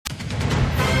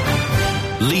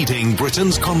leading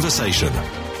Britain's conversation.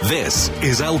 This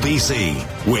is LBC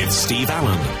with Steve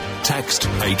Allen. Text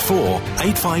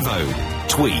 84850.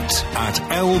 Tweet at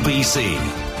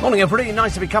LBC. Morning, everybody.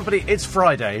 Nice to be company. It's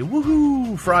Friday.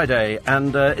 Woohoo! Friday.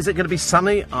 And is it going to be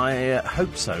sunny? I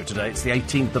hope so today. It's the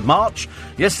 18th of March.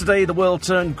 Yesterday, the world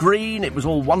turned green. It was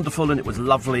all wonderful and it was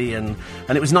lovely and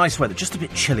it was nice weather. Just a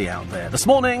bit chilly out there. This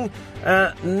morning,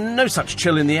 no such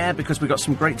chill in the air because we've got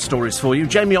some great stories for you.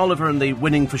 Jamie Oliver and the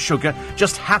Winning for Sugar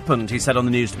just happened, he said on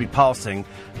the news, to be passing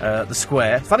the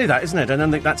square. Funny that, isn't it? I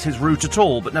don't think that's his route at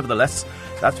all, but nevertheless,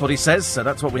 that's what he says, so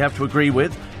that's what we have to agree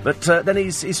with. But then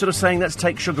he's sort of saying, let's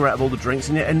take sugar out of all the drinks.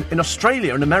 And in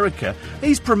Australia and America,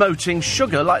 he's promoting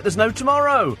sugar like there's no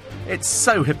tomorrow. It's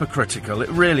so hypocritical. It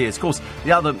really is. Of course,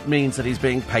 the other means that he's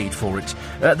being paid for it.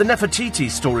 The Nefertiti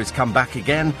stories come back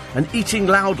again, and eating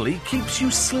loudly keeps you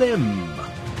slim.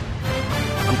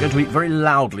 I'm going to eat very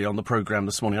loudly on the programme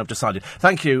this morning, I've decided.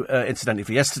 Thank you, incidentally,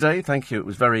 for yesterday. Thank you. It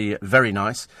was very, very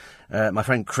nice. My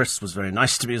friend Chris was very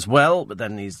nice to me as well, but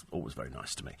then he's always very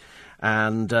nice to me.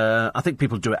 And I think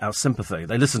people do it out of sympathy.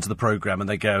 They listen to the programme and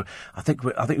they go, I think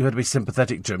we have to be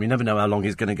sympathetic to him. You never know how long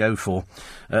he's going to go for.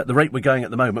 The rate we're going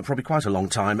at the moment, probably quite a long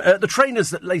time. The trainers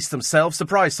that lace themselves,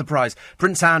 surprise, surprise,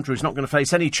 Prince Andrew's not going to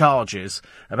face any charges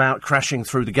about crashing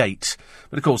through the gate.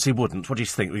 But of course he wouldn't. What do you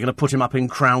think? We're going to put him up in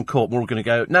Crown Court. We're all going to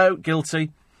go, no,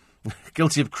 guilty.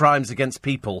 Guilty of crimes against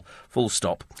people. Full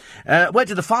stop. Where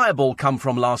did the fireball come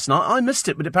from last night? I missed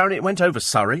it, but apparently it went over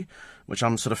Surrey, which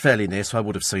I'm sort of fairly near, so I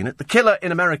would have seen it. The killer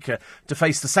in America to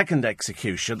face the second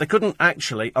execution. They couldn't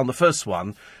actually, on the first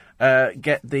one,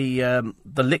 get the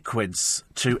liquids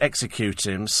to execute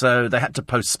him, so they had to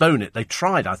postpone it. They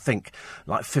tried, I think,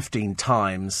 like 15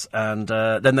 times, and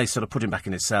then they sort of put him back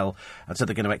in his cell and said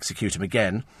they're going to execute him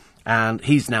again. And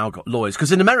he's now got lawyers.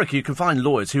 Because in America, you can find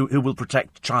lawyers who will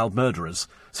protect child murderers.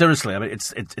 Seriously, I mean,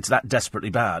 it's that desperately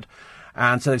bad.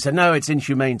 And so they said, no, it's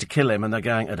inhumane to kill him. And they're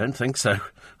going, I don't think so.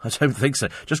 I don't think so.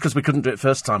 Just because we couldn't do it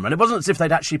first time. And it wasn't as if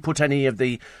they'd actually put any of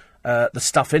the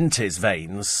stuff into his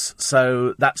veins.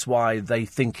 So that's why they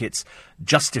think it's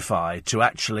justified to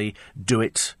actually do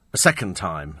it a second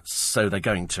time, so they're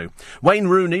going to. Wayne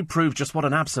Rooney proved just what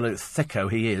an absolute thicko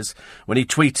he is when he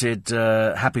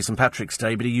tweeted Happy St Patrick's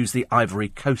Day, but he used the Ivory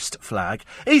Coast flag.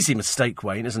 Easy mistake,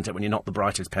 Wayne, isn't it, when you're not the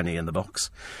brightest penny in the box?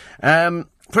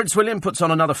 Prince William puts on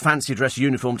another fancy dress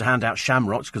uniform to hand out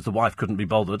shamrocks because the wife couldn't be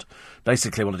bothered.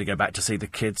 Basically wanted to go back to see the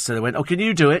kids, so they went, oh, can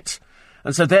you do it?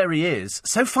 And so there he is.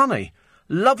 So funny.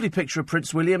 Lovely picture of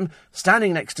Prince William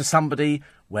standing next to somebody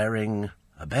wearing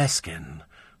a bearskin,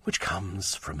 which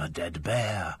comes from a dead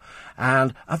bear.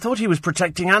 And I thought he was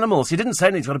protecting animals. He didn't say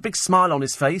anything. He's got a big smile on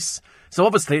his face. So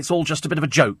obviously it's all just a bit of a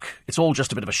joke. It's all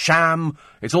just a bit of a sham.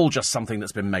 It's all just something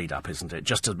that's been made up, isn't it?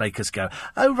 Just to make us go,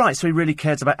 oh, right, so he really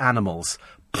cares about animals.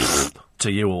 Pfft,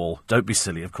 to you all. Don't be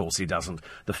silly, of course he doesn't.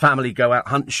 The family go out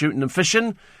hunting, shooting and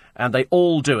fishing, and they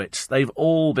all do it. They've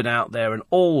all been out there and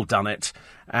all done it.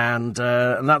 And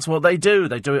that's what they do.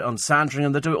 They do it on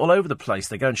Sandringham. They do it all over the place.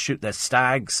 They go and shoot their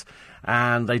stags.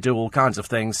 And they do all kinds of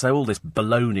things. So all this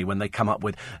baloney when they come up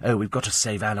with, oh, we've got to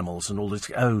save animals and all this.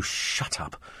 Oh, shut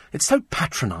up. It's so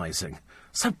patronising.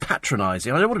 So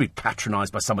patronising. I don't want to be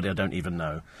patronised by somebody I don't even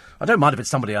know. I don't mind if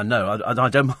it's somebody I know. I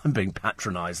don't mind being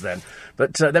patronised then.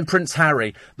 But then Prince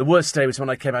Harry, the worst day was when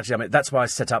I came out to him. That's why I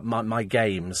set up my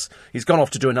games. He's gone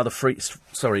off to do another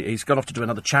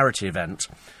charity event.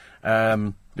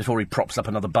 Before he props up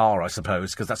another bar, I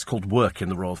suppose, because that's called work in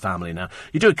the royal family now.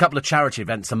 You do a couple of charity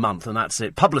events a month, and that's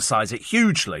it. Publicise it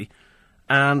hugely,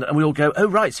 and we all go, oh,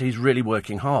 right, so he's really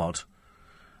working hard.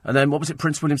 And then, what was it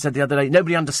Prince William said the other day?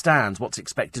 Nobody understands what's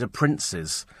expected of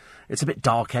princes. It's a bit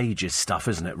Dark Ages stuff,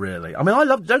 isn't it, really? I mean,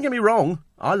 don't get me wrong,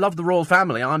 I love the royal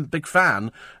family. I'm a big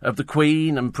fan of the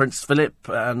Queen and Prince Philip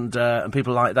and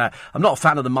people like that. I'm not a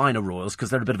fan of the minor royals, because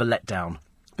they're a bit of a letdown,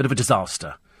 a bit of a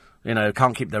disaster. You know,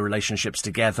 can't keep their relationships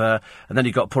together. And then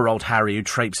you've got poor old Harry who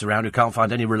traipses around, who can't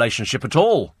find any relationship at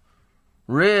all.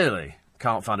 Really?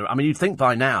 Can't find it. I mean, you'd think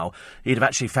by now he'd have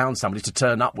actually found somebody to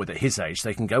turn up with at his age.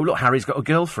 They can go, look, Harry's got a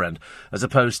girlfriend, as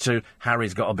opposed to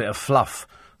Harry's got a bit of fluff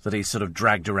that he's sort of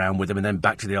dragged around with him, and then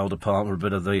back to the old apartment, a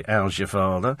bit of the how's your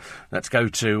father? Let's go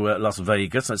to Las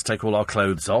Vegas, let's take all our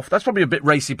clothes off. That's probably a bit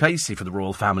racy-pacey for the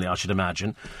royal family, I should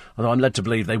imagine. Although I'm led to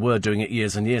believe they were doing it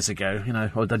years and years ago, you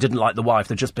know, or they didn't like the wife,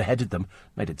 they just beheaded them.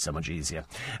 Made it so much easier.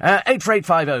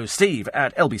 84850 steve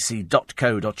at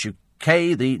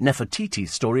lbc.co.uk. The Nefertiti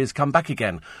story has come back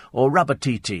again, or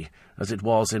Rubber-titi, as it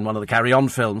was in one of the Carry On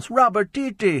films.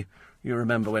 Rubber-titi. You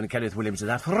remember when Kenneth Williams did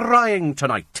that, frying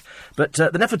tonight. But the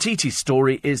Nefertiti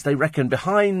story is, they reckon,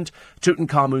 behind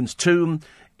Tutankhamun's tomb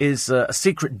is a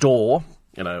secret door,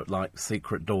 like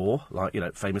Secret Door, like,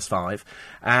 Famous Five.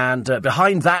 And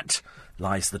behind that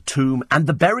lies the tomb and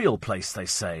the burial place, they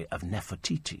say, of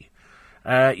Nefertiti.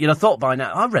 You'd have thought by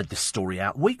now, I read this story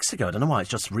out weeks ago. I don't know why it's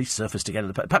just resurfaced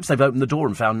again. Perhaps they've opened the door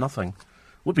and found nothing.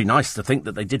 Would be nice to think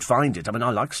that they did find it. I mean,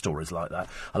 I like stories like that.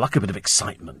 I like a bit of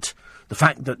excitement. The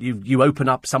fact that you open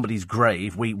up somebody's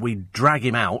grave, we drag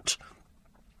him out,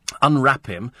 unwrap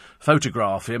him,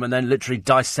 photograph him, and then literally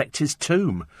dissect his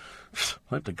tomb.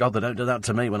 Hope to God they don't do that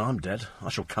to me when I'm dead. I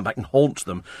shall come back and haunt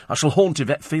them. I shall haunt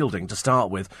Yvette Fielding to start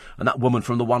with, and that woman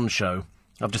from The One Show.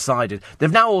 I've decided.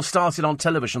 They've now all started on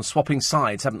television swapping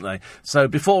sides, haven't they? So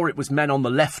before it was men on the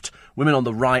left, women on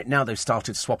the right. Now they've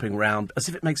started swapping round, as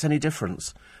if it makes any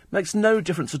difference. Makes no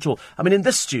difference at all. I mean, in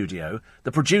this studio,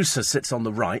 the producer sits on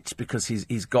the right because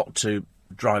he's got to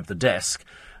drive the desk,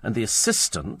 and the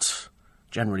assistant,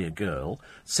 generally a girl,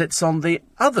 sits on the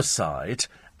other side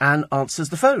and answers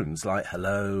the phones, like,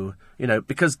 hello,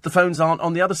 because the phones aren't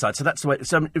on the other side. So that's the way.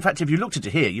 So, in fact, if you looked at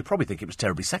it here, you'd probably think it was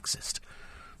terribly sexist.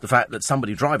 The fact that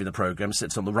somebody driving the programme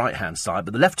sits on the right-hand side,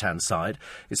 but the left-hand side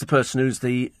is the person who's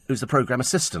the programme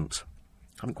assistant.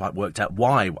 I haven't quite worked out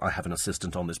why I have an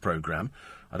assistant on this programme.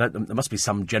 There must be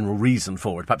some general reason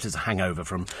for it. Perhaps it's a hangover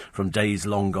from days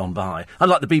long gone by.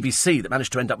 Unlike the BBC that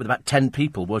managed to end up with about 10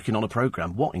 people working on a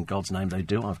programme. What in God's name they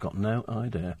do, I've got no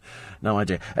idea. No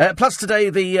idea. Plus today,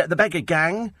 the beggar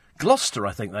gang, Gloucester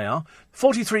I think they are,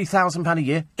 £43,000 a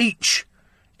year each,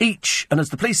 and as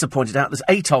the police have pointed out, there's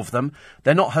 8 of them.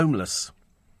 They're not homeless.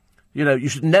 You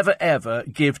should never, ever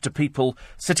give to people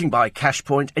sitting by a cash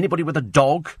point, anybody with a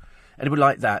dog, anybody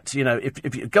like that.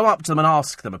 If you go up to them and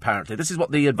ask them, apparently, this is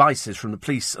what the advice is from the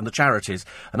police and the charities,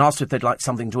 and ask if they'd like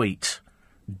something to eat.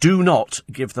 Do not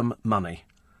give them money.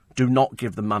 Do not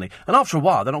give them money. And after a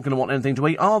while, they're not going to want anything to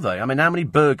eat, are they? I mean, how many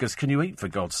burgers can you eat, for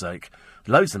God's sake?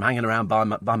 Loads of them hanging around by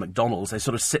McDonald's. They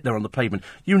sort of sit there on the pavement.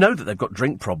 You know that they've got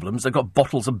drink problems. They've got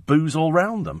bottles of booze all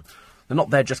round them. They're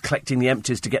not there just collecting the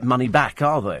empties to get money back,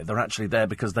 are they? They're actually there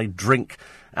because they drink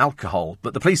alcohol.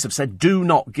 But the police have said, do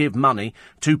not give money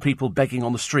to people begging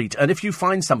on the street. And if you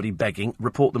find somebody begging,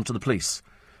 report them to the police,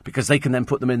 because they can then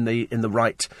put them in the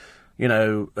right,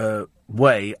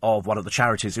 way of one of the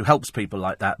charities who helps people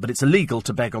like that. But it's illegal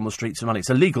to beg on the streets for money. It's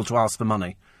illegal to ask for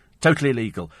money. Totally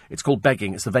illegal. It's called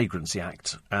begging. It's the Vagrancy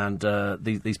Act. And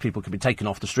these people can be taken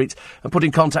off the streets and put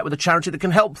in contact with a charity that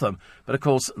can help them. But, of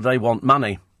course, they want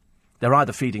money. They're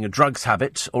either feeding a drugs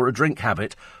habit or a drink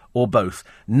habit, or both.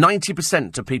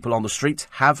 90% of people on the streets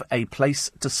have a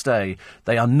place to stay.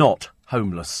 They are not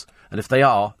homeless. And if they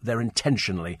are, they're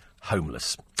intentionally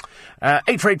homeless.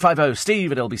 84850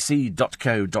 steve at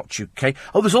lbc.co.uk.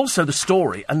 Oh, there's also the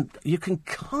story, and you can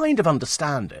kind of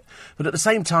understand it, but at the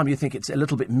same time you think it's a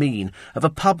little bit mean, of a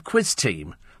pub quiz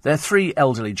team. They're 3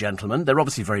 elderly gentlemen. They're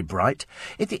obviously very bright.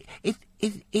 Is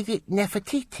it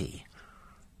Nefertiti?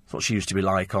 That's what she used to be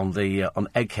like on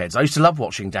Eggheads. I used to love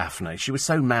watching Daphne. She was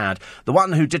so mad. The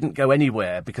one who didn't go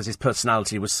anywhere because his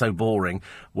personality was so boring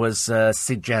was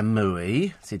Sijem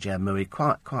Mui,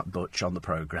 quite butch on the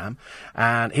programme.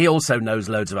 And he also knows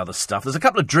loads of other stuff. There's a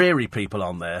couple of dreary people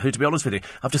on there who, to be honest with you,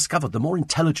 I've discovered the more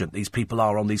intelligent these people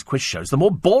are on these quiz shows, the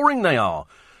more boring they are.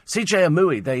 CJ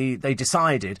Amui, they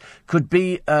decided, could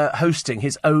be hosting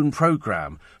his own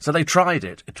programme. So they tried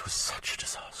it. It was such a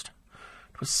disaster.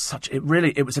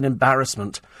 It was an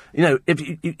embarrassment. If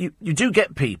you do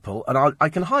get people, and I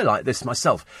can highlight this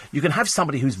myself, you can have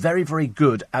somebody who's very, very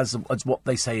good as what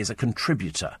they say is a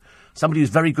contributor. Somebody who's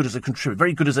very good as a contributor,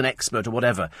 very good as an expert or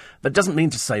whatever. But it doesn't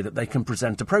mean to say that they can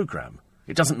present a programme.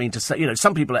 It doesn't mean to say,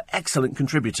 some people are excellent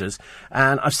contributors,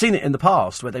 and I've seen it in the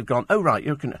past where they've gone, oh, right,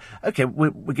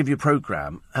 we'll give you a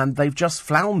programme, and they've just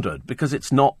floundered because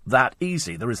it's not that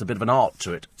easy. There is a bit of an art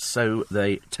to it, so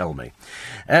they tell me.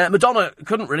 Madonna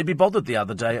couldn't really be bothered the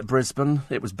other day at Brisbane.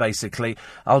 It was basically,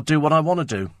 I'll do what I want to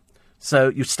do. So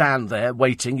you stand there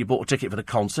waiting, you bought a ticket for the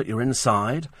concert, you're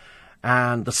inside,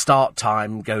 and the start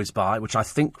time goes by, which I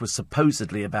think was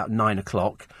supposedly about 9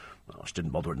 o'clock. Well, she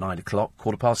didn't bother at 9 o'clock,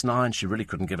 9:15, she really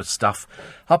couldn't give us stuff.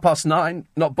 9:30,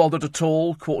 not bothered at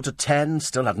all. 9:45,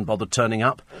 still hadn't bothered turning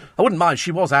up. I wouldn't mind,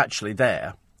 she was actually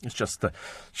there. It's just that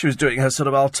she was doing her sort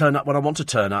of, I'll turn up when I want to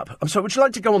turn up. I'm sorry, would you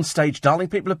like to go on stage, darling?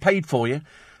 People have paid for you.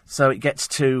 So it gets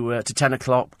to 10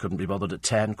 o'clock, couldn't be bothered at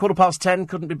 10. 10:15,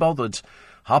 couldn't be bothered.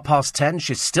 10:30,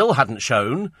 she still hadn't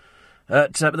shown. By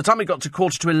the time it got to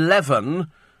 11:15...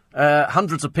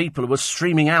 hundreds of people were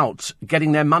streaming out,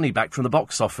 getting their money back from the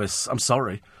box office. I'm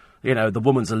sorry. The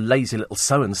woman's a lazy little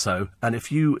so-and-so. And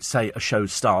if you say a show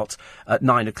starts at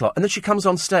 9 o'clock, and then she comes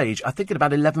on stage, I think at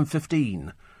about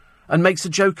 11:15, and makes a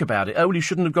joke about it. Oh, you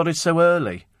shouldn't have got it so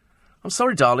early. I'm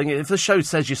sorry, darling, if the show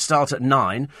says you start at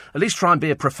 9, at least try and be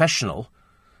a professional.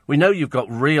 We know you've got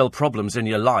real problems in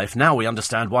your life. Now we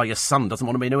understand why your son doesn't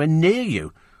want to be anywhere near you.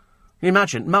 Can you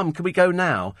imagine? Mum, can we go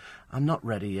now? I'm not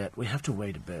ready yet. We have to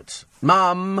wait a bit.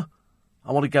 Mum,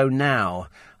 I want to go now.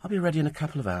 I'll be ready in a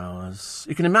couple of hours.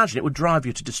 You can imagine it would drive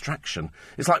you to distraction.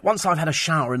 It's like once I've had a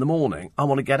shower in the morning, I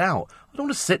want to get out. I don't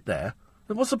want to sit there.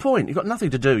 What's the point? You've got nothing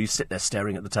to do. You sit there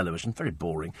staring at the television. Very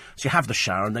boring. So you have the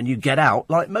shower and then you get out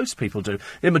like most people do.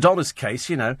 In Madonna's case,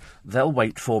 you know, they'll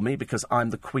wait for me because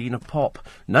I'm the queen of pop.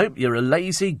 Nope, you're a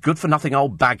lazy, good-for-nothing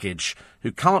old baggage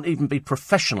who can't even be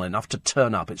professional enough to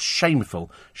turn up. It's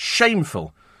shameful.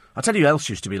 Shameful. I'll tell you who else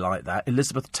used to be like that.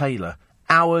 Elizabeth Taylor.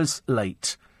 Hours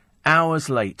late. Hours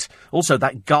late. Also,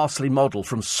 that ghastly model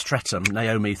from Streatham,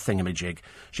 Naomi Thingamajig.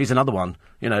 She's another one,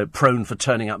 you know, prone for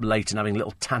turning up late and having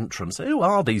little tantrums. Who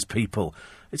are these people?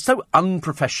 It's so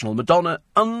unprofessional. Madonna,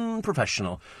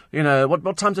 unprofessional. You know,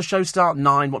 what time's the show start?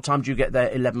 9. What time do you get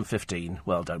there? 11:15.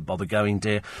 Well, don't bother going,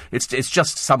 dear. It's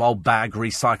just some old bag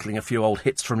recycling a few old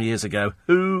hits from years ago.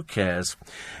 Who cares?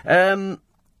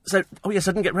 So, oh yes,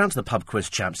 I didn't get round to the pub quiz,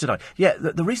 champs, did I? Yeah,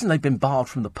 the reason they've been barred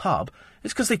from the pub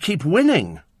is because they keep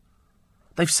winning.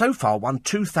 They've so far won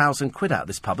 2,000 quid out of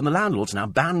this pub, and the landlord's now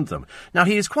banned them. Now,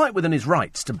 he is quite within his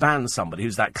rights to ban somebody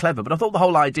who's that clever, but I thought the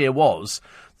whole idea was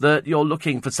that you're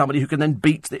looking for somebody who can then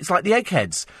beat... It's like the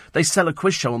Eggheads. They sell a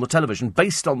quiz show on the television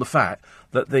based on the fact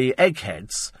that the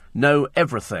Eggheads know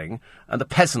everything, and the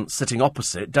peasants sitting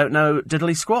opposite don't know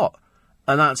diddly squat.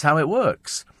 And that's how it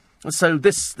works. And so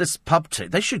this pub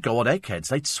they should go on Eggheads.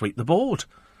 They'd sweep the board,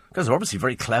 because they're obviously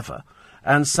very clever.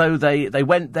 And so they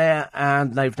went there,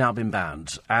 and they've now been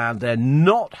banned. And they're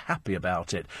not happy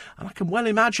about it. And I can well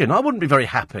imagine. I wouldn't be very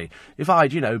happy if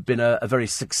I'd, you know, been a very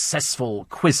successful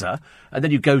quizzer, and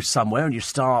then you go somewhere and you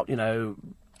start, you know,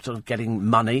 sort of getting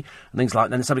money and things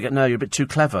like that, and somebody go, no, you're a bit too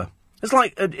clever. It's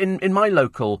like in my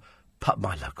local pub,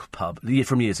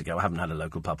 from years ago, I haven't had a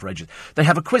local pub for ages, they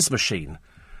have a quiz machine.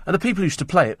 And the people who used to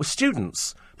play it were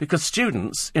students, because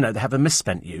students, you know, they have a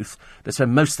misspent youth. They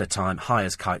spend most of their time high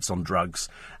as kites on drugs,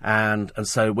 and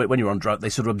so when you're on drugs, they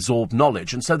sort of absorb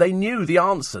knowledge, and so they knew the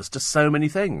answers to so many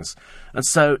things. And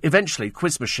so eventually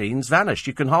quiz machines vanished.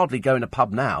 You can hardly go in a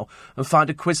pub now and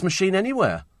find a quiz machine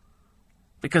anywhere,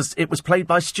 because it was played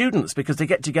by students, because they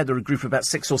get together a group of about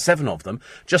 6 or 7 of them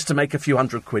just to make a few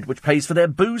hundred quid, which pays for their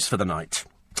booze for the night.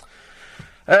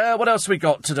 What else we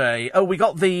got today? Oh, we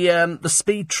got the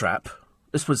speed trap.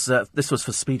 This was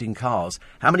for speeding cars.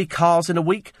 How many cars in a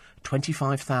week?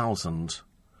 25,000.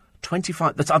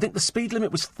 25. I think the speed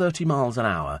limit was 30 miles an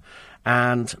hour,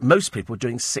 and most people were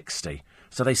doing 60.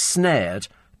 So they snared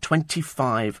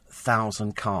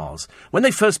 25,000 cars. When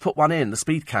they first put one in, the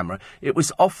speed camera, it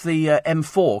was off the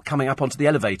M4 coming up onto the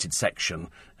elevated section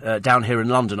down here in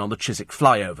London on the Chiswick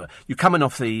flyover. You come in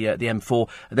off the M4,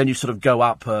 and then you sort of go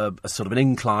up a sort of an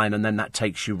incline, and then that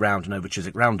takes you round and over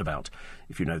Chiswick roundabout,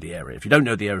 if you know the area. If you don't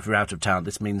know the area, if you're out of town,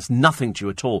 this means nothing to you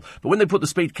at all. But when they put the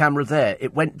speed camera there,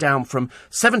 it went down from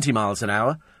 70 miles an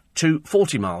hour to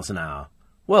 40 miles an hour.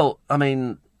 Well, I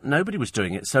mean, nobody was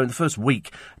doing it. So in the first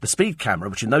week, the speed camera,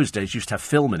 which in those days used to have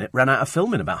film in it, ran out of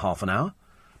film in about half an hour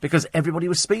because everybody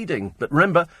was speeding. But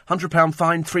remember, £100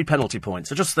 fine, 3 penalty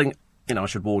points. I just think, you know, I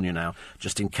should warn you now,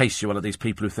 just in case you're one of these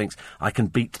people who thinks, I can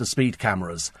beat the speed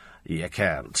cameras. You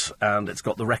can't. And it's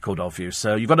got the record of you.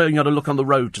 So you've got to look on the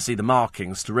road to see the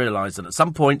markings to realise that at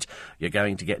some point you're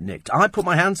going to get nicked. I put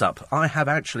my hands up. I have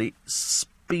actually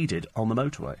speeded on the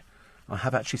motorway. I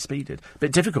have actually speeded. A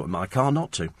bit difficult in my car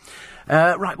not to.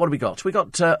 Right, what have we got? We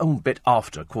got a bit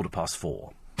after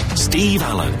 4:15. Steve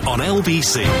Allen on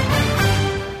LBC.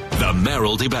 The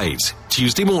Merrill Debate.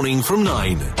 Tuesday morning from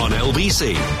 9 on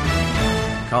LBC.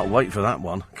 Can't wait for that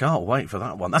one. Can't wait for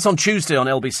that one. That's on Tuesday on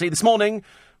LBC. This morning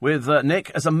with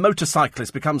Nick, as a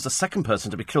motorcyclist becomes the second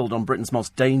person to be killed on Britain's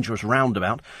most dangerous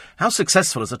roundabout. How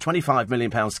successful has a £25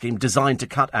 million scheme designed to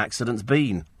cut accidents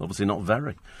been? Obviously not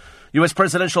very. US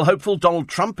presidential hopeful Donald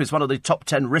Trump is one of the top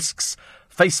 10 risks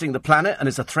facing the planet and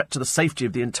is a threat to the safety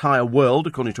of the entire world,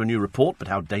 according to a new report. But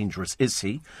how dangerous is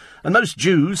he? And most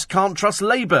Jews can't trust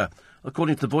Labour,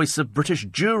 according to the voice of British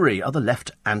Jewry. Are the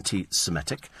left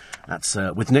anti-Semitic? That's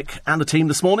with Nick and the team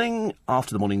this morning.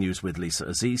 After the morning news with Lisa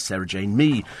Aziz, Sarah Jane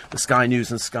Mee, the Sky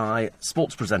News and Sky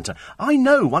Sports presenter. I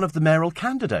know one of the mayoral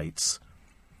candidates.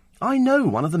 And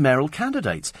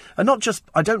not just,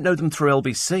 I don't know them through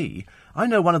LBC. I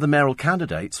know one of the mayoral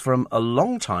candidates from a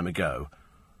long time ago.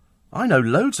 I know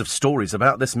loads of stories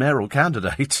about this mayoral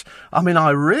candidate. I mean,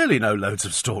 I really know loads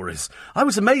of stories. I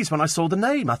was amazed when I saw the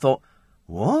name. I thought,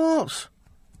 what?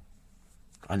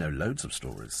 I know loads of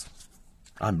stories.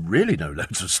 I really know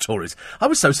loads of stories. I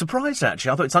was so surprised,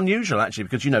 actually. I thought it's unusual, actually,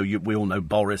 because, we all know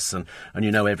Boris and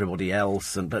you know everybody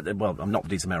else. Well, I'm not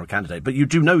that he's a mayoral candidate, but you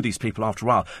do know these people after a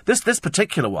while. This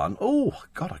particular one, oh,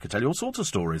 God, I could tell you all sorts of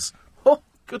stories. Oh,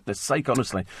 goodness sake,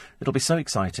 honestly. It'll be so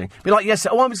exciting. Be like, yes,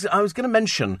 I was going to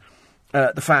mention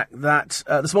the fact that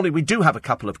this morning we do have a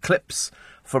couple of clips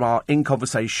from our In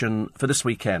Conversation for this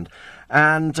weekend.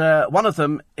 And one of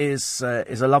them is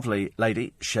a lovely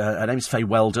lady. Her name's Faye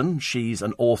Weldon. She's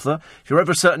an author. If you're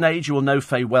over a certain age, you will know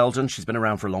Faye Weldon. She's been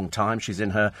around for a long time. She's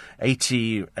in her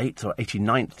 88th or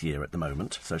 89th year at the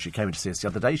moment. So she came in to see us the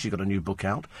other day. She's got a new book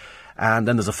out. And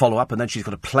then there's a follow-up, and then she's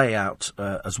got a play out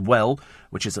as well,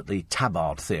 which is at the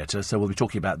Tabard Theatre. So we'll be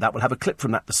talking about that. We'll have a clip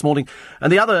from that this morning.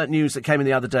 And the other news that came in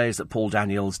the other day is that Paul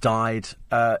Daniels died.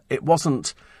 It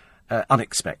wasn't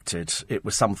unexpected. It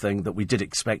was something that we did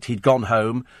expect. He'd gone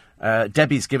home.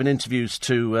 Debbie's given interviews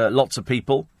to lots of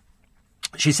people.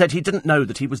 She said he didn't know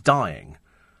that he was dying.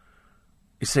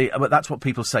 You see, but that's what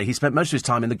people say. He spent most of his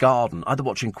time in the garden, either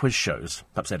watching quiz shows,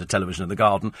 perhaps they had a television in the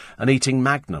garden, and eating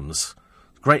Magnums.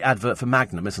 Great advert for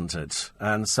Magnum, isn't it?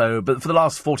 And so, but for the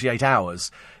last 48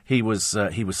 hours, he was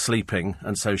sleeping,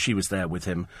 and so she was there with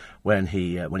him when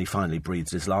he finally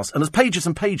breathed his last. And there's pages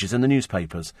and pages in the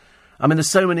newspapers. I mean,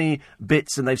 there's so many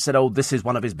bits, and they've said, oh, this is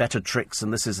one of his better tricks,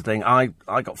 and this is the thing. I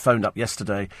got phoned up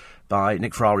yesterday by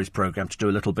Nick Ferrari's programme to do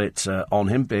a little bit on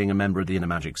him, being a member of the Inner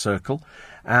Magic Circle.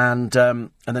 And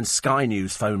then Sky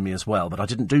News phoned me as well, but I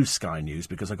didn't do Sky News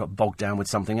because I got bogged down with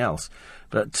something else.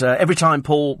 But every time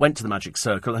Paul went to the Magic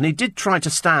Circle, and he did try to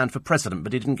stand for president,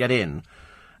 but he didn't get in,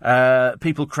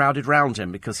 people crowded round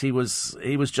him because he was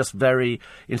just very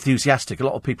enthusiastic. A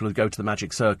lot of people who go to the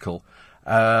Magic Circle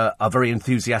are very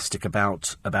enthusiastic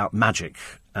about magic,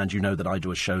 and you know that I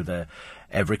do a show there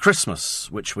every Christmas,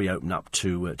 which we open up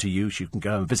to use. You can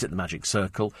go and visit the Magic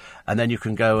Circle, and then you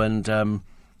can go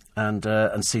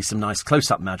and see some nice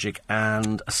close-up magic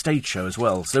and a stage show as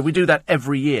well. So we do that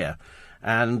every year.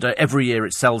 And every year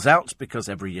it sells out because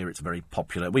every year it's very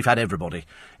popular. We've had everybody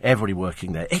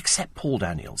working there, except Paul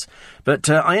Daniels. But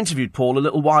I interviewed Paul a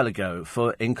little while ago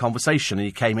for In Conversation, and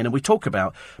he came in and we talk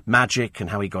about magic and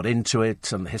how he got into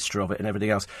it and the history of it and everything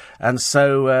else. And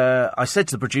so I said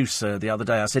to the producer the other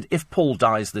day, I said, if Paul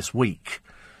dies this week,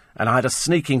 and I had a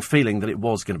sneaking feeling that it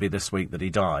was going to be this week that he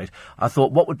died, I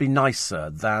thought what would be nicer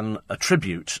than a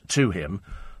tribute to him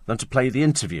than to play the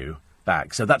interview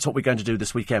back. So that's what we're going to do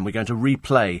this weekend. We're going to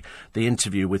replay the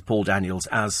interview with Paul Daniels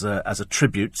as a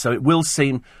tribute. So it will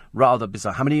seem rather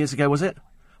bizarre. How many years ago was it?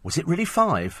 Was it really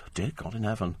 5? Dear God in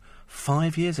heaven.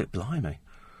 5 years ago? Blimey.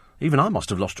 Even I must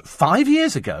have lost it. 5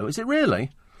 years ago? Is it really?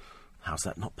 How's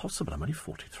that not possible? I'm only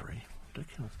 43.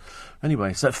 Ridiculous.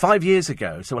 Anyway, so 5 years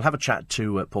ago, so we'll have a chat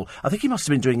to Paul. I think he must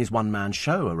have been doing his one-man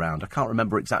show around. I can't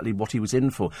remember exactly what he was in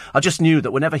for. I just knew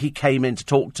that whenever he came in to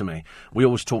talk to me, we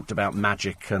always talked about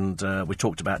magic, and we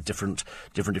talked about different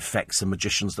effects and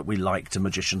magicians that we liked and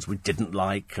magicians we didn't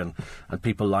like, and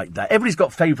people like that. Everybody's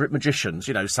got favourite magicians.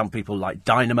 You know, some people like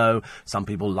Dynamo, some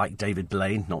people like David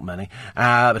Blaine, not many,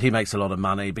 but he makes a lot of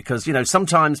money because, you know,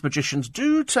 sometimes magicians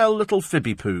do tell little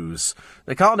fibby poos.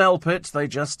 They can't help it, they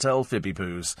just tell fibby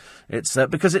poos. It's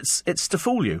because it's to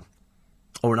fool you,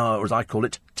 or as I call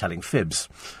it, telling fibs.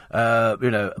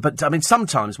 But I mean,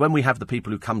 sometimes when we have the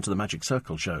people who come to the Magic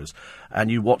Circle shows, and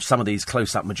you watch some of these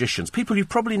close-up magicians, people you've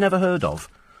probably never heard of,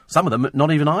 some of them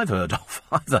not even I've heard of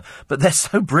either, but they're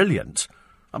so brilliant.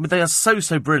 I mean, they are so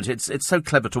brilliant. It's so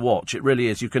clever to watch. It really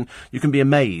is. You can be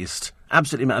amazed.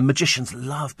 Absolutely amazed. And magicians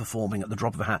love performing at the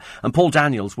drop of a hat. And Paul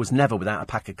Daniels was never without a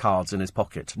pack of cards in his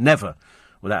pocket. Never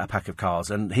without a pack of cards,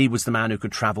 and he was the man who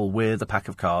could travel with a pack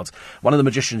of cards. One of the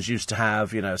magicians used to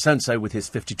have, you know, so-and-so with his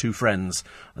 52 friends,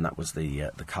 and that was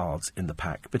the cards in the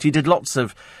pack. But he did lots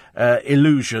of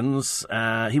illusions.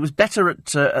 He was better at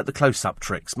the close-up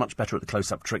tricks, much better at the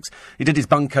close-up tricks. He did his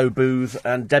bunco booth,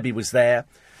 and Debbie was there.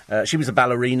 She was a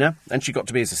ballerina, and she got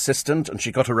to be his assistant, and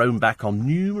she got her own back on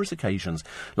numerous occasions.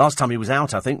 Last time he was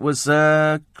out, I think, was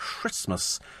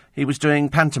Christmas. He was doing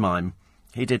pantomime.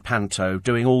 He did panto,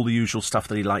 doing all the usual stuff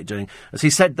that he liked doing. As he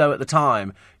said, though, at the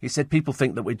time, he said, people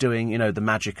think that we're doing, you know, the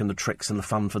magic and the tricks and the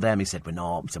fun for them. He said, we're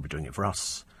not. He said, we're doing it for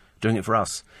us. Doing it for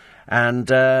us. And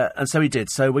so he did.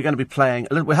 So we're going to be playing...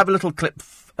 We'll have a little clip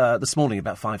this morning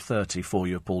about 5:30 for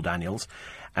you of Paul Daniels.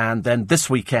 And then this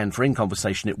weekend, for In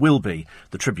Conversation, it will be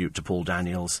the tribute to Paul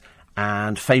Daniels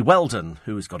and Faye Weldon,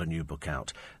 who has got a new book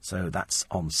out. So that's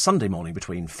on Sunday morning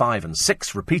between 5 and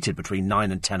 6, repeated between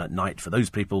 9 and 10 at night for those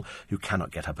people who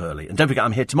cannot get up early. And don't forget,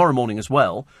 I'm here tomorrow morning as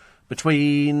well,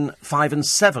 between 5 and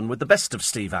 7 with the best of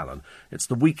Steve Allen. It's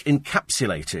the week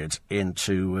encapsulated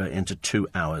into 2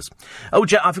 hours. Oh,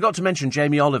 I forgot to mention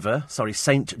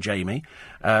Saint Jamie,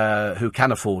 who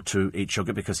can afford to eat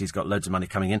sugar because he's got loads of money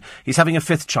coming in. He's having a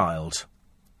fifth child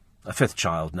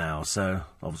now, so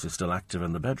obviously still active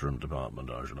in the bedroom department,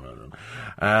 I should imagine.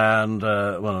 And,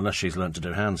 well, unless she's learnt to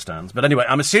do handstands. But anyway,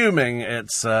 I'm assuming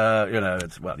it's,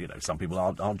 some people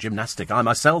are gymnastic. I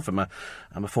myself am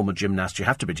a former gymnast. You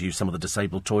have to be to use some of the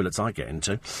disabled toilets I get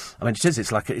into. I mean,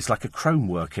 it's like a chrome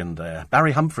work in there.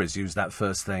 Barry Humphries used that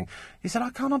first thing. He said, I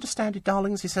can't understand it,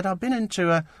 darlings. He said, I've been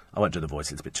into I won't do the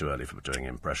voice, it's a bit too early for doing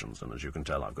impressions, and as you can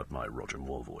tell, I've got my Roger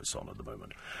Moore voice on at the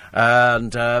moment.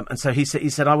 And so he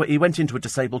said, he went into a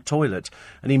disabled toilet,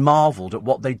 and he marvelled at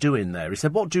what they do in there. He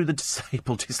said, what do the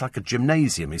disabled? It's like a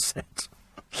gymnasium, he said.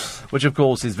 Which, of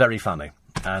course, is very funny,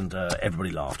 and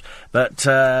everybody laughed. But,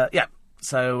 yeah.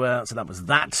 So that was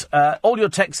that. All your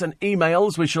texts and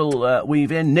emails we shall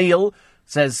weave in. Neil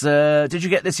says, did you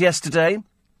get this yesterday?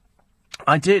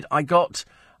 I did. I got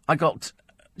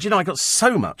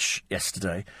so much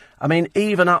yesterday. I mean,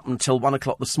 even up until 1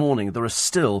 o'clock this morning, there are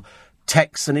still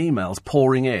texts and emails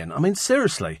pouring in. I mean,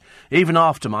 seriously. Even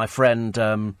after my friend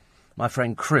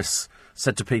Chris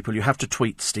said to people, you have to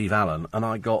tweet Steve Allen, and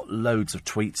I got loads of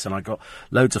tweets, and I got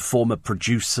loads of former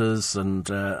producers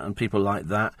and people like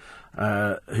that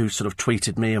who sort of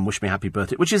tweeted me and wished me happy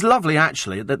birthday, which is lovely,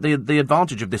 actually. The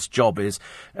advantage of this job is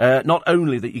not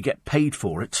only that you get paid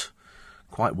for it,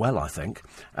 quite well, I think,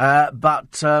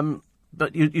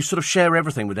 but you sort of share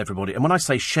everything with everybody. And when I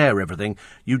say share everything,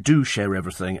 you do share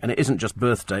everything. And it isn't just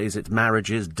birthdays, it's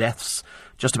marriages, deaths,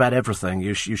 just about everything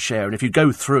you share. And if you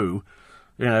go through,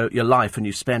 your life and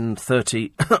you spend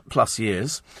 30 plus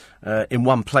years in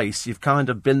one place, you've kind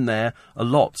of been there a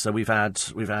lot. So we've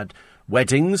had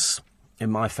weddings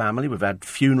in my family, we've had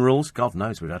funerals, God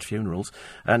knows we've had funerals,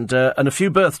 and a few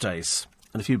birthdays.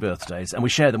 And we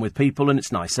share them with people, and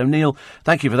it's nice. So, Neil,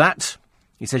 thank you for that.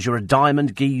 He says you're a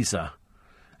diamond geezer.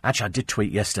 Actually, I did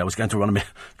tweet yesterday. I was going through one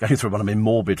of my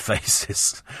morbid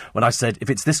faces when I said, if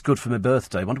it's this good for my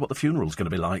birthday, I wonder what the funeral's going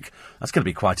to be like. That's going to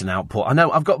be quite an output. I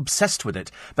know, I've got obsessed with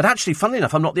it. But actually, funnily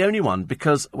enough, I'm not the only one,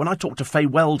 because when I talked to Faye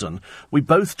Weldon, we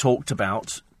both talked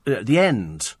about the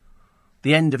end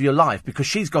of your life, because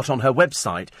she's got on her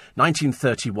website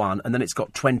 1931, and then it's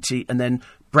got 20, and then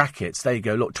brackets. There you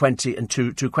go, look, 20 and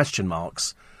two question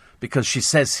marks, because she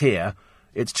says here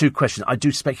it's 2 questions. I do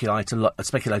speculate a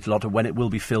lot of when it will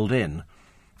be filled in,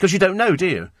 because you don't know, do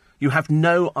you? You have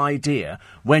no idea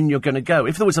when you're going to go.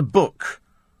 If there was a book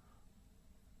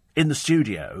in the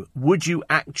studio, would you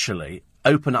actually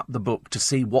open up the book to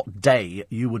see what day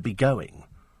you would be going?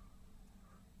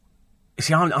 You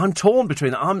see, I'm torn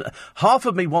between that. Half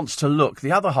of me wants to look.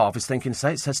 The other half is thinking,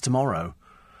 say it says tomorrow.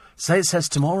 Say it says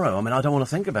tomorrow. I mean, I don't want to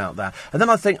think about that. And then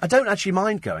I think, I don't actually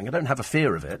mind going. I don't have a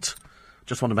fear of it.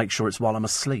 Just want to make sure it's while I'm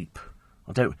asleep.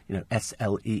 I don't,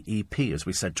 S-L-E-E-P, as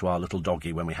we said to our little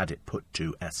doggy when we had it put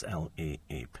to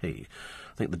S-L-E-E-P.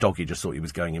 I think the doggy just thought he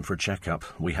was going in for a checkup.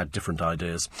 We had different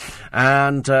ideas.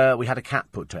 And we had a cat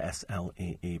put to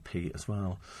S-L-E-E-P as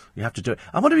well. You have to do it.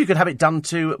 I wonder if you could have it done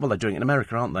to... Well, they're doing it in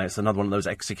America, aren't they? It's another one of those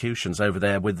executions over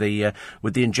there with the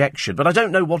injection. But I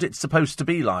don't know what it's supposed to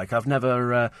be like. I've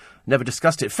never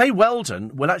discussed it. Faye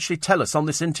Weldon will actually tell us on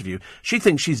this interview, she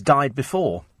thinks she's died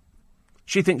before.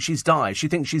 She thinks she's died. She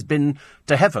thinks she's been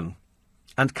to heaven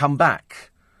and come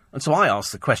back. And so I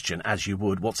asked the question, as you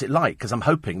would, what's it like? Because I'm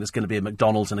hoping there's going to be a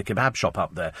McDonald's and a kebab shop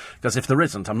up there. Because if there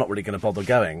isn't, I'm not really going to bother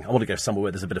going. I want to go somewhere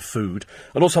where there's a bit of food.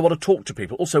 And also I want to talk to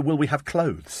people. Also, will we have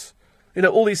clothes?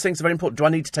 All these things are very important. Do I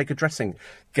need to take a dressing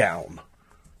gown?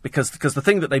 Because the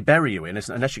thing that they bury you in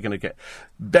isn't, unless you're going to get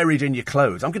buried in your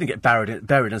clothes. I'm going to get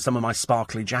buried in some of my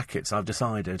sparkly jackets, I've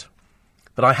decided.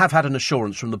 But I have had an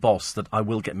assurance from the boss that I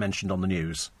will get mentioned on the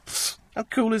news. How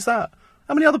cool is that?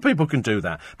 How many other people can do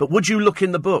that? But would you look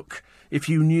in the book if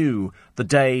you knew the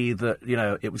day that,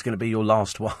 it was going to be your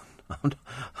last one?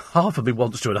 Half of me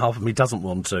wants to and half of me doesn't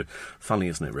want to. Funny,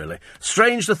 isn't it, really?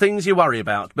 Strange the things you worry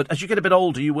about. But as you get a bit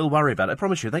older, you will worry about it. I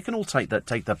promise you, they can all take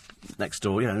the next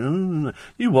door.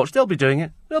 You watch, they'll be doing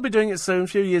it. They'll be doing it soon, a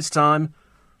few years' time.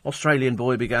 Australian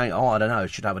boy be going, I don't know,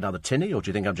 should I have another tinny, or do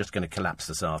you think I'm just going to collapse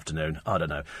this afternoon? I don't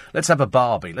know. Let's have a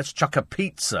barbie. Let's chuck a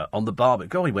pizza on the barbie.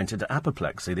 God, he went into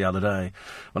apoplexy the other day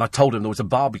when I told him there was a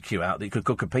barbecue out that you could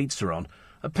cook a pizza on.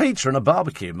 A pizza and a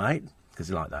barbecue, mate. Because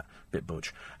he liked that. Bit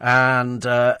butch. And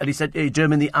he said, you do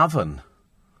them in the oven.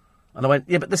 And I went,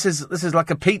 yeah, but this is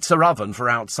like a pizza oven for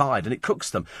outside, and it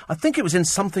cooks them. I think it was in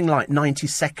something like 90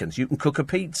 seconds you can cook a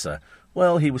pizza.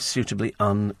 Well, he was suitably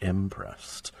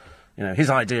unimpressed. You know,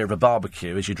 his idea of a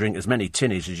barbecue is you drink as many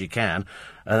tinnies as you can,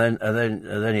 and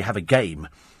then you have a game.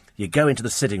 You go into the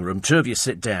sitting room, 2 of you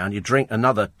sit down, you drink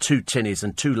another 2 tinnies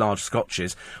and 2 large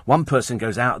scotches. One person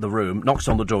goes out of the room, knocks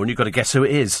on the door, and you've got to guess who it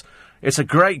is. It's a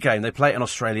great game. They play it in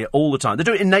Australia all the time. They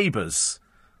do it in Neighbours.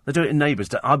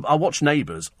 I watch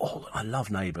Neighbours. Oh, I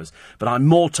love Neighbours. But I'm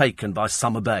more taken by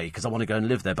Summer Bay, because I want to go and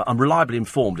live there. But I'm reliably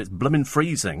informed it's blooming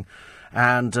freezing,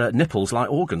 and nipples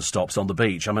like organ stops on the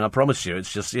beach. I mean, I promise you,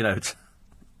 it's just, you know...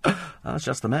 That's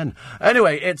just the men.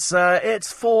 Anyway, it's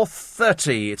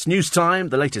 4:30. It's news time.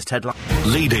 The latest headline.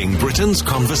 Leading Britain's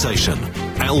conversation.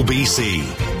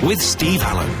 LBC with Steve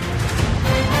Allen.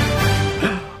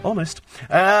 Almost.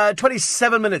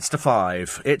 27 minutes to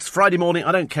 5. It's Friday morning.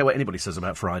 I don't care what anybody says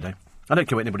about Friday. I don't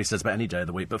care what anybody says about any day of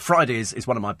the week, but Friday is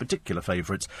one of my particular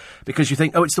favourites, because you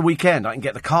think, oh, it's the weekend, I can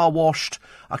get the car washed,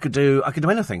 I could do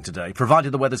anything today,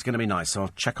 provided the weather's going to be nice, so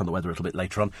I'll check on the weather a little bit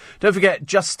later on. Don't forget,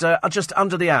 just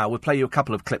under the hour, we'll play you a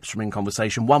couple of clips from In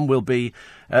Conversation. One will be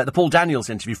the Paul Daniels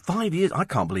interview. 5 years, I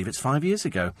can't believe it's 5 years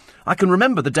ago. I can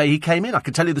remember the day he came in, I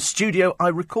can tell you the studio I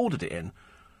recorded it in.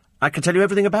 I can tell you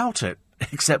everything about it,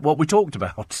 except what we talked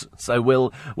about. So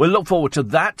we'll look forward to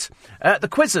that. The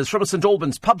quizzes from a St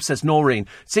Albans pub, says Noreen.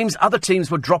 Seems other teams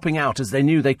were dropping out as they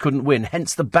knew they couldn't win,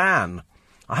 hence the ban.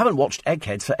 I haven't watched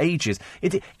Eggheads for ages.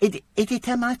 Is it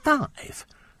MI5?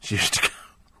 She used to go.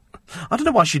 I don't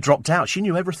know why she dropped out. She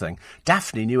knew everything.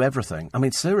 Daphne knew everything. I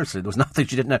mean, seriously, there was nothing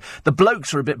she didn't know. The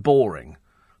blokes are a bit boring.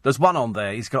 There's one on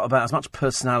there, he's got about as much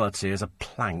personality as a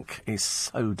plank. He's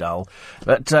so dull.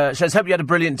 But, says, hope you had a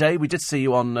brilliant day. We did see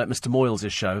you on Mr Moyles'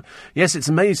 show. Yes, it's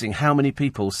amazing how many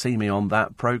people see me on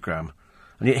that programme.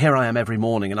 And yet here I am every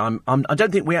morning, and I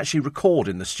don't think we actually record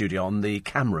in the studio on the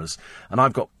cameras. And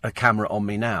I've got a camera on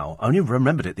me now. I only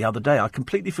remembered it the other day. I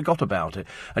completely forgot about it.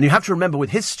 And you have to remember, with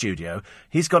his studio,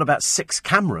 he's got about 6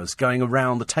 cameras going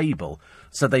around the table.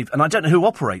 And I don't know who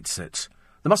operates it.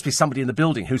 There must be somebody in the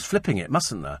building who's flipping it,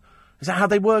 mustn't there? Is that how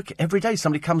they work? Every day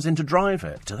somebody comes in to drive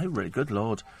it. Do they really? Good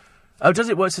Lord. Oh, does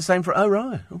it work the same for... Oh,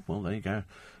 right. Oh, well, there you go.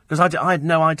 Because I had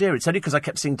no idea. It's only because I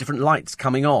kept seeing different lights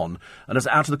coming on, and as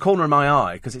out of the corner of my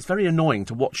eye, because it's very annoying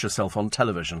to watch yourself on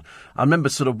television. I remember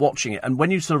sort of watching it, and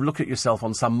when you sort of look at yourself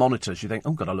on some monitors, you think,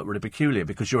 oh, God, I look really peculiar,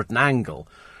 because you're at an angle.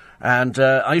 And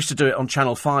I used to do it on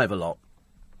Channel 5 a lot.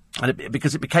 And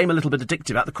because it became a little bit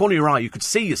addictive. Out the corner of your eye, you could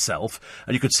see yourself,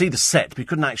 and you could see the set, but you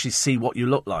couldn't actually see what you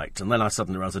looked like. And then I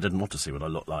suddenly realised I didn't want to see what I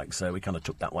looked like, so we kind of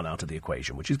took that one out of the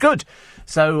equation, which is good.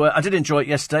 So I did enjoy it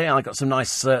yesterday. I got some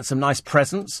nice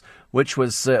presents, which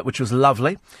was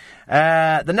lovely.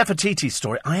 The Nefertiti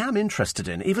story, I am interested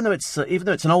in, even though it's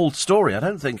an old story. I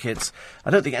don't think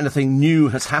anything new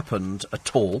has happened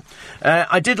at all.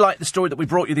 I did like the story that we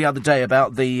brought you the other day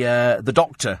about the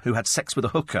doctor who had sex with a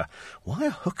hooker. Why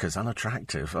are hookers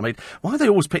unattractive? I mean, why do they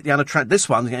always pick the unattractive? This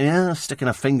one, sticking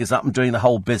her fingers up and doing the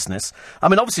whole business. I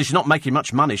mean, obviously she's not making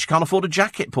much money. She can't afford a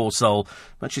jacket, poor soul.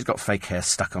 But she's got fake hair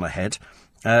stuck on her head.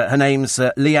 Her name's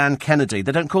Leanne Kennedy.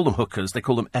 They don't call them hookers, they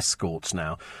call them escorts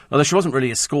now. Although she wasn't really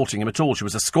escorting him at all, she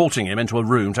was escorting him into a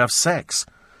room to have sex.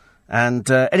 And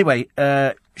anyway,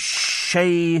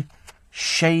 Shay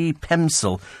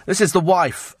Pemsel. This is the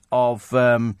wife of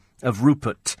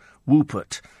Rupert.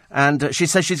 And she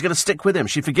says she's going to stick with him.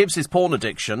 She forgives his porn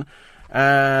addiction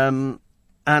and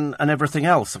everything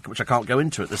else, which I can't go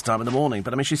into at this time in the morning.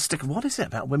 But I mean, what is it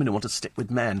about women who want to stick with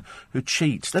men who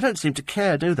cheat? They don't seem to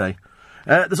care, do they?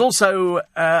 There's also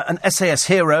an SAS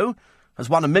hero has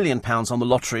won £1 million on the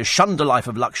lottery, has shunned a life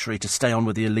of luxury to stay on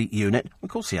with the elite unit. Of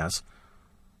course he has.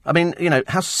 I mean,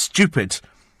 how stupid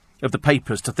of the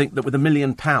papers to think that with £1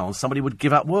 million somebody would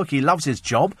give up work. He loves his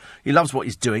job. He loves what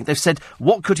he's doing. They've said,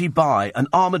 what could he buy? An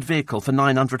armoured vehicle for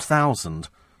 £900,000.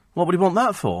 What would he want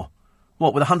that for?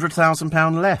 What, with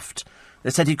 £100,000 left? They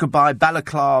said he could buy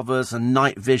balaclavas and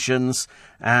night visions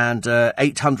and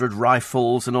 800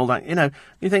 rifles and all that.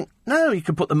 You think, no, you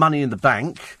could put the money in the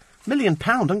bank. £1 million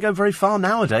don't go very far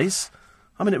nowadays.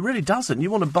 I mean, it really doesn't. You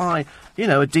want to buy,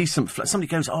 a decent flat. Somebody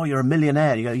goes, oh, you're a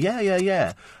millionaire. You go,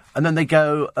 yeah. And then they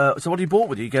go, so what have you bought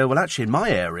with you? You go, well, actually, in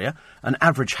my area, an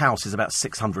average house is about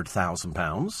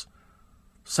 £600,000.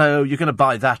 So you're going to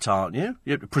buy that, aren't you?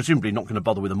 You're presumably not going to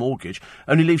bother with a mortgage.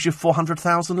 Only leaves you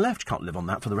 $400,000 left. You can't live on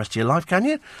that for the rest of your life, can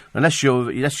you? Unless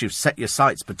you've set your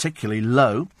sights particularly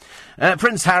low.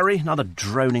 Prince Harry, another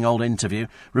droning old interview,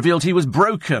 revealed he was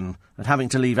broken at having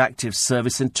to leave active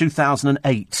service in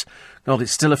 2008. God,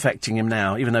 it's still affecting him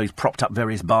now, even though he's propped up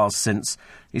various bars since.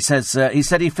 He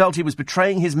said he felt he was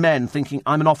betraying his men, thinking,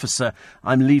 I'm an officer,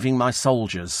 I'm leaving my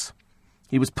soldiers.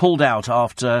 He was pulled out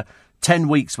after 10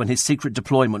 weeks when his secret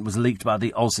deployment was leaked by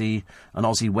an Aussie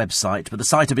website, but the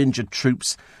sight of injured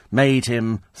troops made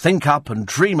him think up and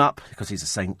dream up, because he's a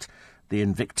saint, the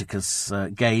Invictus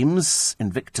Games.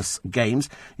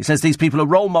 He says these people are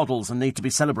role models and need to be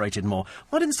celebrated more.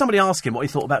 Why didn't somebody ask him what he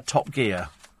thought about Top Gear?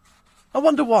 I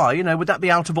wonder why, would that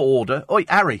be out of order? Oi,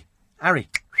 Harry.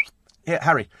 Yeah,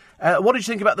 Harry. What did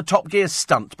you think about the Top Gear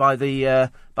stunt by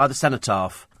the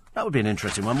cenotaph? That would be an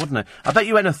interesting one, wouldn't it? I bet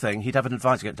you anything he'd have an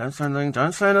advice again. Don't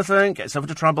say anything, get yourself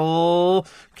into trouble,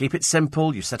 keep it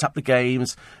simple, you set up the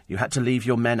games, you had to leave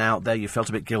your men out there, you felt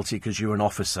a bit guilty because you were an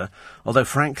officer. Although,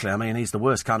 frankly, he's the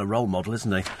worst kind of role model,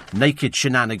 isn't he? Naked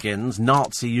shenanigans,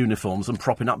 Nazi uniforms and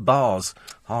propping up bars.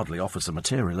 Hardly officer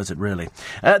material, is it really?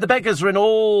 The beggars are in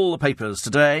all the papers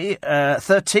today.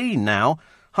 13 now,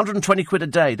 120 quid a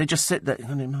day. They just sit there. Get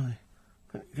any money.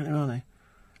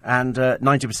 And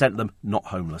 90% of them not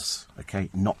homeless.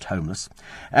 OK, not homeless.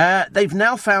 They've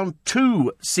now found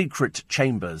 2 secret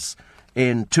chambers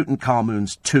in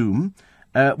Tutankhamun's tomb,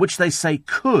 which they say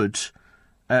could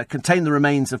contain the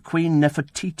remains of Queen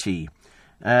Nefertiti.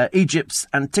 Egypt's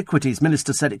antiquities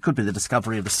minister said it could be the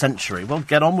discovery of the century. Well,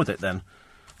 get on with it then.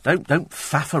 Don't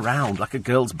faff around like a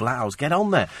girl's blouse. Get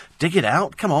on there. Dig it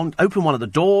out. Come on. Open one of the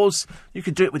doors. You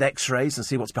could do it with x-rays and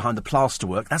see what's behind the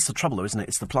plasterwork. That's the trouble, though, isn't it?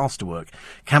 It's the plasterwork.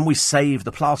 Can we save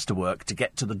the plasterwork to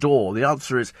get to the door? The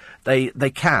answer is they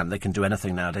can. They can do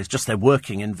anything nowadays. Just they're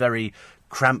working in very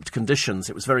cramped conditions.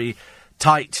 It was very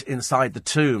tight inside the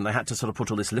tomb. They had to sort of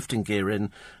put all this lifting gear in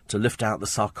to lift out the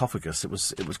sarcophagus. It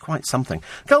was quite something.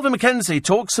 Kelvin Mackenzie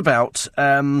talks about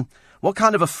what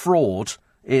kind of a fraud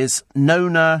is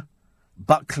Nona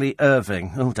Buckley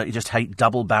Irving. Oh, don't you just hate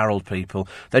double-barrelled people?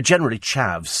 They're generally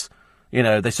chavs.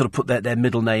 They sort of put their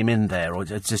middle name in there, or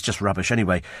it's just rubbish.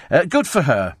 Anyway, good for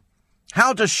her.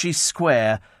 How does she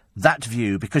square that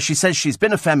view? Because she says she's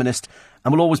been a feminist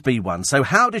and will always be one. So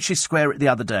how did she square it the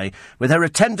other day with her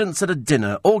attendance at a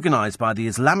dinner organised by the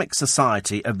Islamic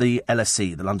Society of the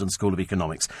LSE, the London School of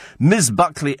Economics? Ms.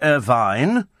 Buckley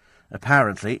Irvine,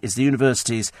 apparently, is the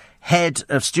university's head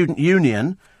of student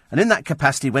union, and in that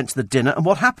capacity went to the dinner, and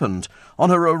what happened? On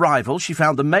her arrival, she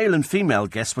found the male and female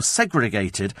guests were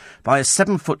segregated by a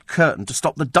 7-foot curtain to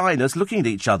stop the diners looking at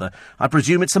each other. I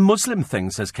presume it's a Muslim thing,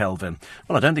 says Kelvin.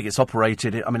 Well, I don't think it's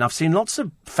operated. I've seen lots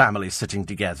of families sitting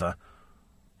together.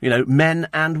 Men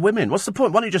and women. What's the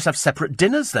point? Why don't you just have separate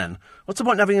dinners, then? What's the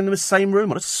point in having them in the same room?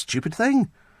 What a stupid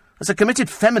thing. As a committed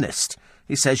feminist,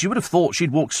 he says, you would have thought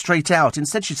she'd walk straight out.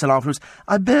 Instead, she said afterwards,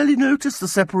 I barely noticed the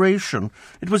separation.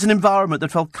 It was an environment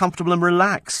that felt comfortable and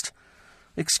relaxed.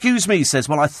 Excuse me, he says,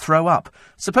 while I throw up.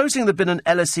 Supposing there'd been an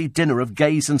LSE dinner of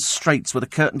gays and straights with a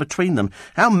curtain between them,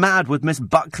 how mad would Miss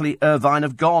Buckley Irvine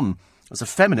have gone? As a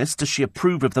feminist, does she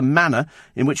approve of the manner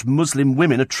in which Muslim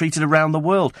women are treated around the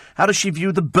world? How does she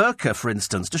view the burqa, for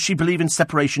instance? Does she believe in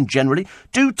separation generally?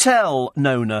 Do tell,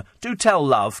 Nona. Do tell,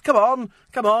 love. Come on.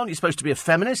 You're supposed to be a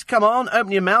feminist. Come on,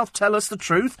 open your mouth, tell us the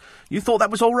truth. You thought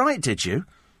that was all right, did you?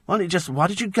 Why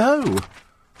did you go?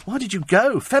 Why did you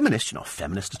go? Feminist? You're not a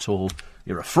feminist at all.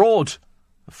 You're a fraud.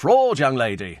 A fraud, young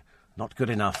lady. Not good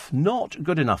enough. Not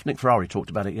good enough. Nick Ferrari talked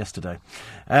about it yesterday.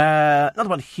 Another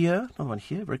one here.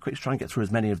 Very quick to try and get through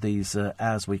as many of these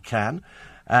as we can.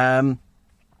 Anna,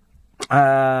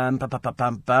 thank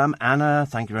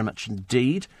you very much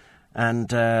indeed. And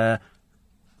for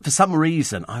some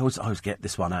reason, I always get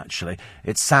this one, actually.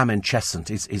 It's Sam in Cheshunt.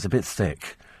 He's a bit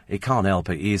thick. He can't help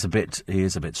it. He is a bit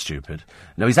stupid.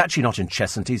 No, he's actually not in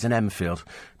Cheshunt. He's in Enfield.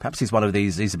 Perhaps he's one of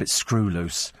these. He's a bit screw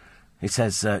loose. He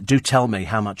says, do tell me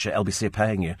how much LBC are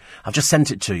paying you. I've just sent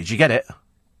it to you. Did you get it?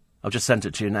 I've just sent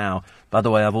it to you now. By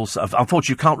the way,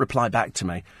 unfortunately, you can't reply back to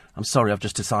me. I'm sorry, I've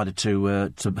just decided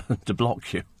to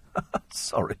block you.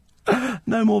 Sorry.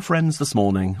 No more friends this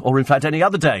morning. Or, in fact, any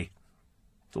other day.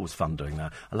 It's always fun doing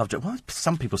that. I loved it. Why are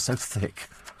some people so thick?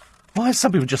 Why are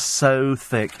some people just so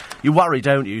thick? You worry,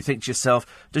 don't you? You think to yourself,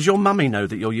 does your mummy know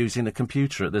that you're using the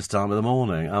computer at this time of the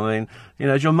morning?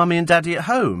 Is your mummy and daddy at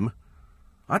home?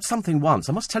 I had something once.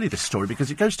 I must tell you this story because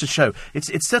it goes to show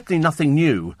it's certainly nothing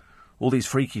new, all these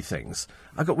freaky things.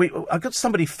 I got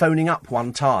somebody phoning up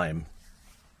one time,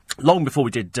 long before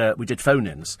we did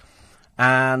phone-ins,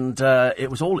 and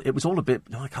it was all a bit.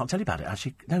 No, I can't tell you about it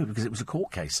actually. No, because it was a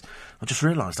court case. I just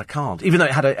realised I can't, even though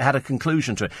it had a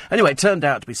conclusion to it. Anyway, it turned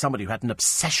out to be somebody who had an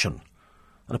obsession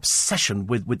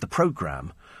with the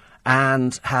programme,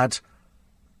 and had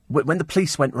when the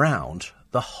police went round,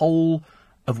 the whole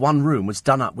of one room was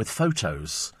done up with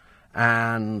photos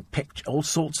and picked all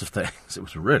sorts of things. It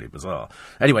was really bizarre.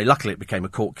 Anyway, luckily it became a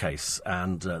court case,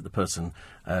 and the person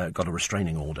got a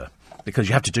restraining order. Because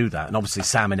you have to do that. And obviously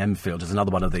Sam in Enfield is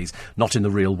another one of these, not in the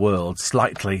real world,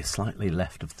 slightly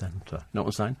left of centre. You know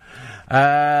what I'm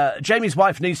saying? Jamie's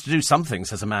wife needs to do something,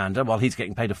 says Amanda, while he's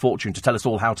getting paid a fortune to tell us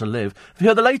all how to live. Have you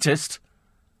heard the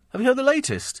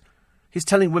latest? He's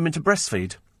telling women to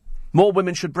breastfeed. More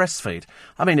women should breastfeed.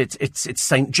 I mean, it's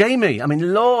Saint Jamie. I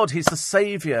mean, Lord, he's the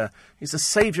saviour. He's the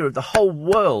saviour of the whole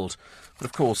world. But,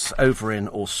 of course, over in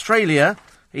Australia,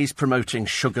 he's promoting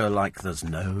sugar like there's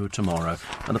no tomorrow.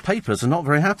 And the papers are not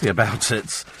very happy about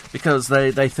it, because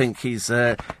they think he's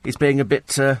being a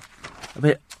bit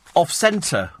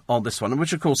off-centre on this one,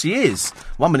 which, of course, he is.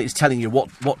 One minute he's telling you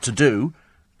what to do,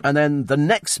 and then the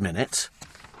next minute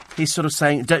he's sort of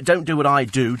saying, don't do what I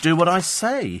do what I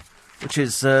say. Which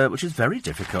is very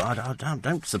difficult. I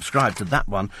don't subscribe to that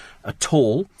one at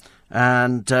all.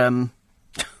 And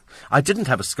I didn't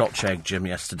have a Scotch egg, Jim,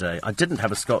 yesterday. I didn't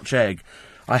have a Scotch egg.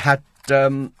 I had...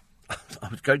 I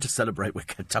was going to celebrate with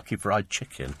Kentucky Fried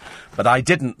Chicken, but I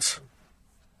didn't.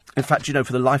 In fact, you know,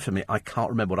 for the life of me, I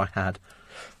can't remember what I had.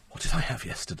 What did I have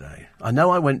yesterday? I know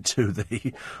I went to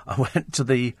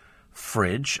the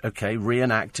fridge. Okay,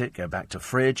 reenact it. Go back to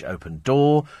fridge. Open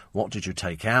door. What did you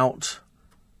take out?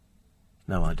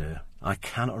 No idea. I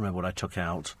cannot remember what I took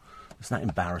out. Isn't that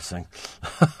embarrassing?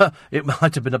 It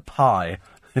might have been a pie,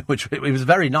 which it was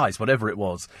very nice, whatever it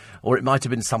was. Or it might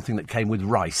have been something that came with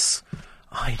rice.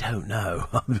 I don't know.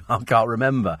 I can't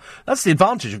remember. That's the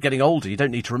advantage of getting older. You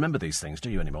don't need to remember these things, do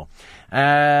you, anymore?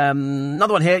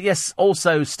 Another one here. Yes,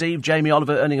 also, Steve, Jamie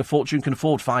Oliver, earning a fortune, can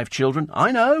afford 5 children.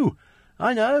 I know.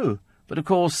 But, of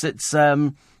course, it's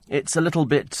a little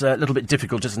bit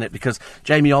difficult, isn't it? Because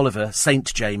Jamie Oliver,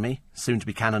 Saint Jamie, soon to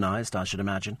be canonised, I should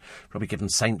imagine, probably given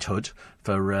sainthood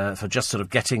for just sort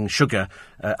of getting sugar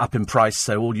up in price,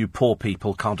 so all you poor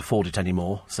people can't afford it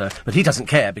anymore. But he doesn't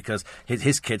care, because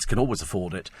his kids can always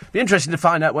afford it. Be interesting to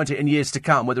find out, won't it, in years to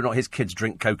come, whether or not his kids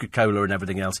drink Coca-Cola and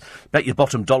everything else. Bet your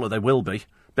bottom dollar they will be.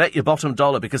 Bet your bottom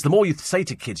dollar, because the more you say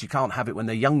to kids you can't have it when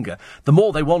they're younger, the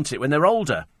more they want it when they're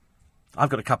older. I've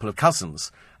got a couple of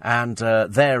cousins, and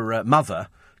their mother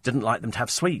didn't like them to have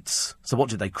sweets. So what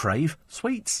did they crave?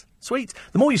 Sweets.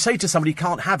 The more you say to somebody you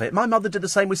can't have it. My mother did the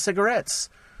same with cigarettes.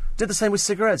 Don't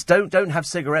have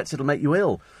cigarettes, it'll make you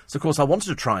ill. So, of course, I wanted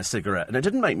to try a cigarette, and it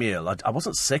didn't make me ill. I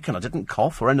wasn't sick, and I didn't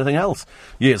cough or anything else.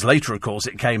 Years later, of course,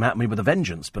 it came at me with a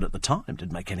vengeance, but at the time it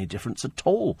didn't make any difference at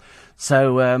all.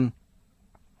 So,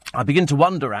 I begin to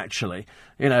wonder, actually,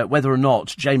 you know, whether or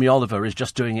not Jamie Oliver is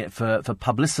just doing it for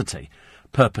publicity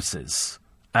purposes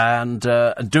and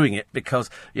doing it because,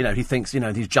 you know, he thinks, you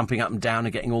know, he's jumping up and down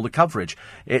and getting all the coverage.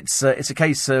 It's a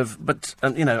case of, but,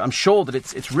 you know, I'm sure that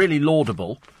it's really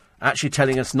laudable actually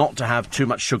telling us not to have too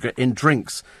much sugar in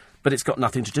drinks, but it's got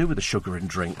nothing to do with the sugar in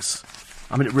drinks.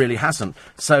 I mean, it really hasn't.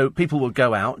 So people will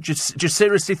go out. Do you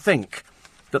seriously think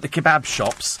that the kebab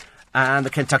shops and the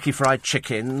Kentucky Fried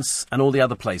Chickens and all the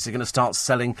other places are going to start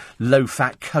selling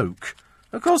low-fat Coke?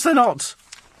 Of course they're not.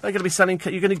 They're going to be selling...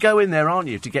 You're going to go in there, aren't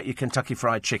you, to get your Kentucky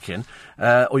Fried Chicken,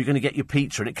 or you're going to get your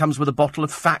pizza, and it comes with a bottle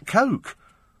of fat Coke.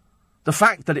 The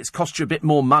fact that it's cost you a bit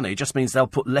more money just means they'll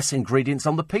put less ingredients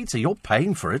on the pizza. You're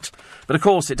paying for it. But, of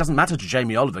course, it doesn't matter to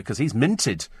Jamie Oliver because he's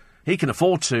minted. He can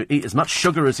afford to eat as much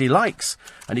sugar as he likes,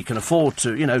 and he can afford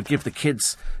to, you know, give the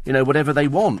kids, you know, whatever they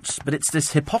want. But it's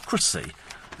this hypocrisy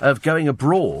of going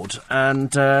abroad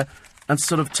and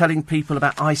sort of telling people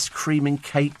about ice cream and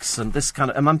cakes and this kind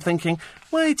of... And I'm thinking,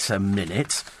 wait a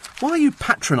minute, why are you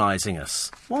patronising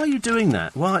us? Why are you doing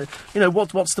that? Why, you know,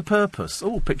 what's the purpose?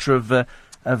 Oh, picture of the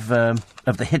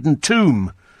hidden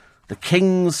tomb. The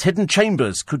king's hidden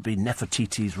chambers could be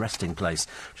Nefertiti's resting place,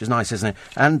 which is nice, isn't it?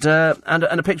 And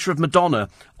a picture of Madonna.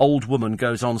 Old woman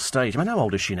goes on stage. I mean, how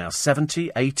old is she now?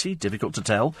 70, 80? Difficult to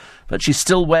tell. But she's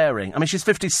still wearing... I mean, she's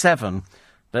 57,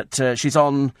 but she's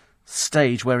on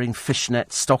stage wearing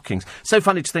fishnet stockings. So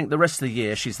funny to think the rest of the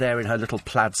year she's there in her little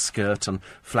plaid skirt and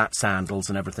flat sandals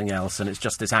and everything else, and it's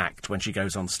just this act when she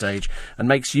goes on stage and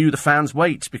makes you, the fans,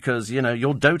 wait because, you know,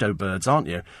 you're dodo birds, aren't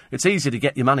you? It's easy to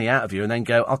get your money out of you and then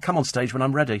go, I'll come on stage when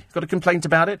I'm ready. Got a complaint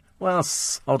about it? Well,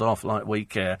 sod off like we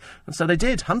care. And so they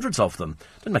did, hundreds of them.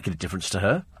 Didn't make any difference to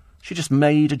her. She just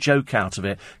made a joke out of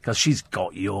it because she's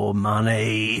got your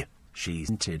money. She's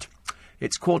hinted.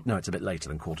 It's it's a bit later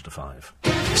than 4:45.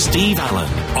 Steve Allen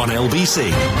on LBC.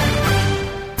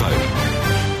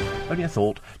 Vote. Only a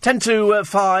thought. 10 to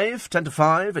 5,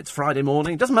 it's Friday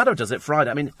morning. Doesn't matter, does it,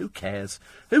 Friday? I mean, who cares?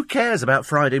 Who cares about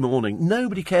Friday morning?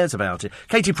 Nobody cares about it.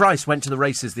 Katie Price went to the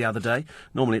races the other day.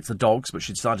 Normally it's the dogs, but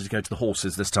she decided to go to the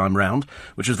horses this time round,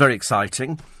 which was very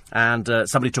exciting. And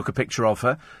somebody took a picture of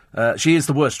her. She is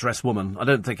the worst-dressed woman. I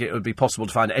don't think it would be possible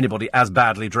to find anybody as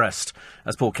badly dressed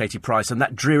as poor Katie Price. And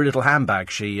that dreary little handbag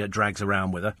she drags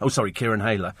around with her. Oh, sorry, Kieran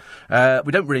Hayler.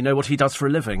 We don't really know what he does for a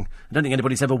living. I don't think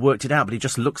anybody's ever worked it out, but he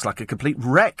just looks like a complete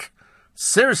wreck.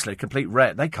 Seriously, a complete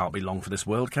wreck. They can't be long for this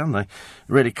world, can they?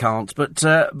 Really can't. But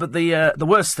the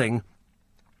worst thing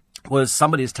was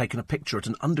somebody has taken a picture at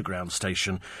an underground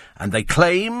station, and they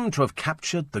claim to have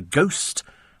captured the ghost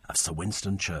of Sir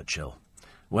Winston Churchill.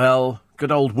 Well,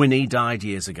 good old Winnie died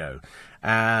years ago,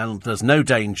 and there's no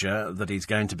danger that he's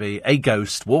going to be a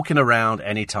ghost walking around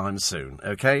any time soon,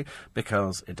 OK?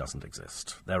 Because it doesn't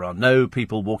exist. There are no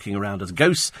people walking around as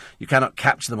ghosts. You cannot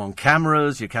capture them on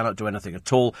cameras. You cannot do anything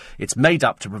at all. It's made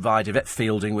up to provide Yvette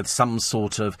Fielding with some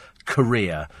sort of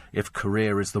career, if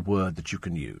career is the word that you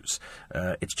can use.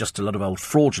 It's just a lot of old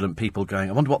fraudulent people going,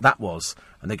 I wonder what that was.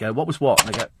 And they go, what was what?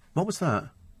 And they go, what was that?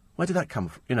 Where did that come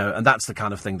from? You know, and that's the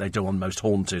kind of thing they do on Most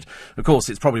Haunted. Of course,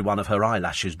 it's probably one of her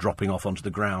eyelashes dropping off onto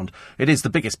the ground. It is the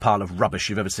biggest pile of rubbish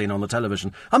you've ever seen on the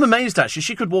television. I'm amazed, actually.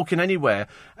 She could walk in anywhere,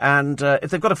 and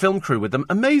if they've got a film crew with them,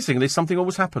 amazingly, something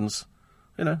always happens.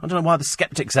 You know, I don't know why the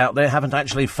sceptics out there haven't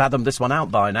actually fathomed this one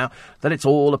out by now, that it's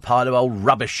all a pile of old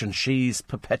rubbish and she's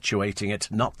perpetuating it.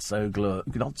 Not so good.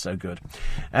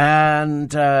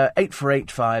 And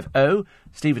 84850,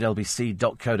 steve at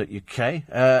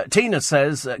lbc.co.uk. Tina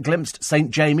says, glimpsed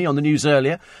St. Jamie on the news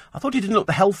earlier. I thought he didn't look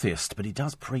the healthiest, but he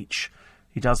does preach.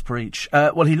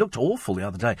 Well, he looked awful the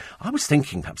other day. I was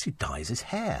thinking perhaps he dyes his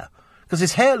hair, because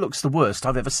his hair looks the worst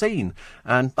I've ever seen.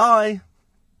 And bye.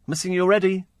 Missing you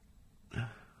already.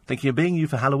 Thinking of being you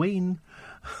for Halloween.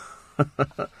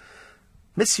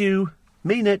 Miss you.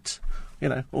 Mean it. You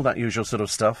know, all that usual sort of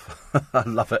stuff. I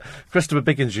love it. Christopher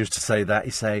Biggins used to say that.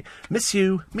 He'd say, miss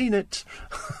you. Mean it.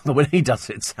 But when he does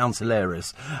it, it sounds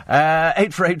hilarious.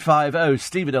 84850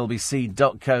 steve at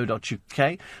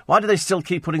lbc.co.uk. Why do they still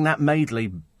keep putting that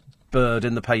Maidley bird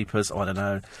in the papers? Oh, I don't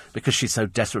know. Because she's so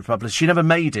desperate for publicity. She never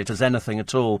made it as anything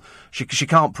at all. She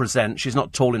can't present. She's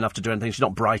not tall enough to do anything. She's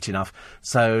not bright enough.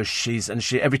 So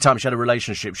every time she had a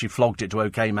relationship, she flogged it to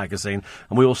OK Magazine,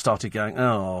 and we all started going,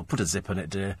 oh, put a zip in it,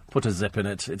 dear. Put a zip in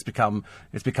it. It's become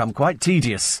quite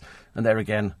tedious. And there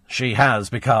again, she has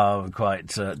become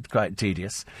quite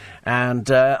tedious.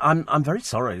 And I'm very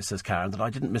sorry, says Karen, that I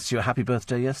didn't miss you a happy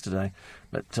birthday yesterday.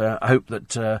 But I hope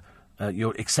that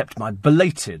you'll accept my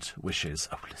belated wishes.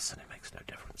 Oh, listen, it makes no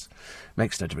difference.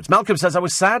 Malcolm says, I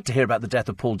was sad to hear about the death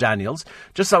of Paul Daniels.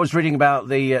 Just as I was reading about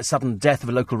the sudden death of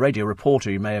a local radio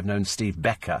reporter, you may have known Steve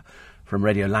Becker from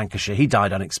Radio Lancashire. He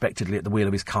died unexpectedly at the wheel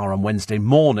of his car on Wednesday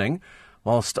morning,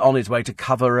 whilst on his way to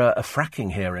cover a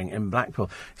fracking hearing in Blackpool.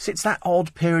 See, it's that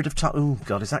odd period of time. Oh,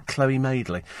 God, is that Chloe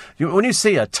Madeley? When you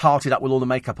see her tarted up with all the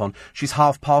makeup on, she's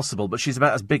half passable, but she's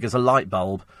about as big as a light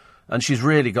bulb. And she's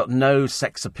really got no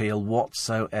sex appeal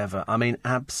whatsoever. I mean,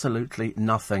 absolutely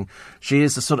nothing. She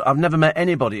is the sort of... I've never met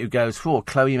anybody who goes, oh,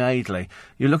 Chloe Madeley.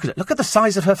 You look at it. Look at the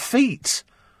size of her feet.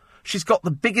 She's got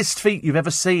the biggest feet you've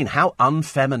ever seen. How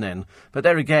unfeminine. But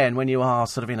there again, when you are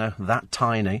sort of, that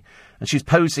tiny. And she's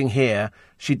posing here.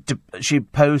 She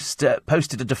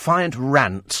posted a defiant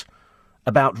rant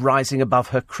about rising above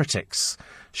her critics.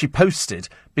 She posted,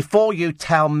 before you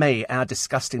tell me how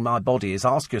disgusting my body is,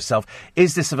 ask yourself,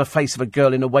 is this of a face of a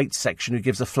girl in a weight section who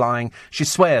gives a flying... She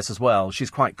swears as well.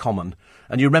 She's quite common.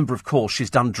 And you remember, of course, she's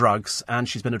done drugs and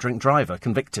she's been a drink driver,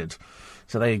 convicted.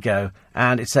 So there you go.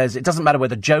 And it says, it doesn't matter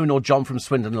whether Joan or John from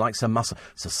Swindon likes her muscle.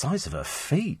 It's the size of her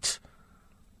feet.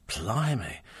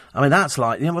 Blimey. I mean, that's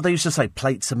like, what they used to say,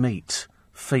 plates of meat.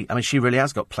 Feet. I mean, she really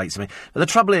has got plates of meat. But the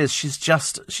trouble is, she's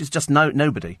just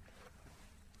nobody.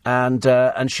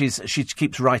 And she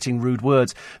keeps writing rude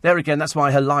words. There again, that's why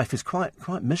her life is quite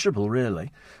miserable, really.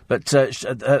 But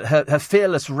her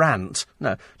fearless rant,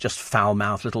 no, just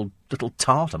foul-mouthed little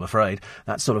tart, I'm afraid,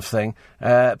 that sort of thing,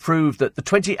 proved that the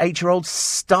 28-year-old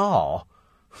star,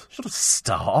 sort of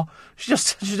star,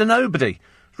 she's a nobody.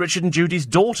 Richard and Judy's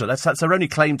daughter. That's her only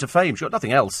claim to fame. She's got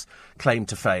nothing else claim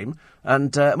to fame.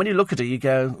 And when you look at her, you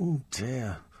go, oh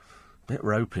dear. Bit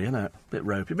ropey, isn't it? Bit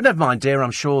ropey. But never mind, dear,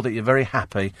 I'm sure that you're very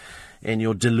happy in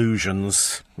your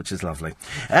delusions, which is lovely.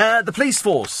 The police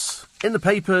force, in the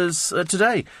papers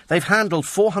today, they've handled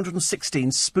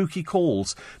 416 spooky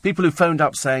calls. People who phoned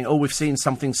up saying, oh, we've seen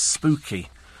something spooky.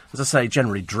 As I say,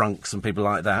 generally drunks and people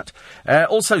like that.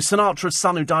 Also, Sinatra's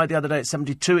son, who died the other day at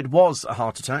 72, it was a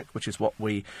heart attack, which is what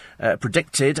we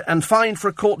predicted. And fined for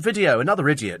a court video, another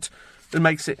idiot who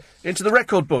makes it into the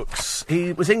record books.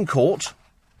 He was in court.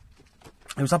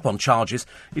 He was up on charges.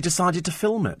 He decided to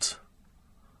film it.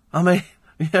 I mean,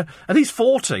 yeah, and he's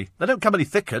 40. They don't come any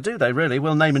thicker, do they, really?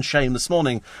 We'll name and shame this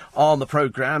morning on the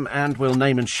programme, and we'll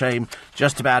name and shame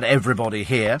just about everybody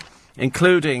here,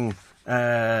 including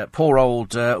poor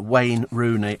old Wayne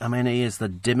Rooney. I mean, he is the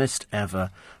dimmest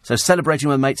ever. So celebrating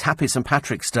with mates, happy St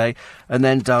Patrick's Day, and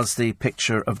then does the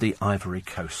picture of the Ivory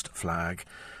Coast flag.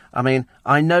 I mean,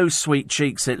 I know Sweet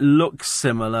Cheeks, it looks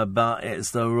similar, but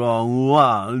it's the wrong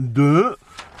one.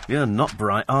 You're not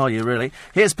bright, are you, really?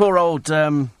 Here's poor old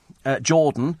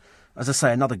Jordan, as I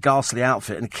say, another ghastly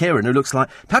outfit, and Kieran, who looks like...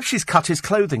 Perhaps she's cut his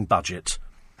clothing budget,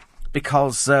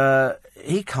 because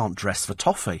he can't dress for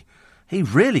toffee. He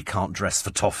really can't dress for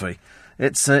toffee.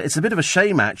 It's a bit of a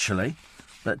shame, actually,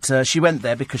 but she went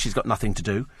there because she's got nothing to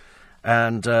do.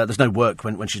 And there's no work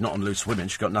when she's not on Loose Women.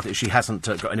 She's got nothing. She hasn't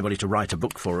got anybody to write a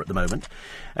book for her at the moment.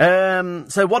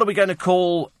 So what are we going to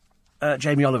call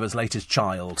Jamie Oliver's latest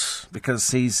child?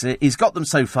 Because he's got them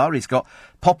so far. He's got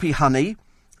Poppy Honey,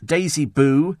 Daisy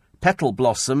Boo, Petal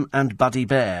Blossom, and Buddy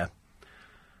Bear.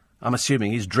 I'm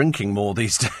assuming he's drinking more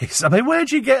these days. I mean,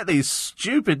 where'd you get these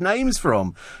stupid names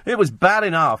from? It was bad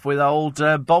enough with old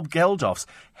Bob Geldof's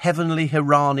Heavenly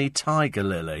Hirani Tiger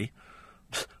Lily.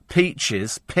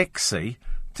 Peaches, Pixie,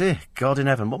 dear God in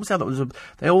heaven, what was the other?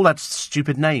 They all had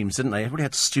stupid names, didn't they? Everybody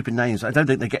had stupid names. I don't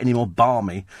think they get any more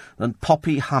balmy than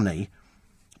Poppy Honey,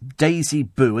 Daisy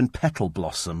Boo and Petal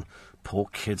Blossom. Poor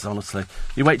kids, honestly.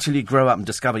 You wait till you grow up and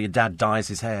discover your dad dyes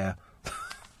his hair.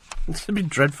 It's going to be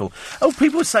dreadful. Oh,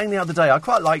 people were saying the other day, I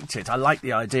quite liked it. I liked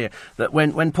the idea that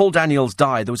when Paul Daniels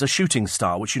died, there was a shooting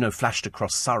star, which, you know, flashed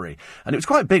across Surrey. And it was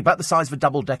quite big, about the size of a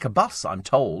double-decker bus, I'm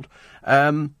told.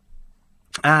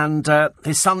 And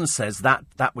his son says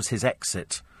that was his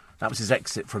exit. That was his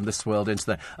exit from this world into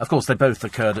the... Of course, they both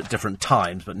occurred at different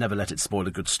times, but never let it spoil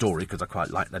a good story, because I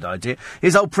quite like that idea.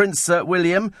 Here's old Prince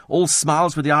William, all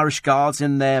smiles with the Irish Guards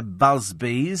in their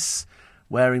busbies,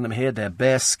 wearing them here, their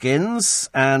bear skins.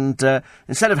 And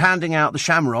instead of handing out the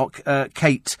shamrock,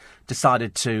 Kate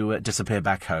decided to disappear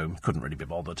back home. Couldn't really be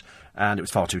bothered. And it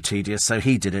was far too tedious, so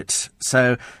he did it.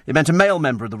 So it meant a male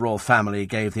member of the royal family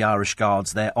gave the Irish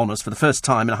Guards their honours for the first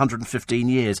time in 115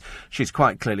 years. She's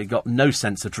quite clearly got no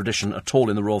sense of tradition at all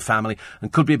in the royal family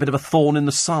and could be a bit of a thorn in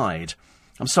the side.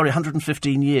 I'm sorry,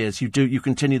 115 years, you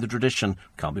continue the tradition.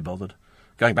 Can't be bothered.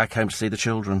 Going back home to see the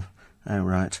children. Oh,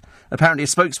 right. Apparently a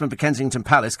spokesman for Kensington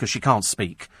Palace, because she can't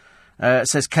speak,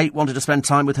 says Kate wanted to spend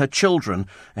time with her children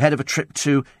ahead of a trip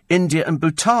to India and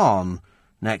Bhutan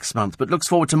next month, but looks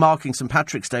forward to marking St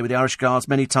Patrick's Day with the Irish Guards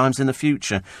many times in the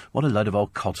future. What a load of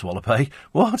old codswallop, eh?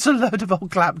 What a load of old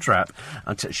claptrap.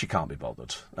 She can't be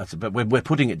bothered. But we're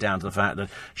putting it down to the fact that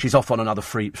she's off on another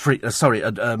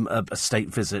a state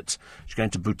visit. She's going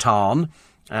to Bhutan,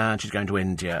 and she's going to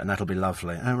India, and that'll be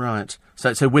lovely. Oh, right.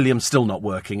 So William's still not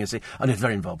working, is he? And he's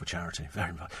very involved with charity,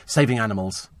 very involved. Saving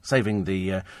animals, saving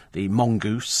the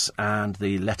mongoose and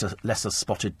the lesser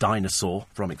spotted dinosaur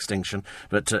from extinction.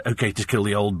 But OK to kill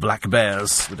the old black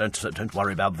bears. We don't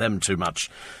worry about them too much.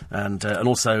 And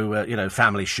also,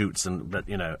 family shoots, but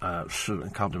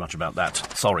can't do much about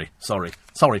that. Sorry,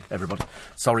 everybody.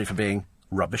 Sorry for being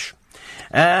rubbish.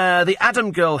 The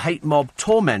Adam Girl Hate Mob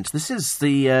Torment. This is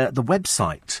the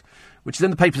website, which is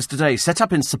in the papers today, set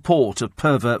up in support of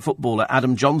pervert footballer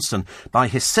Adam Johnson by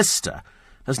his sister,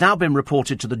 has now been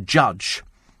reported to the judge,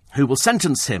 who will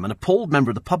sentence him. An appalled member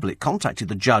of the public contacted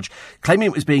the judge, claiming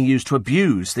it was being used to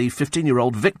abuse the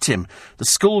 15-year-old victim. The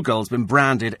schoolgirl's been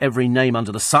branded every name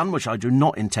under the sun, which I do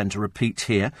not intend to repeat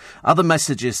here. Other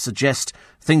messages suggest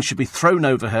things should be thrown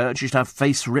over her and she should have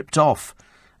face ripped off.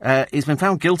 He's been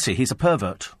found guilty. He's a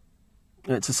pervert.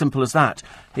 It's as simple as that.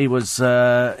 He was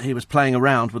playing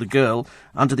around with a girl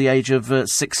under the age of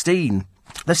 16.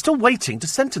 They're still waiting to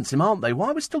sentence him, aren't they? Why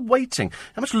are we still waiting?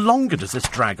 How much longer does this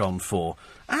drag on for?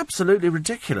 Absolutely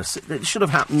ridiculous. It should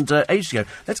have happened ages ago.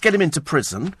 Let's get him into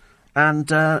prison and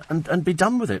be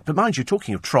done with it. But mind you,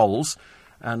 talking of trolls,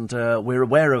 and we're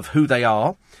aware of who they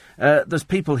are. There's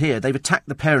people here, they've attacked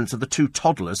the parents of the two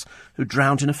toddlers who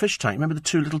drowned in a fish tank. Remember the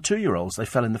two little 2-year-olds? They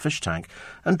fell in the fish tank.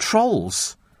 And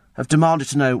trolls have demanded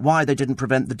to know why they didn't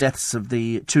prevent the deaths of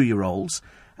the 2-year-olds.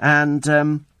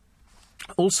 And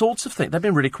all sorts of things. They've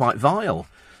been really quite vile.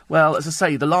 Well, as I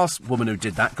say, the last woman who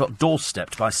did that got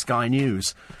doorstepped by Sky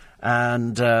News.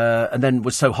 And then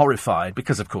was so horrified,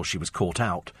 because, of course, she was caught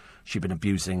out. She'd been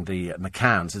abusing the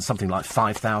McCanns in something like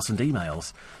 5,000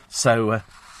 emails. So...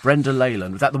 Brenda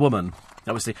Leyland, was that the woman?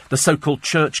 That was the so-called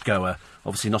churchgoer.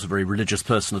 Obviously not a very religious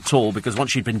person at all, because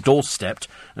once she'd been doorstepped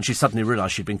and she suddenly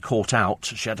realised she'd been caught out,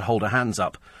 she had to hold her hands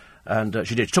up. And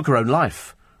she did. She took her own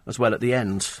life as well at the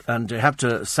end. And you have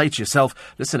to say to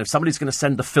yourself, listen, if somebody's going to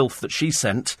send the filth that she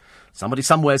sent, somebody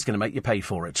somewhere's going to make you pay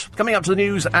for it. Coming up to the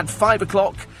news at 5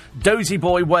 o'clock, Dozy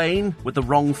Boy Wayne with the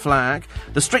wrong flag.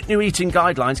 The strict new eating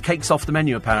guidelines, cake's off the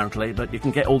menu apparently, but you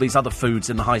can get all these other foods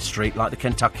in the high street, like the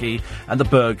Kentucky and the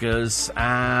burgers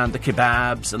and the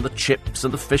kebabs and the chips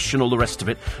and the fish and all the rest of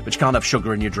it, but you can't have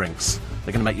sugar in your drinks.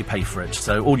 They're going to make you pay for it.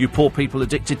 So all you poor people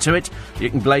addicted to it, you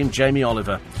can blame Jamie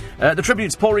Oliver. The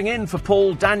tributes pouring in for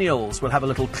Paul Daniels. We'll have a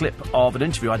little clip of an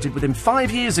interview I did with him 5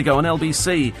 years ago on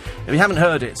LBC. If you haven't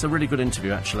heard it, it's a really good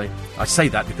interview, actually. I say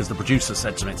that because the producer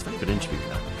said to me it's a very good interview.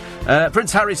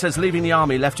 Prince Harry says leaving the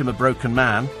army left him a broken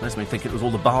man. Makes me think it was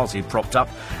all the bars he'd propped up.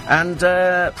 And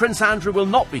Prince Andrew will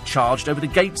not be charged over the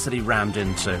gates that he rammed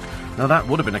into. Now, that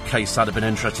would have been a case I'd have been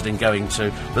interested in going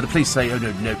to. But the police say, oh,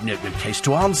 no case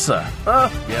to answer.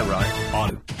 Yeah, right.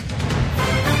 On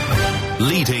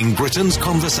leading Britain's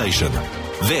conversation,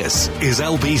 this is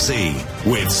LBC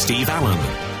with Steve Allen.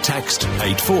 Text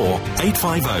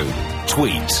 84850.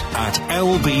 Tweet at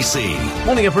LBC.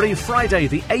 Morning, everybody. Friday,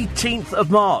 the 18th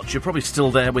of March. You're probably still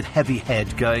there with heavy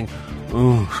head going,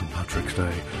 oh, St Patrick's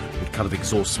Day. It kind of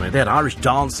exhausts me. They had Irish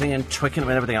dancing and Twickenham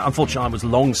and everything. Unfortunately, I was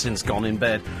long since gone in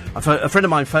bed. A friend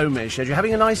of mine phoned me. She said, you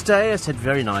having a nice day? I said,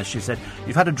 very nice. She said,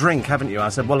 you've had a drink, haven't you? I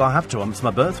said, well, I have to. It's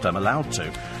my birthday. I'm allowed to.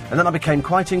 And then I became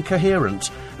quite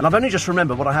incoherent. And I've only just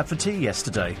remembered what I had for tea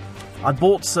yesterday. I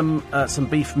bought some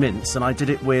beef mince, and I did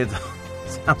it with...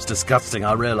 sounds disgusting,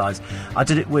 I realise. I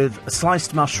did it with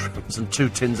sliced mushrooms and 2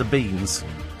 tins of beans.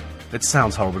 It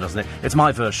sounds horrible, doesn't it? It's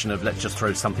my version of let's just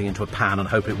throw something into a pan and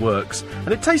hope it works. And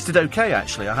it tasted okay,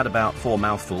 actually. I had about 4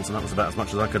 mouthfuls, and that was about as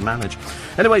much as I could manage.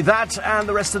 Anyway, that and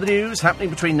the rest of the news happening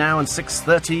between now and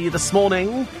 6:30 this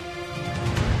morning.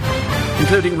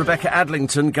 Including Rebecca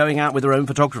Adlington going out with her own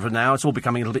photographer now. It's all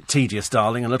becoming a little bit tedious,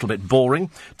 darling, and a little bit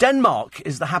boring. Denmark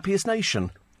is the happiest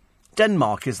nation.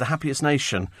 Denmark is the happiest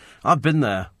nation. I've been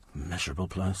there. Miserable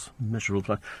place.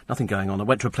 Nothing going on. I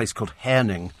went to a place called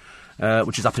Herning,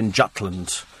 which is up in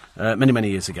Jutland, many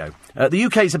years ago. The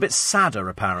UK is a bit sadder,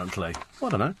 apparently. Well, I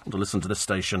don't know. I want to listen to this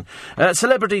station.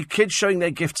 Celebrity kids showing their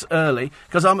gifts early.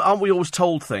 Because aren't we always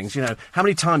told things, you know? How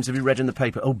many times have you read in the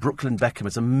paper, oh, Brooklyn Beckham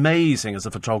is amazing as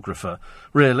a photographer?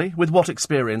 Really? With what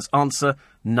experience? Answer,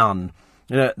 none.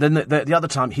 You know, then the other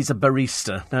time, he's a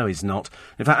barista. No, he's not.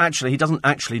 In fact, actually, he doesn't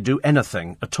actually do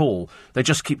anything at all. They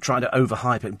just keep trying to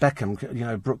overhype it. Beckham, you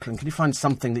know, Brooklyn, can you find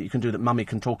something that you can do that Mummy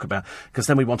can talk about? Because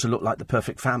then we want to look like the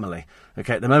perfect family.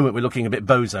 OK, at the moment, we're looking a bit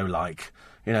bozo-like.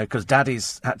 You know, because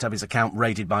Daddy's had to have his account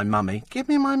raided by Mummy. Give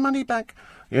me my money back.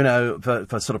 You know,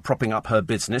 for sort of propping up her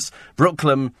business.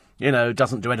 Brooklyn, you know,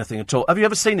 doesn't do anything at all. Have you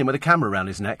ever seen him with a camera around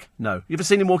his neck? No. You ever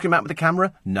seen him walking about with a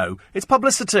camera? No. It's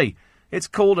publicity. It's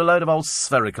called a load of old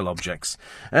spherical objects.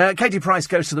 Katie Price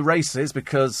goes to the races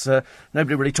because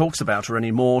nobody really talks about her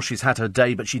anymore. She's had her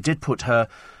day, but she did put her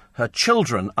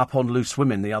children up on Loose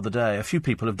Women the other day. A few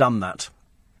people have done that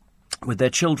with their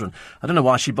children. I don't know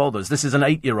why she bothers. This is an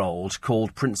 8-year-old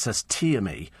called Princess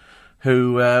Tiamat,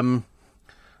 who,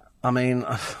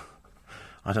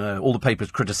 I don't know, all the papers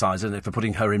criticise her for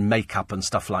putting her in makeup and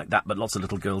stuff like that, but lots of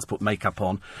little girls put makeup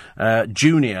on.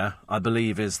 Junior, I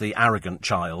believe, is the arrogant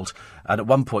child, and at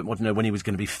one point wanted to know when he was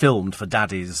going to be filmed for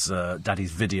Daddy's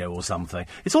video or something.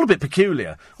 It's all a bit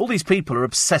peculiar. All these people are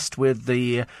obsessed with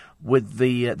the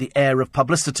air of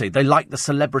publicity. They like the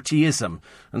celebrityism,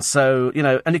 and so, you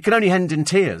know, and it can only end in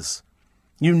tears.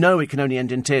 You know it can only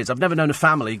end in tears. I've never known a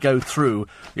family go through,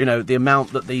 you know, the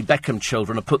amount that the Beckham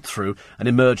children are put through and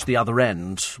emerge the other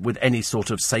end with any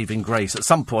sort of saving grace. At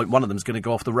some point, one of them's going to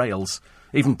go off the rails.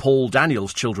 Even Paul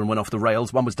Daniels' children went off the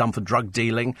rails. One was done for drug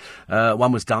dealing.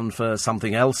 One was done for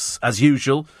something else. As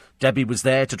usual, Debbie was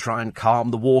there to try and calm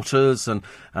the waters and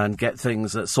get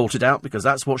things sorted out, because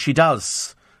that's what she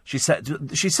does. She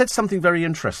said something very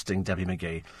interesting, Debbie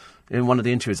McGee, in one of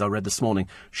the interviews I read this morning.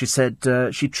 She said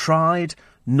she tried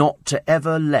not to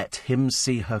ever let him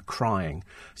see her crying.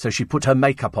 So she put her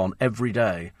makeup on every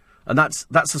day. And that's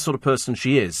the sort of person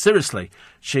she is. Seriously,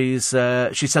 she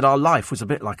said our life was a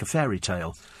bit like a fairy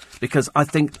tale. Because I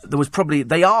think there was probably...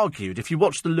 They argued, if you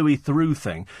watch the Louis Theroux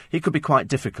thing, he could be quite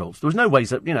difficult. There was no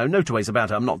two ways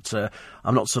about it. I'm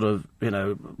not sort of, you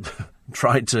know,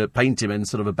 tried to paint him in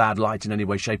sort of a bad light in any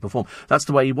way, shape or form. That's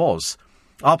the way he was.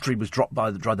 After he was dropped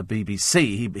by the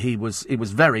BBC, he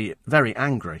was very, very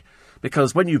angry.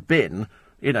 Because when you've been,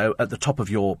 you know, at the top of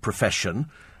your profession,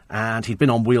 and he'd been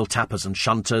on Wheel Tappers and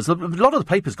Shunters. A lot of the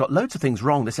papers got loads of things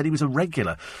wrong. They said he was a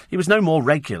regular. He was no more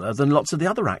regular than lots of the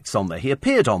other acts on there. He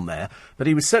appeared on there, but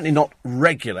he was certainly not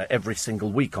regular every single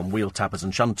week on Wheel Tappers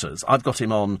and Shunters. I've got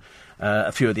him on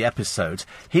a few of the episodes.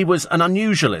 He was an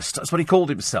unusualist. That's what he called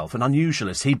himself, an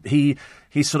unusualist.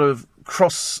 He sort of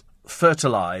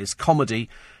cross-fertilised comedy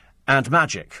and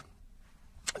magic.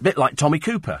 A bit like Tommy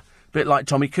Cooper. But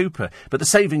the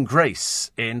saving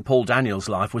grace in Paul Daniels'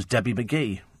 life was Debbie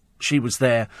McGee. She was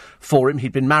there for him.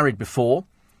 He'd been married before,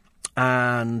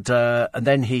 and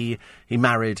then he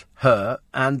married her,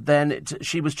 and then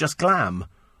she was just glam.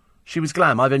 She was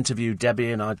glam. I've interviewed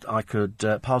Debbie, and I could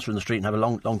pass her in the street and have a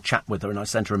long chat with her, and I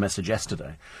sent her a message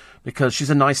yesterday, because she's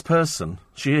a nice person.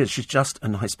 She is. She's just a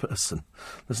nice person.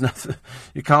 There's nothing.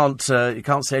 You can't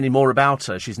say any more about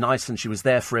her. She's nice, and she was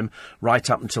there for him right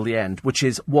up until the end, which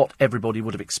is what everybody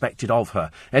would have expected of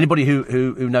her. Anybody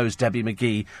who knows Debbie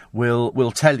McGee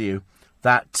will tell you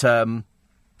that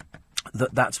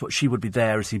that's what she would be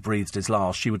there as he breathed his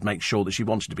last. She would make sure that she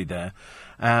wanted to be there,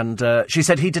 and she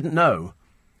said he didn't know.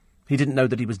 He didn't know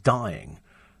that he was dying.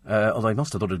 Although he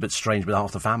must have thought it was a bit strange with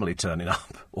half the family turning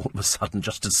up all of a sudden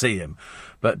just to see him.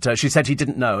 But she said he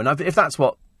didn't know. And if that's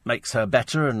what makes her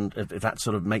better, and if that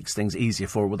sort of makes things easier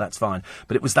for her, well, that's fine.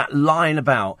 But it was that line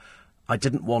about, I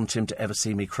didn't want him to ever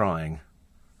see me crying.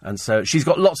 And so she's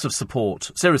got lots of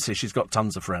support. Seriously, she's got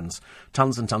tons of friends.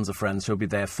 Tons and tons of friends who'll be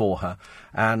there for her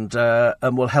and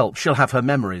will help. She'll have her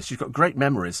memories. She's got great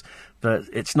memories. But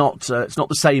it's not the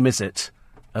same, is it,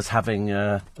 as having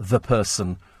the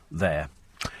person there.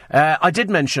 I did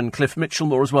mention Cliff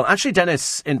Mitchellmore as well. Actually,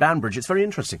 Dennis, in Banbridge, it's very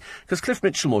interesting, because Cliff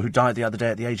Mitchellmore, who died the other day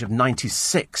at the age of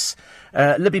 96,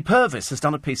 Libby Purvis has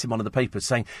done a piece in one of the papers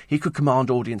saying he could command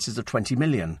audiences of 20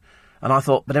 million. And I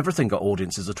thought, but everything got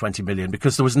audiences of 20 million,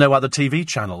 because there was no other TV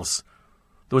channels.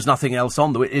 There was nothing else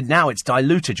on. Now it's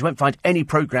diluted. You won't find any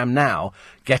programme now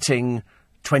getting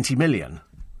 20 million.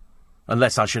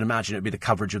 Unless, I should imagine, it would be the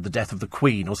coverage of the death of the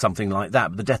Queen or something like that.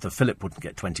 But the death of Philip wouldn't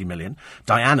get 20 million.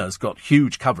 Diana's got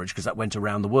huge coverage because that went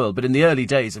around the world. But in the early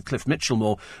days of Cliff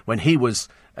Mitchellmore, when he was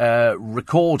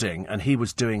recording and he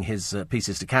was doing his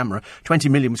pieces to camera, 20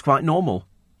 million was quite normal.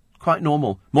 Quite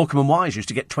normal. Morecambe and Wise used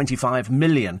to get 25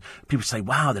 million. People say,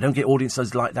 wow, they don't get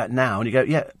audiences like that now. And you go,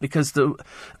 yeah, because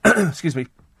excuse me,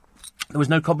 there was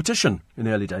no competition in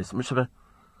the early days. There was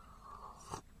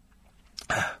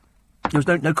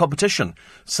no competition.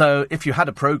 So if you had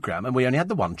a programme, and we only had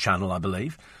the one channel, I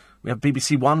believe. We had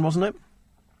BBC One, wasn't it?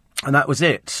 And that was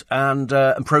it. And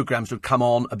programmes would come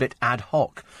on a bit ad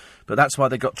hoc. But that's why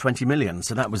they got 20 million.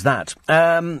 So that was that.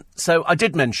 So I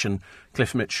did mention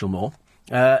Cliff Mitchellmore.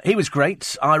 He was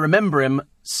great. I remember him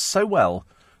so well,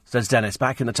 says Dennis,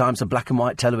 back in the times of black and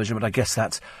white television, but I guess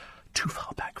that's too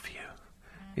far back for you.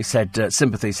 He said,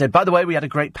 sympathy. He said, by the way, we had a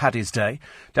great Paddy's Day.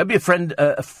 Don't be afraid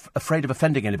of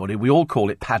offending anybody. We all call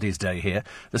it Paddy's Day here.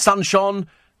 The sun shone,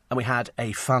 and we had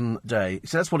a fun day.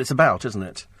 So that's what it's about, isn't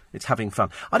it? It's having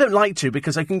fun. I don't like to,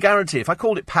 because I can guarantee if I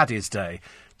called it Paddy's Day,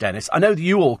 Dennis, I know that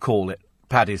you all call it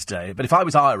Paddy's Day, but if I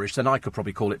was Irish, then I could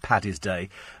probably call it Paddy's Day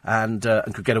and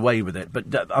could get away with it.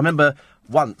 But I remember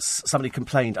once somebody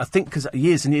complained, I think because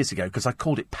years and years ago, because I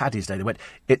called it Paddy's Day, they went,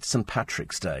 it's St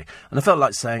Patrick's Day. And I felt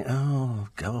like saying, oh,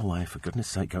 go away, for goodness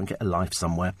sake, go and get a life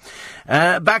somewhere.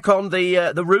 Back on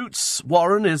the roots,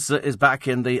 Warren is back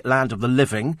in the land of the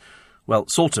living. Well,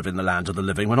 sort of in the land of the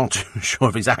living. We're not too sure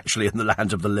if he's actually in the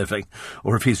land of the living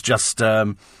or if he's just sort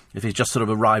of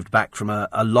arrived back from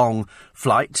a long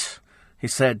flight. He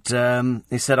said,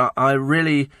 I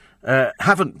really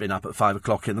haven't been up at 5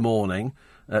 o'clock in the morning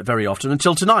very often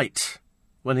until tonight,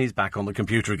 when he's back on the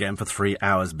computer again for 3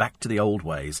 hours, back to the old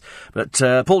ways. But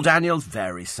Paul Daniels,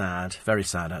 very sad,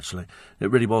 actually.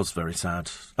 It really was very sad.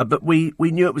 But we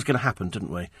knew it was going to happen,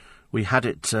 didn't we? We had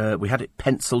it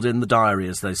penciled in the diary,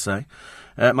 as they say.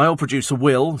 My old producer,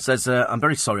 Will, says, I'm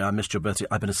very sorry I missed your birthday.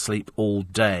 I've been asleep all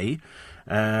day.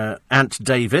 Ant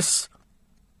Davis,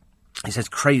 he says,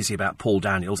 crazy about Paul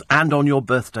Daniels, and on your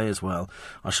birthday as well.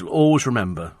 I shall always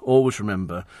remember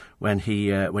when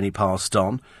he passed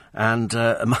on. And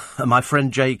my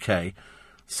friend J.K.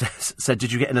 said,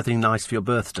 did you get anything nice for your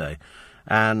birthday?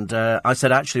 And I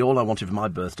said, actually, all I wanted for my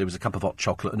birthday was a cup of hot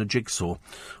chocolate and a jigsaw.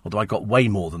 Although I got way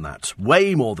more than that,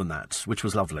 which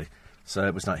was lovely. So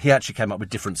it was nice. He actually came up with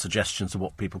different suggestions of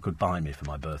what people could buy me for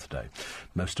my birthday,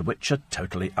 most of which are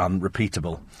totally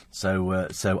unrepeatable.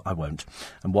 So I won't.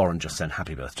 And Warren just sent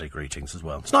happy birthday greetings as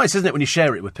well. It's nice, isn't it, when you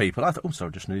share it with people? I thought, oh, sorry,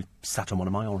 I just nearly sat on one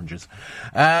of my oranges.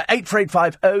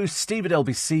 84850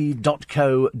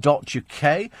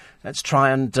 steve@lbc.co.uk. Let's try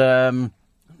and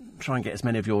try and get as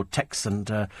many of your texts and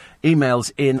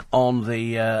emails in on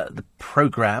the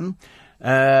programme.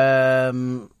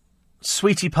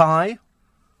 Sweetie Pie.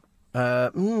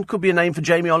 Could be a name for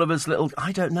Jamie Oliver's little...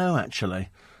 I don't know, actually.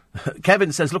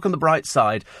 Kevin says, look on the bright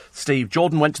side, Steve.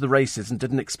 Jordan went to the races and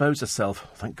didn't expose herself.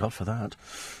 Thank God for that.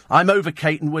 I'm over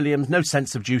Kate and Williams. No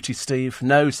sense of duty, Steve.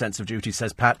 No sense of duty,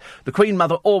 says Pat. The Queen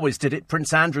Mother always did it.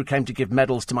 Prince Andrew came to give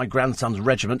medals to my grandson's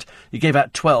regiment. He gave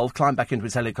out 12, climbed back into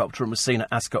his helicopter and was seen at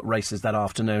Ascot races that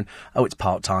afternoon. Oh, it's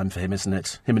part-time for him, isn't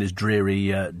it? Him and his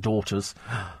dreary daughters.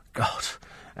 God.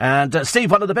 And,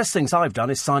 Steve, one of the best things I've done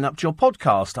is sign up to your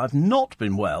podcast. I've not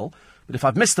been well, but if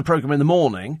I've missed the programme in the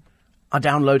morning, I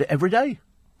download it every day.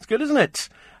 It's good, isn't it?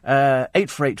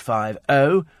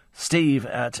 84850 steve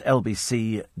at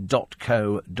lbc.co.uk.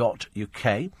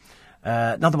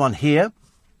 Another one here.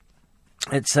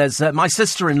 It says, my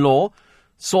sister-in-law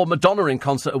saw Madonna in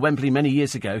concert at Wembley many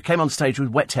years ago, came on stage with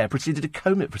wet hair, proceeded to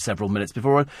comb it for several minutes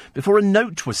before a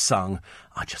note was sung.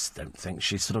 I just don't think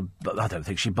she I don't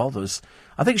think she bothers.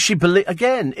 I think she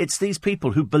again, it's these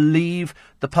people who believe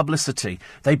the publicity.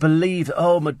 They believe,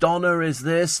 oh, Madonna is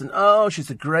this, and oh, she's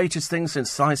the greatest thing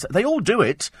since science. They all do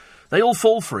it. They all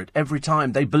fall for it every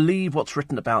time. They believe what's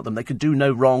written about them. They can do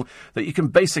no wrong, that you can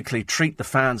basically treat the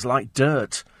fans like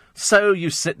dirt. So you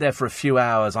sit there for a few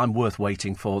hours. I'm worth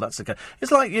waiting for. That's okay.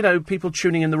 It's like, people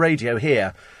tuning in the radio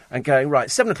here and going, right,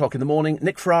 7 o'clock in the morning,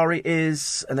 Nick Ferrari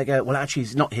is... And they go, well, actually,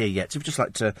 he's not here yet. So you'd just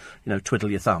like to,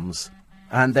 twiddle your thumbs.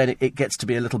 And then it gets to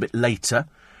be a little bit later.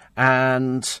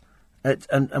 And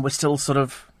we're still sort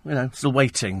of, still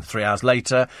waiting 3 hours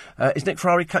later. Is Nick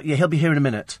Ferrari... Yeah, he'll be here in a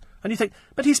minute. And you think,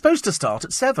 but he's supposed to start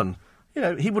at 7.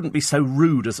 He wouldn't be so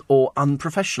rude or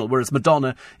unprofessional, whereas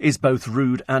Madonna is both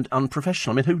rude and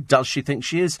unprofessional. I mean, who does she think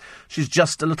she is? She's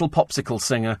just a little popsicle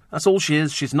singer. That's all she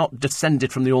is. She's not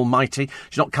descended from the Almighty.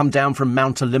 She's not come down from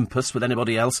Mount Olympus with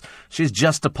anybody else. She's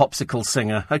just a popsicle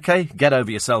singer. OK? Get over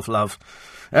yourself, love.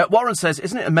 Warren says,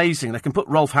 isn't it amazing they can put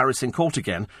Rolf Harris in court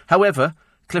again? However,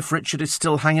 Cliff Richard is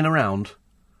still hanging around.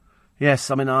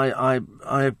 Yes, I mean, I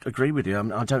agree with you.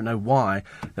 I don't know why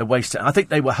they're wasting... I think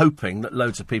they were hoping that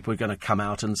loads of people were going to come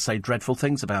out and say dreadful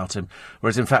things about him,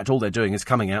 whereas, in fact, all they're doing is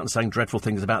coming out and saying dreadful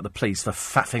things about the police for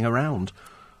faffing around.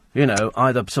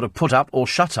 Either sort of put up or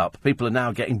shut up. People are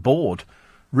now getting bored,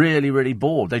 really, really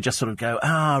bored. They just sort of go,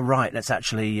 right, let's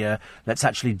actually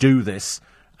do this,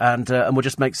 and we'll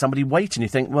just make somebody wait. And you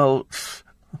think, well...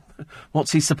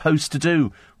 What's he supposed to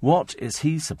do? What is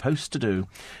he supposed to do?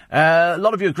 A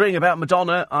lot of you agreeing about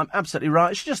Madonna. I'm absolutely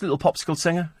right. She's just a little popsicle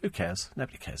singer. Who cares?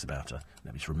 Nobody cares about her.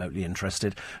 Nobody's remotely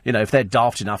interested. If they're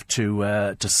daft enough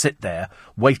to sit there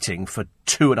waiting for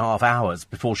 2.5 hours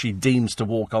before she deems to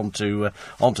walk onto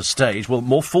stage, well,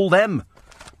 more fool them.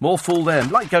 More fool them.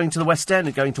 Like going to the West End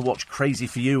and going to watch Crazy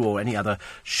for You or any other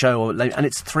show, and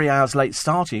it's 3 hours late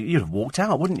starting. You'd have walked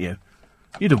out, wouldn't you?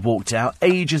 You'd have walked out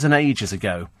ages and ages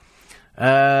ago.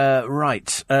 Right.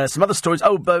 Some other stories.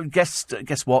 Oh, but guess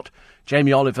what?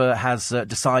 Jamie Oliver has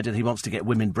decided he wants to get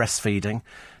women breastfeeding.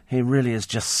 He really is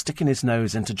just sticking his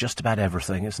nose into just about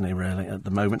everything, isn't he, really, at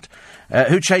the moment?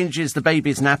 Who changes the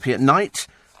baby's nappy at night?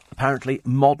 Apparently,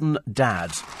 Modern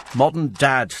Dad. Modern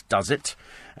Dad does it.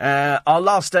 Our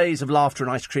Last Days of Laughter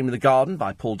and Ice Cream in the Garden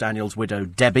by Paul Daniels' widow,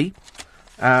 Debbie.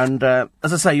 And,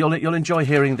 as I say, you'll enjoy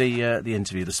hearing the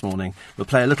interview this morning. We'll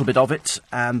play a little bit of it,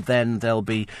 and then there'll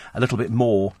be a little bit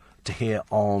more to hear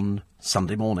on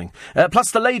Sunday morning. Plus,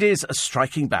 the ladies are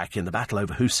striking back in the battle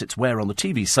over who sits where on the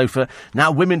TV sofa.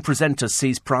 Now women presenters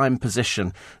seize prime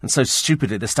position. And so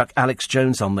stupidly, they stuck Alex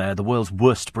Jones on there, the world's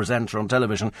worst presenter on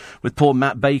television, with poor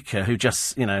Matt Baker, who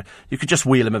just, you could just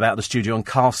wheel him about the studio on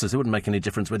casters. It wouldn't make any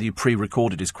difference whether you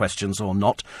pre-recorded his questions or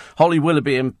not. Holly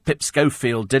Willoughby and Pip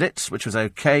Schofield did it, which was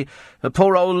OK. But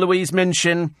poor old Louise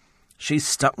Minchin, she's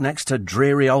stuck next to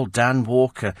dreary old Dan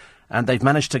Walker. And they've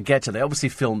managed to get her. They obviously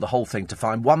filmed the whole thing to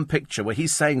find one picture where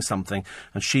he's saying something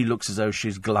and she looks as though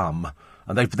she's glum.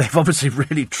 And they've obviously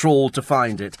really trawled to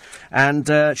find it. And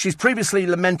she's previously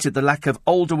lamented the lack of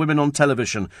older women on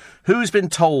television. Who's been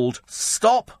told,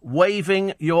 stop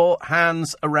waving your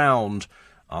hands around?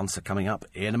 Answer coming up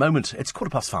in a moment. It's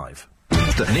 5:15.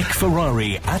 The Nick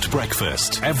Ferrari at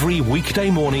breakfast. Every weekday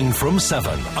morning from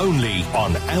 7. Only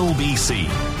on LBC.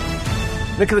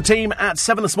 Nick of the team at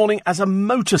 7 this morning. As a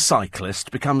motorcyclist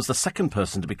becomes the second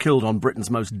person to be killed on Britain's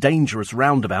most dangerous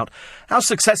roundabout, how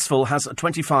successful has a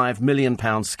 £25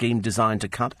 million scheme designed to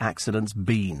cut accidents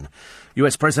been?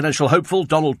 US presidential hopeful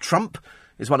Donald Trump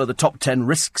is one of the top 10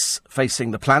 risks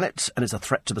facing the planet and is a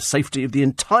threat to the safety of the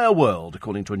entire world,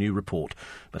 according to a new report.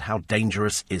 But how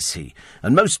dangerous is he?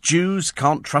 And most Jews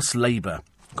can't trust Labour.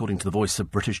 according to the voice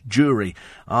of British jury,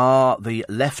 are the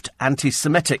left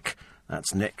anti-Semitic.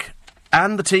 That's Nick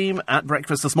and the team at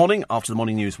breakfast this morning, after the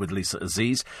morning news with Lisa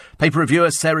Aziz. Paper reviewer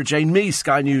Sarah Jane Mee,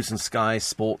 Sky News and Sky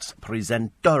Sports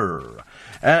presenter.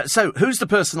 So, who's the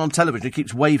person on television who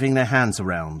keeps waving their hands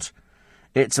around?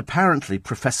 It's apparently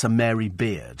Professor Mary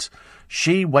Beard.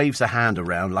 She waves a hand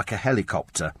around like a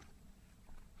helicopter.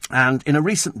 And in a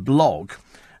recent blog,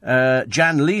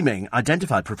 Jan Leeming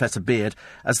identified Professor Beard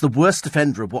as the worst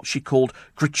offender of what she called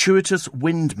gratuitous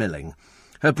windmilling.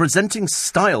 Her presenting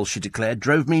style, she declared,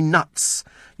 drove me nuts.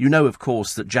 You know, of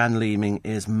course, that Jan Leeming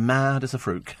is mad as a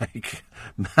fruitcake.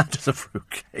 Mad as a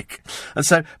fruitcake. And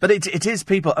so, but it is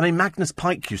people, I mean, Magnus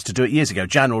Pyke used to do it years ago.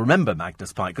 Jan will remember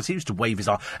Magnus Pyke, because he used to wave his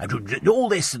arm, and all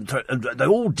this, and they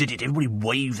all did it. Everybody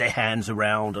waved their hands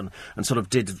around and sort of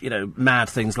did, mad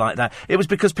things like that. It was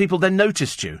because people then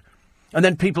noticed you. And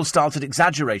then people started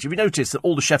exaggerating. Have you noticed that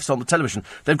all the chefs on the television,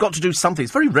 they've got to do something?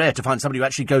 It's very rare to find somebody who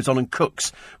actually goes on and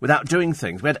cooks without doing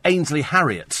things. We had Ainsley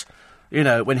Harriott,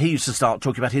 when he used to start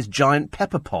talking about his giant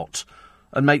pepper pot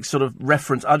and make sort of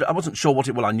reference. I wasn't sure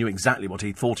I knew exactly what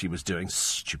he thought he was doing.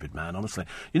 Stupid man, honestly.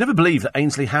 You never believe that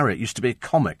Ainsley Harriott used to be a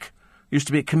comic. Used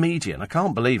to be a comedian. I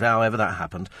can't believe however that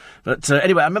happened. But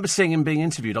anyway, I remember seeing him being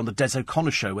interviewed on the Des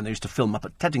O'Connor show when they used to film up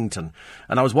at Teddington.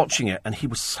 And I was watching it, and he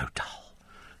was so dull.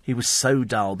 He was so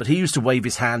dull, but he used to wave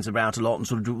his hands around a lot and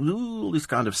sort of do all this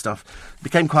kind of stuff. It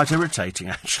became quite irritating,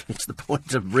 actually, to the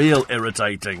point of real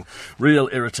irritating.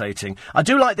 I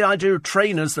do like the idea of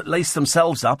trainers that lace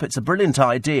themselves up. It's a brilliant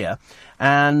idea.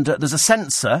 And there's a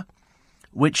sensor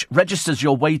which registers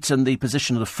your weight and the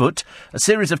position of the foot. A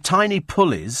series of tiny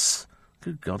pulleys,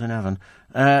 good God in heaven,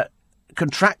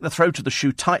 contract the throat of the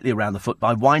shoe tightly around the foot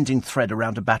by winding thread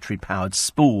around a battery-powered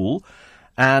spool.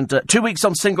 And 2 weeks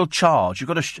on single charge. You've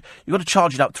got to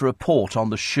charge it up through a port on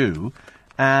the shoe.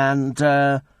 And,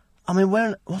 what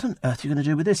on earth are you going to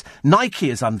do with this? Nike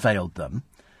has unveiled them.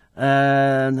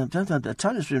 The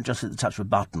tiny screen just at the touch of a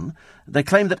button. They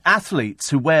claim that athletes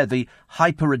who wear the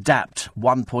Hyper-Adapt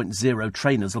 1.0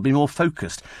 trainers will be more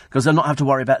focused because they'll not have to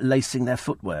worry about lacing their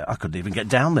footwear. I couldn't even get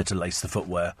down there to lace the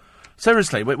footwear.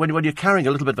 Seriously, when you're carrying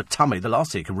a little bit of a tummy, the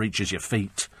last thing you can reach is your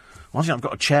feet. Well, I've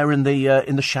got a chair in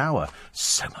the shower.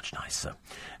 So much nicer.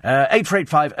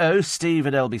 84850 Steve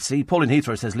at LBC. Paul in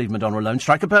Heathrow says, leave Madonna alone.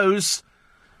 Strike a pose.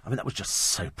 I mean, that was just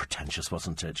so pretentious,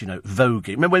 wasn't it?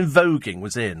 Voguing. Remember when voguing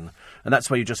was in? And that's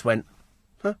where you just went,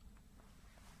 huh?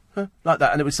 Like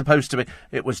that. And it was supposed to be.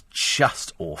 It was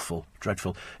just awful.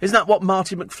 Dreadful. Isn't that what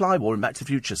Marty McFly wore in Back to the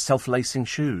Future? Self-lacing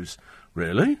shoes.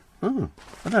 Really? Oh,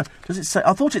 I don't know. Does it say?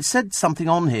 I thought it said something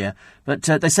on here, but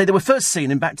they say they were first seen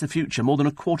in Back to the Future more than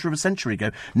a quarter of a century ago.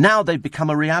 Now they've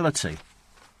become a reality.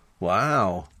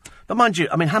 Wow. But mind you,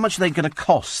 I mean, how much are they going to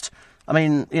cost? I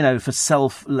mean, for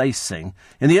self-lacing.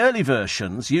 In the early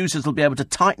versions, users will be able to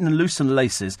tighten and loosen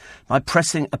laces by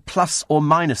pressing a plus or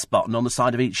minus button on the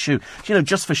side of each shoe.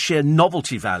 Just for sheer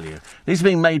novelty value. These are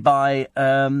being made by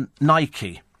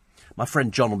Nike. My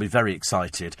friend John will be very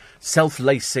excited.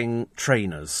 Self-lacing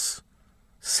trainers.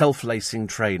 Self-lacing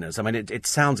trainers. I mean, it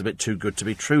sounds a bit too good to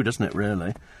be true, doesn't it,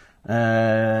 really?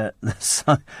 There's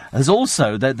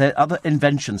also there other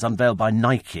inventions unveiled by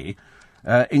Nike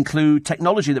include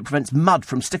technology that prevents mud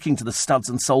from sticking to the studs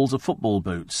and soles of football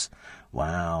boots.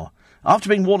 Wow. After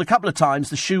being worn a couple of times,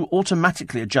 the shoe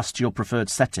automatically adjusts to your preferred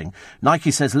setting.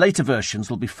 Nike says later versions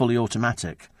will be fully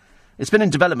automatic. It's been in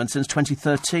development since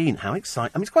 2013. How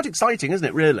exciting. I mean, it's quite exciting, isn't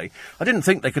it, really? I didn't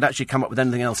think they could actually come up with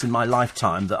anything else in my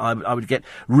lifetime that I would get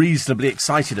reasonably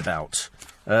excited about.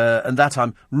 And that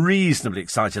I'm reasonably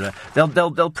excited about.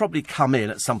 They'll probably come in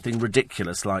at something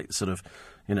ridiculous, like sort of,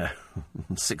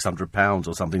 £600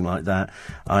 or something like that.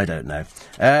 I don't know.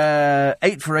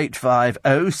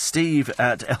 84850 Steve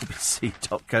at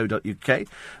lbc.co.uk.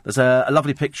 There's a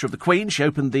lovely picture of the Queen. She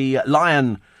opened the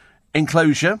lion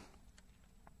enclosure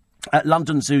at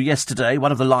London Zoo yesterday.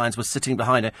 One of the lions was sitting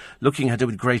behind her, looking at her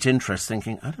with great interest,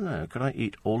 thinking, I don't know, could I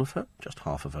eat all of her? Just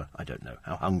half of her? I don't know.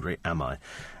 How hungry am I?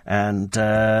 And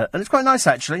it's quite nice,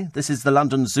 actually. This is the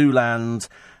London Zoo's Land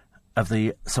of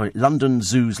the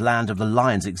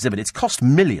Lions exhibit. It's cost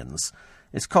millions.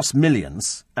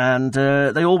 And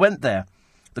they all went there.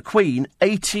 The Queen,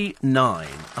 89.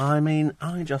 I mean,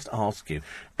 I just ask you,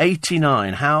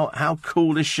 89. How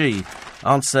cool is she?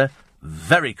 Answer,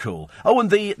 very cool. Oh, and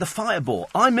the fireball.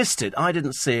 I missed it. I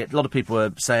didn't see it. A lot of people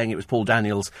were saying it was Paul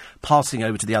Daniels passing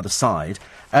over to the other side.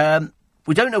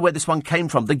 We don't know where this one came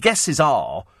from. The guesses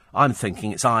are, I'm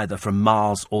thinking it's either from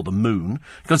Mars or the Moon,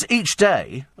 because each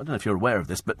day, I don't know if you're aware of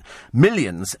this, but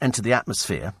millions enter the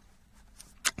atmosphere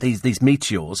these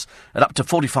meteors at up to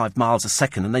 45 miles a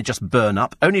second, and they just burn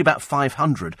up. Only about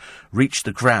 500 reach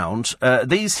the ground.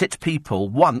 These hit people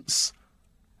once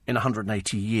in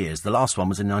 180 years. The last one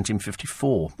was in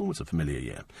 1954. Oh, it's a familiar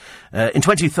year. In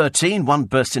 2013, one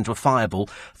burst into a fireball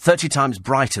 30 times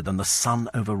brighter than the sun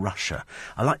over Russia.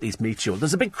 I like these meteors.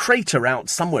 There's a big crater out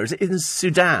somewhere. Is it in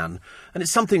Sudan? And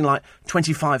it's something like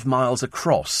 25 miles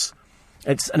across.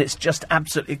 It's just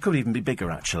absolutely... It could even be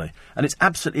bigger, actually. And it's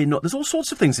absolutely not... There's all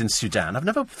sorts of things in Sudan. I've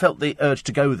never felt the urge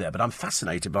to go there, but I'm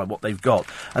fascinated by what they've got.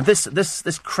 And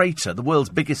this crater, the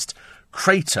world's biggest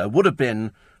crater, would have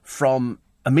been from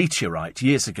a meteorite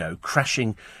years ago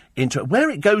crashing into it. Where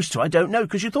it goes to, I don't know,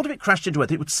 because you thought if it crashed into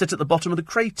Earth, it would sit at the bottom of the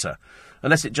crater,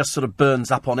 unless it just sort of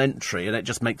burns up on entry and it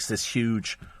just makes this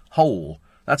huge hole.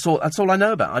 That's all I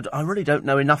know about. I really don't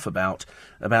know enough about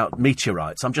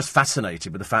meteorites. I'm just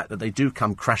fascinated with the fact that they do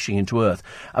come crashing into Earth.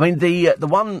 I mean, the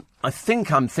one I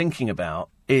think I'm thinking about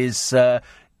is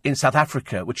in South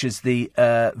Africa, which is the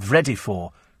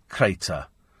Vredefort crater.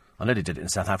 I nearly did it in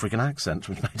South African accent,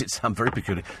 which made it sound very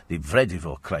peculiar. The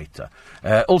Vredefort crater.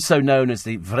 Also known as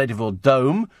the Vredefort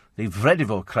Dome, the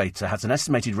Vredefort crater has an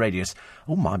estimated radius,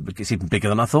 it's even bigger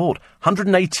than I thought,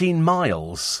 118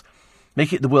 miles,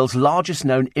 making it the world's largest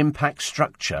known impact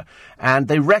structure. And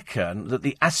they reckon that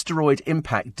the asteroid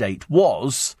impact date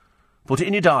was, put it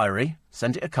in your diary,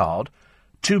 send it a card,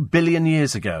 2 billion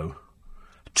years ago.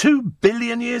 2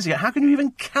 billion years ago. How can you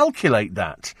even calculate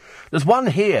that? There's one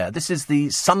here. This is the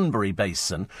Sunbury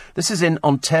Basin. This is in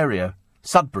Ontario.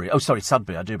 Sudbury. Oh, sorry,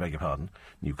 Sudbury. I do beg your pardon.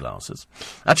 New glasses.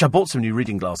 Actually, I bought some new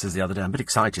reading glasses the other day. I'm a bit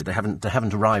excited. They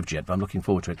haven't arrived yet, but I'm looking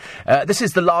forward to it. This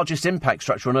is the largest impact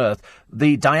structure on Earth.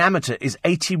 The diameter is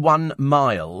 81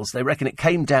 miles. They reckon it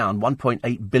came down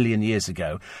 1.8 billion years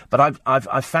ago. But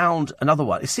I've found another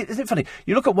one. Isn't it funny?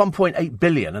 You look at 1.8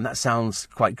 billion, and that sounds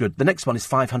quite good. The next one is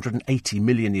 580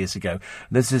 million years ago.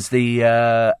 This is the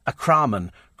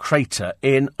Akraman crater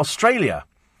in Australia.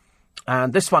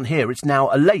 And this one here, it's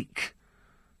now a lake.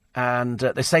 And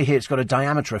they say here it's got a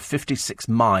diameter of 56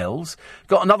 miles.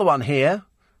 Got another one here,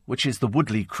 which is the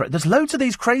Woodley crater. There's loads of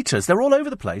these craters. They're all over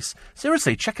the place.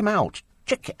 Seriously, check them out.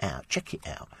 Check it out.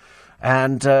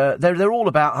 And they're all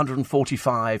about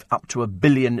 145 up to 1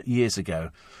 billion years ago.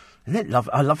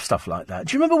 I love stuff like that.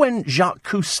 Do you remember when Jacques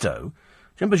Cousteau...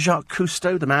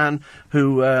 the man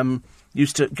who...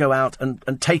 used to go out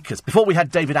and take us. Before we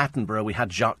had David Attenborough, we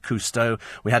had Jacques Cousteau,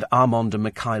 we had Armand and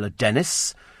Michaela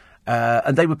Dennis,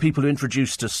 and they were people who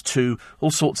introduced us to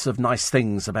all sorts of nice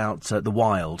things about the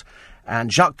wild.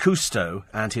 And Jacques Cousteau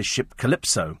and his ship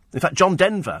Calypso, in fact, John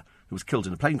Denver, who was killed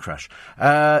in a plane crash,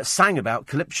 sang about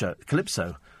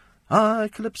Calypso. Ah,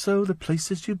 Calypso, the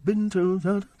places you've been to.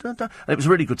 Da, da, da. And it was a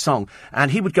really good song.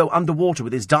 And he would go underwater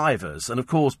with his divers, and of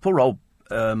course, poor old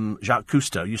Jacques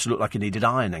Cousteau used to look like he needed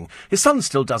ironing. His son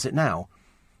still does it now.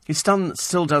 His son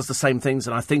still does the same things,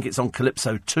 and I think it's on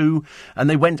Calypso 2, and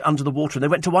they went under the water, and they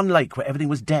went to one lake where everything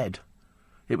was dead.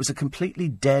 It was a completely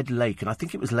dead lake, and I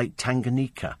think it was Lake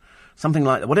Tanganyika, something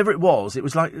like that. Whatever it was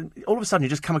like, all of a sudden you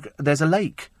just there's a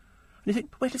lake. And you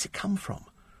think, where does it come from?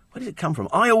 Where did it come from?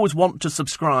 I always want to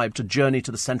subscribe to Journey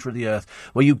to the Centre of the Earth,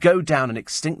 where you go down an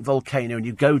extinct volcano and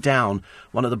you go down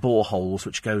one of the boreholes,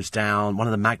 which goes down, one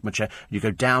of the magma chambers, you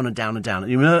go down and down and down,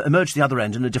 and you emerge the other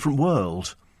end in a different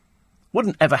world.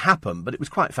 Wouldn't ever happen, but it was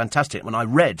quite fantastic. When I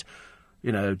read,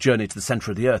 Journey to the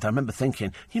Centre of the Earth, I remember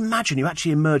thinking, you imagine you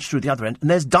actually emerge through the other end, and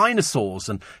there's dinosaurs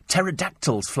and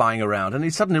pterodactyls flying around, and you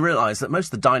suddenly realise that most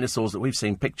of the dinosaurs that we've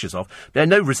seen pictures of bear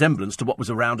no resemblance to what was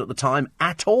around at the time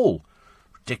at all.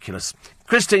 Ridiculous.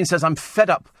 Christine says, I'm fed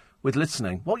up with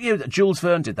listening. What year? Jules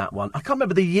Verne did that one. I can't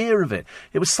remember the year of it.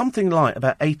 It was something like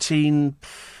about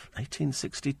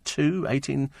 1862,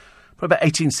 probably about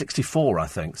 1864, I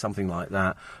think, something like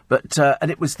that. But,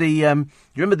 and it was you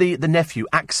remember the nephew,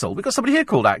 Axel? We've got somebody here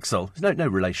called Axel. There's no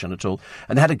relation at all.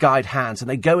 And they had a guide Hans, and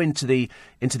they go into the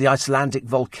Icelandic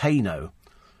volcano.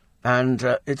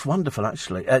 And it's wonderful,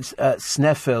 actually. It's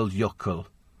Snæfellsjökull.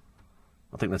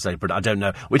 I think that's I don't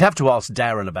know. We'd have to ask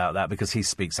Darren about that because he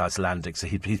speaks Icelandic, so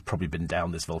he's probably been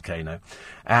down this volcano.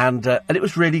 And it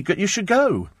was really good. You should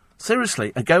go.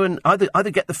 Seriously. And go and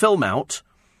either get the film out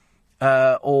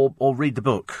or read the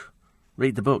book.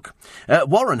 Read the book.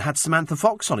 Warren had Samantha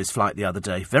Fox on his flight the other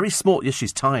day. Very small. Yes,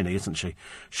 she's tiny, isn't she?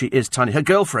 She is tiny. Her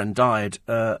girlfriend died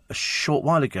a short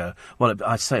while ago. Well,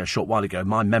 I say a short while ago.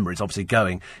 My memory's obviously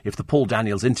going. If the Paul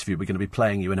Daniels interview we're going to be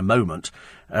playing you in a moment,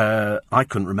 I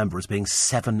couldn't remember as being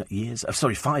 5 years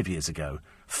ago.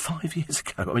 5 years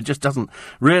ago. I mean, it just does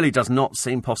not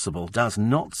seem possible. Does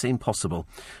not seem possible.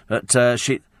 But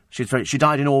she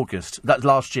died in August. That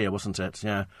last year, wasn't it?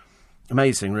 Yeah.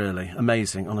 Amazing, really.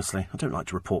 Amazing, honestly. I don't like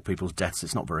to report people's deaths.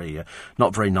 It's not very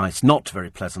nice, not very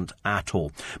pleasant at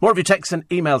all. More of your texts and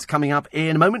emails coming up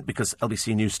in a moment, because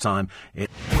LBC News Time.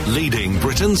 Leading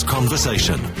Britain's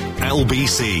conversation.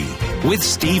 LBC with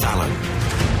Steve Allen.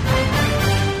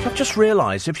 I've just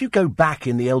realised, if you go back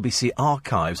in the LBC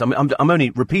archives, I'm only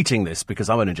repeating this because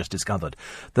I've only just discovered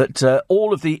that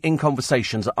all of the In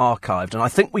Conversations are archived, and I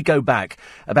think we go back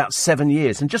about 7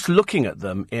 years. And just looking at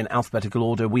them in alphabetical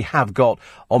order, we have got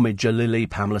Omid Jalili,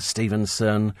 Pamela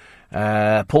Stevenson,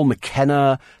 Paul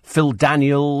McKenna, Phil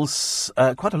Daniels,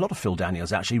 quite a lot of Phil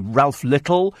Daniels actually, Ralph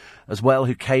Little as well,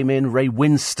 who came in, Ray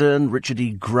Winston, Richard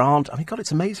E. Grant. I mean, God,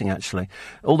 it's amazing actually.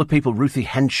 All the people, Ruthie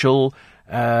Henschel,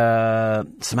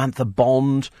 Samantha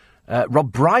Bond,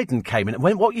 Rob Brydon came in.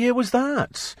 What year was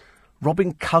that?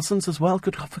 Robin Cousins as well.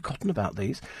 Good, I've forgotten about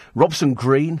these. Robson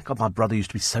Green. God, my brother used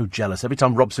to be so jealous. Every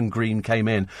time Robson Green came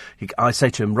in, I say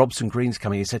to him, Robson Green's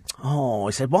coming. He said,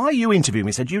 why are you interviewing me?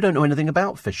 He said, you don't know anything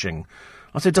about fishing.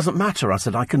 I said, it doesn't matter. I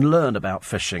said, I can learn about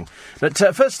fishing. But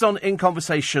first on In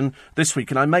Conversation this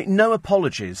week, and I make no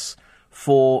apologies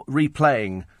for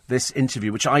replaying this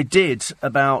interview, which I did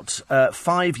about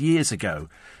 5 years ago.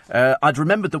 I'd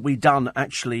remembered that we'd done,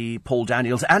 actually, Paul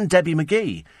Daniels and Debbie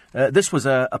McGee. This was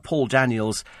a Paul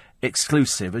Daniels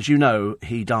exclusive. As you know,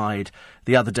 he died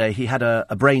the other day. He had a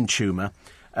brain tumour.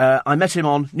 I met him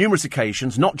on numerous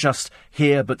occasions, not just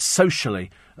here, but socially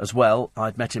as well.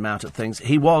 I'd met him out at things.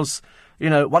 He was,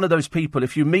 one of those people,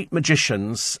 if you meet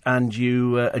magicians and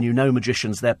you know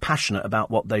magicians, they're passionate about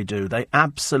what they do. They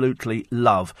absolutely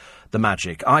love the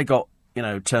magic. I got,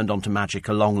 turned on to magic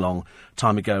a long, long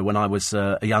time ago when I was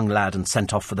a young lad and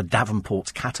sent off for the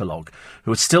Davenport's catalogue,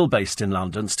 who are still based in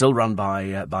London, still run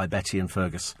by Betty and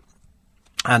Fergus.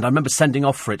 And I remember sending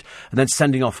off for it, and then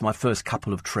sending off for my first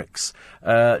couple of tricks,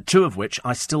 two of which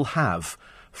I still have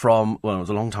from, well, it was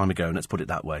a long time ago, let's put it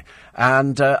that way.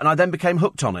 And I then became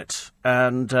hooked on it.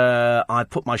 And I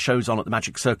put my shows on at the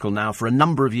Magic Circle now for a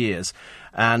number of years,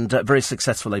 and very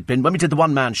successful they've been. When we did the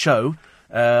one-man show,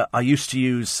 I used to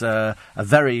use a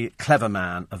very clever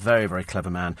man, a very, very clever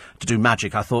man, to do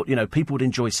magic. I thought, people would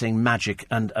enjoy seeing magic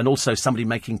and also somebody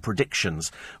making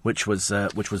predictions, which was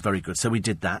very good. So we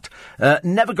did that.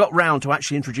 Never got round to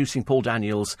actually introducing Paul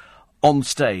Daniels on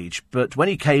stage, but when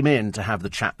he came in to have the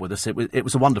chat with us, it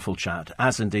was a wonderful chat,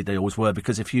 as indeed they always were,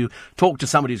 because if you talk to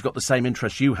somebody who's got the same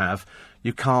interests you have,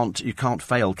 you can't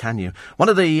fail, can you? One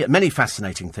of the many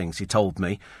fascinating things he told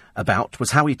me about was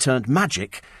how he turned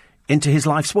magic into his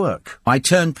life's work. I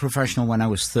turned professional when I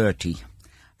was 30,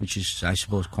 which is, I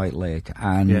suppose, quite late.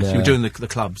 And yes, you were doing the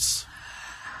clubs.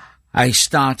 I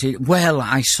started, when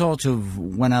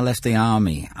I left the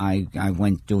army, I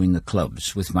went doing the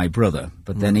clubs with my brother,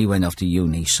 but then he went off to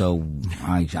uni, so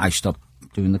I stopped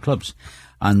doing the clubs.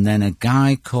 And then a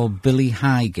guy called Billy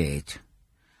Highgate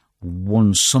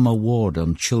won some award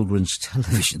on children's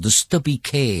television, the Stubby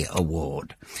K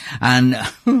Award.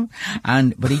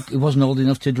 But he wasn't old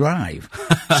enough to drive.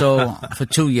 So for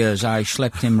 2 years I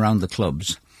schlepped him round the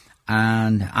clubs,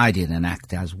 and I did an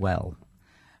act as well.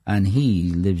 And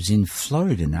he lives in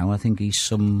Florida now. I think he's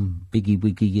some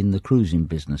biggie-wiggy in the cruising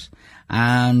business.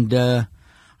 And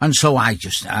so I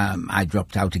just, I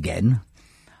dropped out again.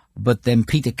 But then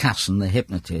Peter Casson, the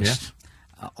hypnotist,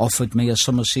 offered me a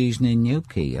summer season in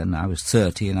Newquay. And I was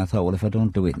 30, and I thought, well, if I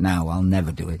don't do it now, I'll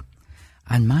never do it.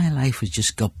 And my life has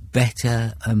just got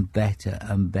better and better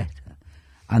and better.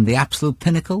 And the absolute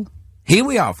pinnacle? Here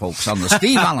we are, folks, on the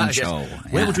Steve Allen Show.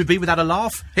 Where would we be without a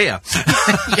laugh? Here.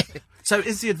 So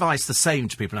is the advice the same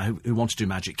to people who want to do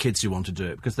magic, kids who want to do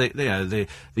it? Because the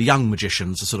young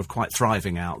magicians are sort of quite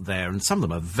thriving out there, and some of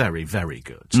them are very, very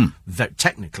good.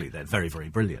 Technically, they're very, very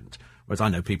brilliant. Whereas I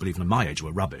know people even at my age who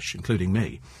are rubbish, including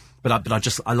me. But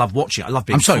I love watching it. I love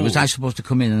being I'm sorry, fooled. was I supposed to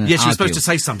come in and Yes, you were argue? supposed to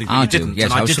say something, but you didn't. Yes,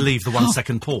 and I did leave the 1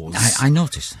 second pause. I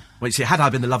noticed. Well, you see, had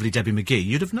I been the lovely Debbie McGee,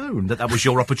 you'd have known that was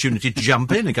your opportunity to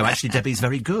jump in and go, actually, Debbie's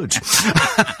very good.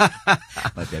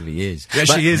 Well, Debbie is. Yeah,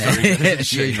 she is very good.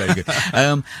 She is very good.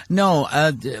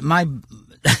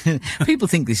 People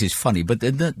think this is funny, but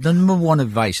the number one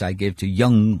advice I give to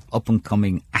young,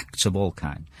 up-and-coming acts of all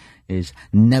kind is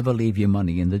never leave your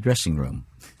money in the dressing room.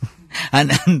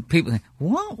 And people think,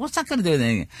 what? What's that going to do with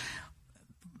anything?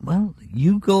 Well,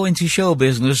 you go into show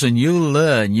business and you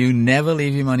learn. You never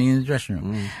leave your money in the dressing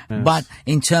room. Yes. But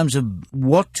in terms of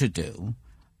what to do,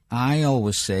 I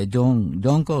always say don't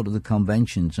go to the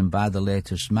conventions and buy the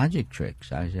latest magic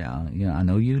tricks. I say, I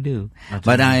know you do.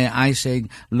 I say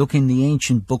look in the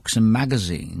ancient books and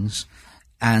magazines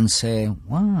and say,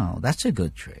 wow, that's a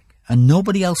good trick. And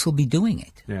nobody else will be doing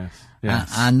it. Yes.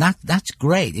 Yes. And that's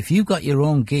great. If you've got your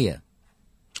own gear.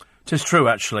 'Tis true,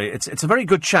 actually. It's a very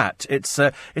good chat. It's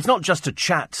not just a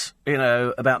chat,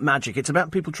 about magic. It's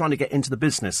about people trying to get into the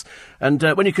business. And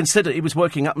when you consider he was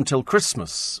working up until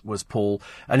Christmas, was Paul,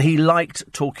 and he liked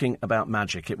talking about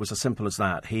magic. It was as simple as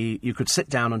that. You could sit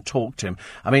down and talk to him.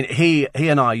 I mean, he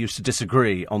and I used to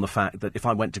disagree on the fact that if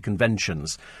I went to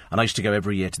conventions, and I used to go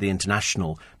every year to the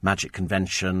International Magic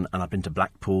Convention, and I've been to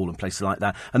Blackpool and places like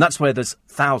that, and that's where there's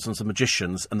thousands of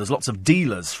magicians and there's lots of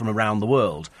dealers from around the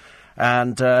world.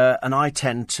 And I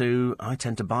tend to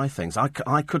buy things.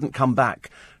 I couldn't come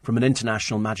back from an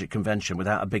international magic convention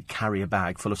without a big carrier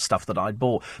bag full of stuff that I'd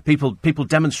bought. People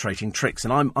demonstrating tricks,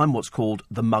 and I'm what's called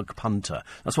the mug punter.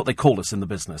 That's what they call us in the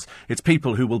business. It's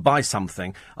people who will buy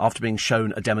something after being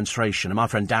shown a demonstration. And my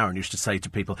friend Darren used to say to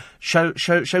people, "Show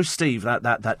Steve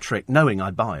that trick," knowing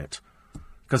I'd buy it.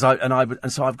 So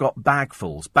I've got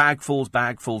bagfuls,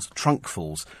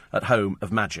 trunkfuls at home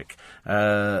of magic.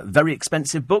 Very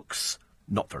expensive books,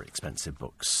 not very expensive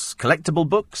books. Collectible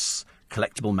books,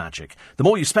 collectible magic. The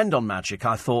more you spend on magic,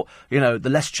 I thought, the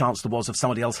less chance there was of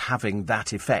somebody else having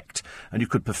that effect, and you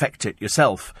could perfect it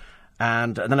yourself.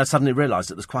 And then I suddenly realised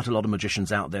that there's quite a lot of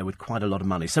magicians out there with quite a lot of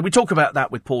money. So we talk about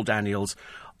that with Paul Daniels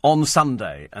on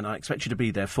Sunday, and I expect you to be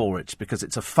there for it, because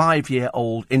it's a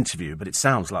 5-year-old interview, but it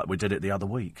sounds like we did it the other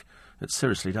week. It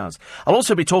seriously does. I'll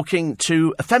also be talking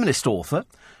to a feminist author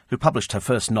who published her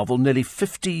first novel nearly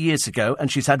 50 years ago,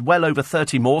 and she's had well over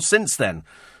 30 more since then.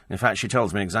 In fact, she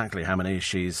tells me exactly how many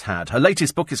she's had. Her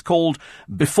latest book is called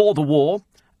Before the War,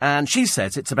 and she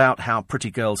says it's about how pretty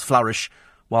girls flourish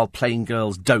while plain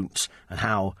girls don't, and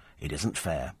how it isn't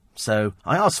fair. So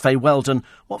I asked Faye Weldon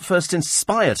what first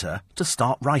inspired her to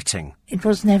start writing. It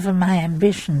was never my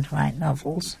ambition to write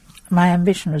novels. My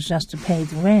ambition was just to pay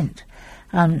the rent.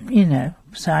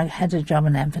 So I had a job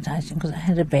in advertising because I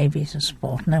had a baby to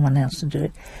support, no one else to do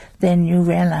it. Then you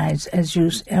realise, as you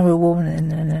are a woman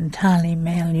in an entirely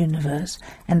male universe,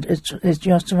 and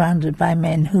you're surrounded by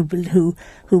men who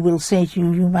will say to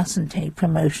you, you mustn't take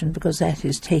promotion because that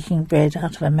is taking bread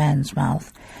out of a man's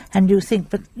mouth. And you think,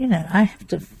 but, I have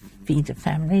to feed a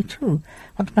family too.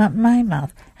 What about my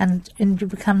mouth? And you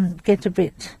get a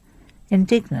bit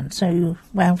indignant. So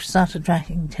I started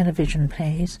writing television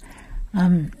plays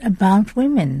about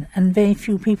women, and very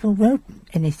few people wrote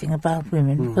anything about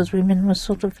women because women were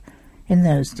sort of, in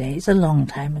those days, a long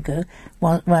time ago,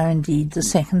 were indeed the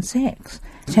second sex.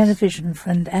 Television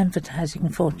and advertising,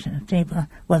 fortunately,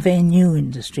 were very new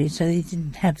industries, so they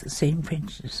didn't have the same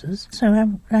prejudices.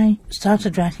 So I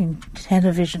started writing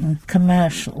television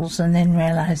commercials and then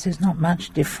realised there's not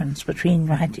much difference between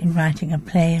writing a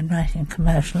play and writing a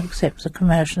commercial, except the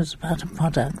commercial is about a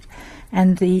product.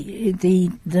 And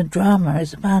the drama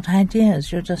is about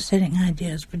ideas. You're just selling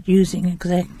ideas, but using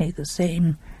exactly the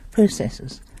same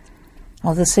processes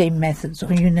or the same methods,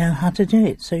 or you know how to do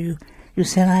it. So you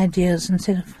sell ideas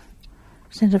instead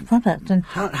of product. And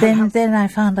then I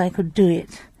found I could do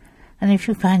it. And if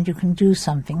you find you can do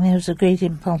something, there's a great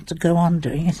impulse to go on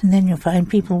doing it, and then you find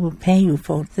people will pay you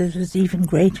for it. There's even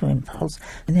greater impulse.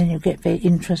 And then you get very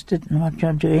interested in what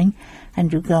you're doing,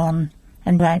 and you go on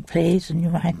and write plays, and you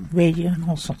write radio and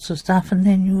all sorts of stuff, and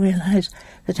then you realise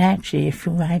that actually if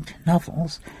you write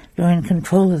novels, you're in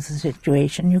control of the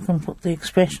situation. You can put the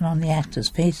expression on the actors'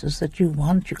 faces that you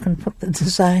want, you can put the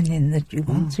design in that you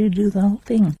want, so you do the whole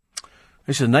thing.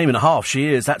 This is a name and a half,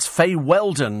 she is. That's Faye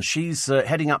Weldon. She's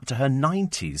heading up to her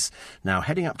 90s now,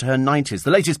 The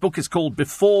latest book is called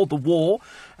Before the War,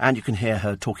 and you can hear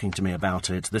her talking to me about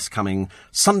it this coming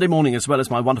Sunday morning, as well as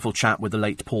my wonderful chat with the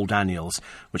late Paul Daniels,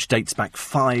 which dates back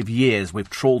 5 years. We've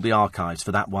trawled the archives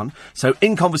for that one. So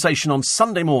In Conversation on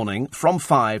Sunday morning from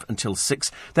 5 until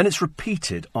 6. Then it's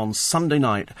repeated on Sunday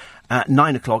night at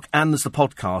 9 o'clock, and there's the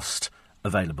podcast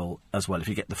available as well. If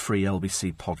you get the free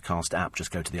LBC podcast app,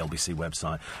 just go to the LBC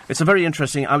website. It's a very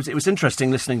interesting... It was interesting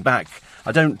listening back.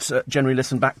 I don't generally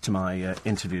listen back to my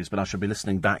interviews, but I shall be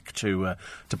listening back to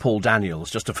Paul Daniels.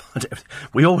 Just to find it.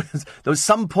 There was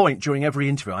some point during every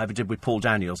interview I ever did with Paul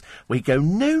Daniels where he'd go,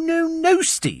 no,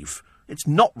 Steve, it's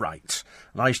not right.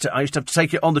 And I used to have to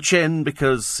take it on the chin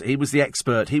because he was the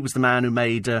expert. He was the man who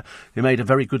made a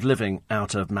very good living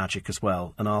out of magic as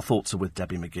well. And our thoughts are with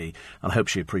Debbie McGee. And I hope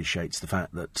she appreciates the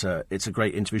fact that it's a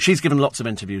great interview. She's given lots of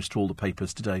interviews to all the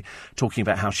papers today, talking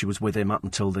about how she was with him up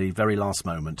until the very last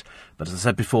moment. But as I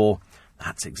said before,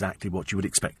 That's exactly what you would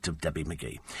expect of Debbie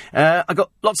McGee. I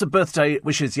got lots of birthday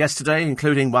wishes yesterday,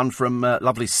 including one from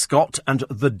lovely Scott and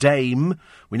the Dame.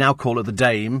 We now call her the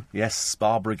Dame. Yes,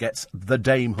 Barbara gets the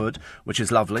damehood, which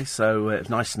is lovely. So it's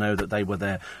nice to know that they were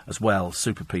there as well.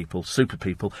 Super people, super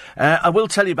people. I will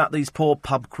tell you about these poor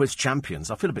pub quiz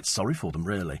champions. I feel a bit sorry for them,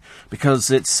 really, because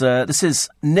this is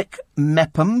Nick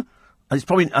Mepham. It's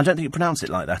probably, I don't think you pronounce it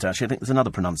like that, actually. I think there's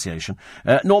another pronunciation.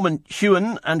 Norman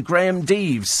Hewen and Graham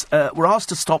Deves were asked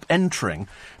to stop entering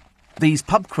these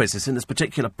pub quizzes in this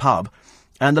particular pub,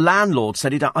 and the landlord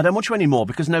said, I don't want you anymore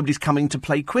because nobody's coming to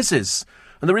play quizzes.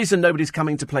 And the reason nobody's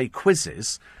coming to play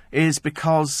quizzes is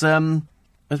because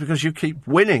you keep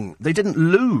winning. They didn't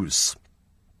lose.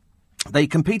 They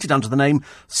competed under the name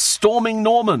Storming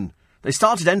Norman. They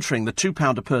started entering the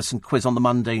 £2 a person quiz on the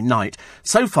Monday night.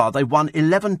 So far, they won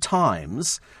 11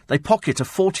 times. They pocket a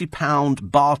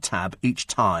 £40 bar tab each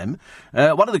time.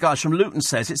 One of the guys from Luton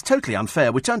says, it's totally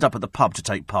unfair. We turned up at the pub to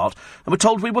take part and were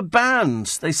told we were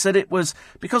banned. They said it was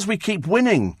because we keep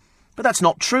winning. But that's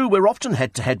not true. We're often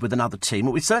head-to-head with another team,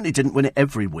 but we certainly didn't win it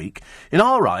every week. In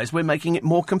our eyes, we're making it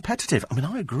more competitive. I mean,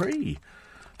 I agree.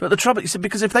 But the trouble is,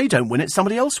 because if they don't win it,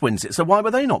 somebody else wins it. So why were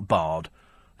they not barred?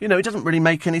 You know, it doesn't really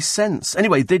make any sense.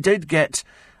 Anyway, they did get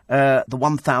the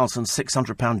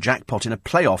 £1,600 jackpot in a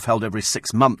playoff held every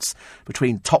 6 months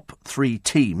between top 3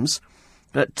 teams.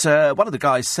 But one of the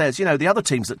guys says, you know, the other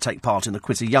teams that take part in the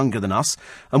quiz are younger than us,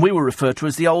 and we were referred to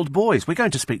as the old boys. We're going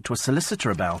to speak to a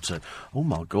solicitor about it. Oh,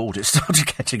 my God, it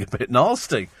started getting a bit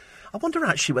nasty. I wonder,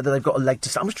 actually, whether they've got a leg to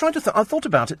stand. I was trying to I thought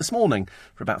about it this morning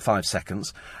for about 5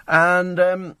 seconds, and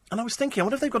I was thinking, I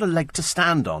wonder if they've got a leg to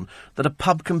stand on that a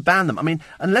pub can ban them. I mean,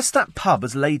 unless that pub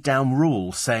has laid down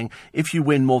rules saying if you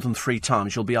win more than 3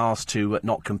 times, you'll be asked to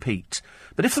not compete.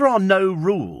 But if there are no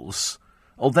rules,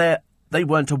 or they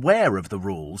weren't aware of the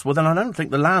rules, well, then I don't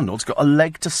think the landlord's got a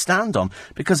leg to stand on,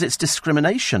 because it's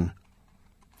discrimination.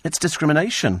 It's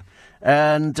discrimination.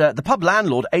 And the pub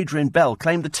landlord, Adrian Bell,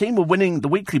 claimed the team were winning the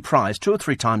weekly prize 2 or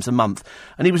 3 times a month,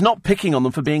 and he was not picking on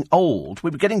them for being old. We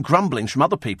were getting grumblings from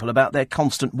other people about their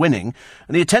constant winning,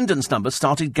 and the attendance numbers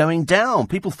started going down.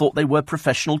 People thought they were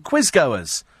professional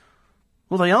quiz-goers.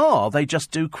 Well, they are. They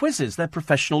just do quizzes. They're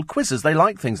professional quizzes. They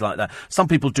like things like that. Some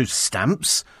people do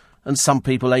stamps, and some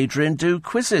people, Adrian, do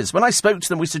quizzes. When I spoke to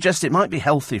them, we suggested it might be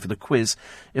healthy for the quiz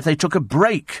if they took a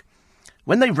break.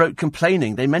 When they wrote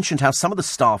complaining, they mentioned how some of the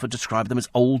staff had described them as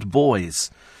old boys.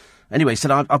 Anyway, he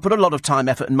said, I put a lot of time,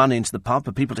 effort and money into the pub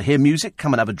for people to hear music,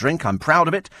 come and have a drink. I'm proud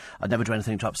of it. I'd never do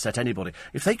anything to upset anybody.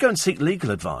 If they go and seek legal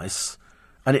advice,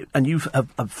 and you have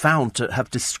found to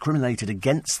have discriminated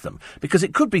against them, because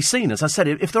it could be seen, as I said,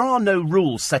 if there are no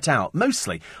rules set out,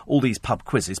 mostly all these pub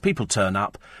quizzes, people turn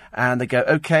up and they go,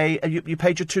 OK, you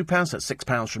paid your £2, that's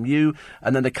 £6 from you,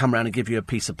 and then they come round and give you a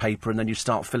piece of paper and then you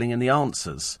start filling in the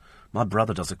answers. My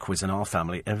brother does a quiz in our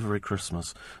family every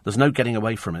Christmas. There's no getting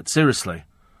away from it. Seriously.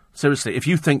 Seriously, if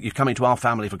you think you're coming to our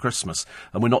family for Christmas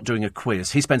and we're not doing a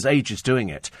quiz, he spends ages doing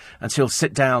it. And he'll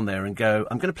sit down there and go,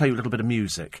 I'm going to play you a little bit of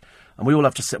music. And we all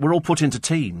have to sit. We're all put into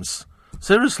teams.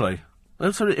 Seriously.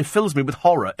 It fills me with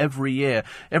horror every year.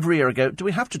 Every year I go, do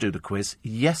we have to do the quiz?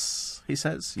 Yes, he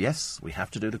says. Yes, we have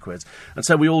to do the quiz. And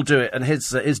so we all do it. And his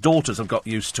daughters have got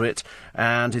used to it.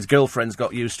 And his girlfriend's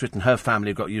got used to it. And her family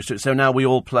have got used to it. So now we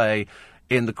all play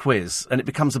in the quiz, and it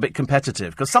becomes a bit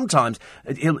competitive, because sometimes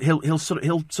he'll sort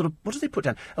of what does he put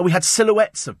down? Oh, we had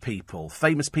silhouettes of people,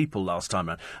 famous people last time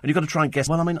around, and you've got to try and guess.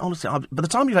 Well, I mean, honestly, by the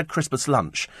time you've had Christmas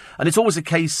lunch, and it's always a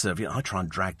case of, I try and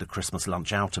drag the Christmas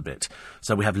lunch out a bit,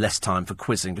 so we have less time for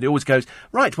quizzing, but he always goes,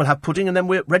 right, we'll have pudding and then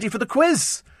we're ready for the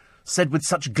quiz. Said with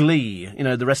such glee,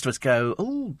 the rest of us go,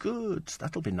 oh, good,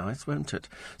 that'll be nice, won't it?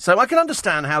 So I can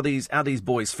understand how these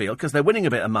boys feel, because they're winning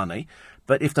a bit of money,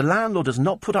 but if the landlord has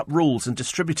not put up rules and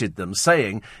distributed them,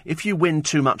 saying, if you win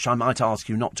too much, I might ask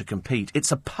you not to compete,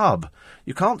 it's a pub.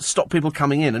 You can't stop people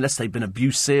coming in unless they've been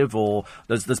abusive or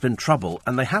there's been trouble,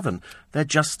 and they haven't. They're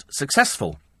just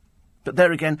successful. But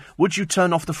there again, would you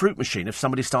turn off the fruit machine if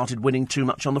somebody started winning too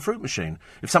much on the fruit machine?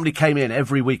 If somebody came in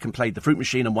every week and played the fruit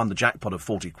machine and won the jackpot of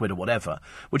 40 quid or whatever,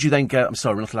 would you then go, I'm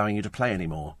sorry, we're not allowing you to play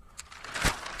anymore?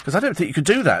 Because I don't think you could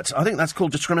do that. I think that's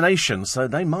called discrimination, so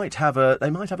they might have a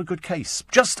good case.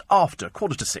 Just after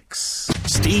 6:15.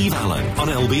 Steve Allen on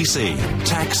LBC.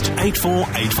 Text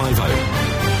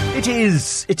 84850. It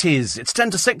is. It's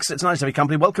 5:50. It's nice to have your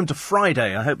company. Welcome to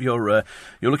Friday. I hope you're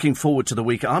looking forward to the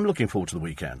weekend. I'm looking forward to the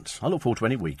weekend. I look forward to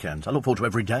any weekend. I look forward to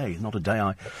every day. Not a day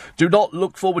I do not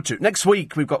look forward to. Next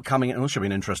week we've got coming in. This should be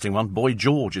an interesting one. Boy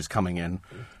George is coming in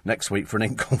next week for an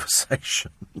In Conversation.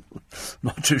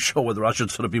 Not too sure whether I should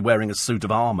sort of be wearing a suit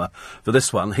of armour for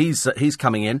this one. He's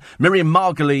coming in. Miriam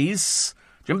Margolyes.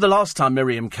 Remember the last time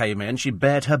Miriam came in, she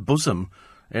bared her bosom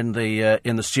in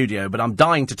the studio, but I'm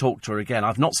dying to talk to her again.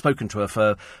 I've not spoken to her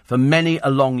for many a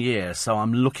long year, so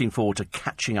I'm looking forward to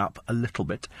catching up a little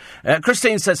bit.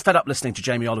 Christine says, fed up listening to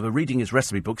Jamie Oliver reading his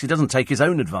recipe books. He doesn't take his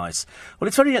own advice. Well,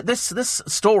 it's very, this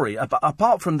story,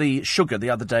 apart from the sugar the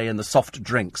other day and the soft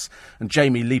drinks, and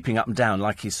Jamie leaping up and down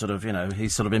like he's sort of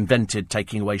invented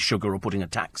taking away sugar or putting a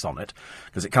tax on it,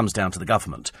 because it comes down to the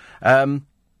government.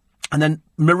 And then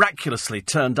miraculously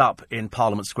turned up in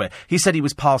Parliament Square. He said he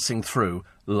was passing through,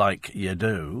 like you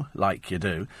do.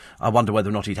 I wonder whether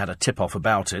or not he'd had a tip-off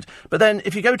about it. But then,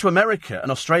 if you go to America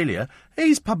and Australia,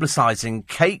 he's publicising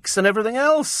cakes and everything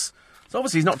else. So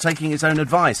obviously he's not taking his own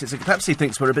advice. Perhaps he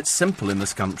thinks we're a bit simple in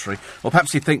this country. Or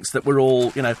perhaps he thinks that we're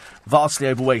all, vastly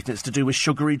overweight and it's to do with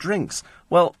sugary drinks.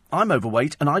 Well, I'm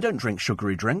overweight and I don't drink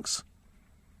sugary drinks.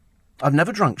 I've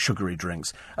never drunk sugary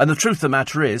drinks. And the truth of the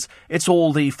matter is, it's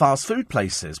all the fast food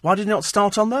places. Why did he not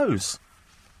start on those?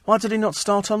 Why did he not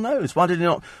sort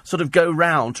of go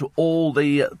round to all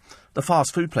the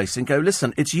fast food places and go,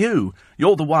 listen, it's you.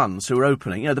 You're the ones who are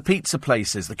opening, the pizza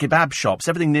places, the kebab shops,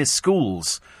 everything near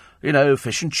schools,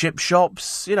 fish and chip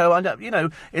shops,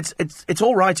 it's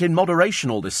all right in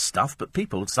moderation, all this stuff, but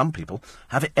some people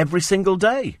have it every single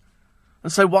day.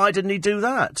 And so why didn't he do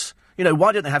that?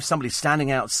 Why don't they have somebody standing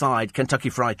outside Kentucky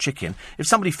Fried Chicken? If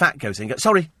somebody fat goes in and goes,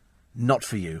 sorry, not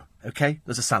for you, OK?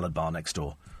 There's a salad bar next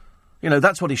door.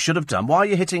 That's what he should have done. Why are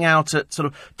you hitting out at sort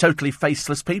of totally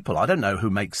faceless people? I don't know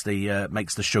who makes the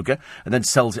sugar and then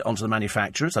sells it onto the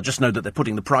manufacturers. I just know that they're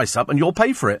putting the price up and you'll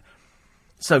pay for it.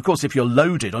 So, of course, if you're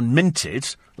loaded and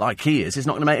minted, like he is, it's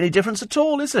not going to make any difference at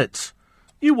all, is it?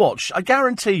 You watch. I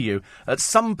guarantee you, at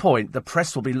some point, the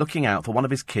press will be looking out for one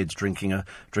of his kids drinking a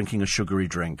sugary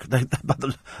drink. By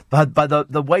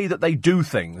the way that they do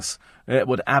things, it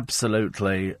would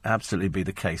absolutely be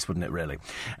the case, wouldn't it, really?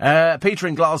 Peter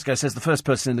in Glasgow says the first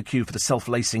person in the queue for the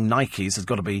self-lacing Nikes has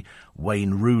got to be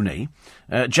Wayne Rooney.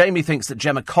 Jamie thinks that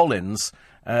Gemma Collins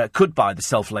could buy the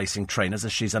self-lacing trainers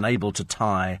as she's unable to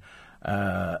tie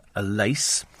a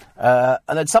lace. And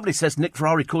then somebody says Nick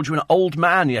Ferrari called you an old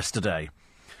man yesterday.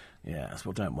 Yes,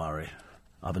 well, don't worry.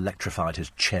 I've electrified his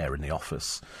chair in the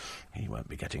office. He won't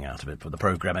be getting out of it for the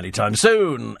programme anytime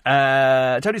soon.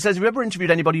 Tony says, have you ever interviewed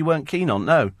anybody you weren't keen on?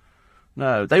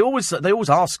 No. They always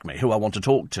ask me who I want to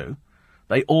talk to.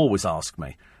 They always ask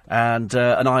me. And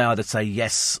I either say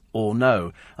yes or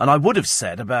no. And I would have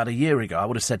said, about a year ago, I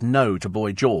would have said no to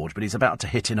Boy George, but he's about to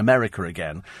hit in America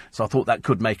again. So I thought that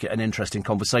could make it an interesting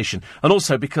conversation. And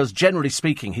also because, generally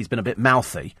speaking, he's been a bit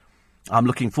mouthy. I'm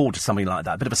looking forward to something like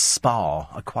that. A bit of a spar.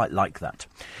 I quite like that.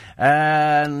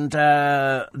 And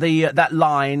that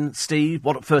line, Steve,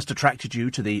 what first attracted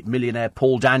you to the millionaire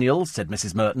Paul Daniels, said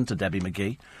Mrs. Merton to Debbie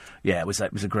McGee. Yeah, it was a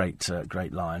great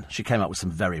line. She came up with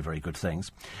some very, very good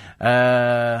things.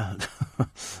 Of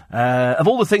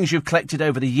all the things you've collected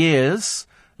over the years,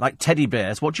 like teddy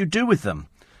bears, what do you do with them?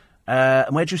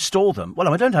 And where do you store them? Well,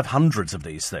 I don't have hundreds of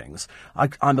these things.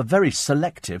 I'm a very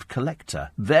selective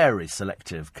collector.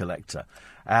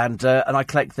 And I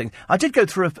collect things. I did go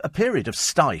through a period of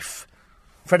Stife.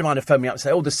 A friend of mine had phoned me up and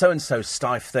say, there's so-and-so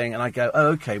Stife thing. And I go,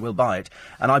 OK, we'll buy it.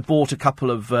 And I bought a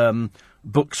couple of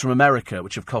books from America,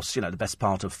 which have cost, the best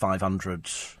part of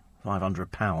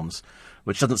 £500,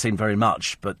 which doesn't seem very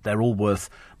much, but they're all worth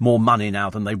more money now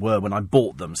than they were when I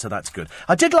bought them, so that's good.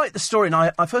 I did like the story, and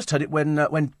I first heard it when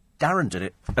Darren did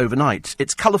it overnight.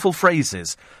 It's colourful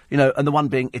phrases, and the one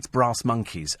being, it's brass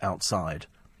monkeys outside.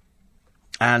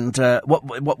 And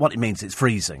what it means, it's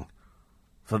freezing.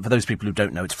 For those people who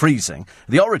don't know, it's freezing.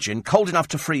 The origin, cold enough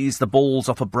to freeze the balls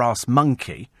off a brass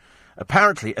monkey.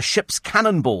 Apparently, a ship's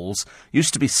cannonballs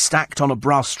used to be stacked on a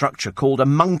brass structure called a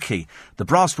monkey. The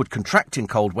brass would contract in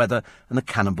cold weather and the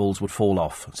cannonballs would fall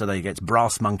off. So there you go, it's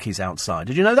brass monkeys outside.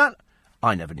 Did you know that?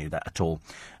 I never knew that at all.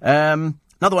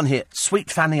 Another one here,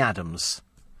 Sweet Fanny Adams,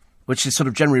 which is sort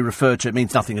of generally referred to, it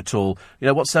means nothing at all.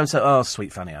 What's so-and-so? Oh,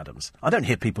 Sweet Fanny Adams. I don't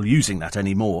hear people using that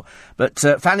anymore. But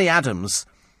Fanny Adams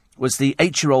was the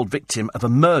 8-year-old victim of a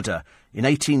murder in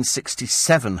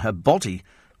 1867. Her body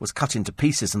was cut into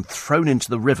pieces and thrown into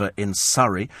the river in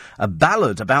Surrey. A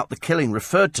ballad about the killing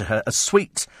referred to her as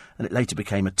sweet, and it later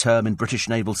became a term in British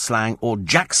naval slang or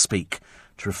jack-speak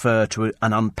to refer to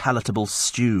an unpalatable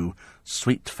stew.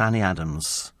 Sweet Fanny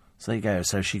Adams. So there you go,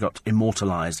 so she got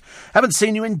immortalised. Haven't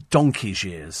seen you in donkey's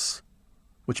years,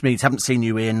 which means haven't seen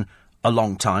you in a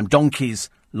long time. Donkey's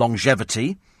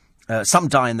longevity. Some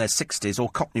die in their 60s, or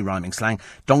Cockney rhyming slang.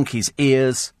 Donkey's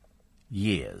ears,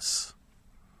 years.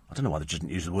 I don't know why they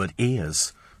didn't use the word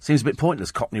ears. Seems a bit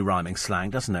pointless, Cockney rhyming slang,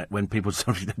 doesn't it? When people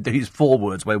sort of use 4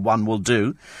 words where one will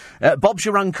do. Bob's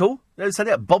your uncle. Say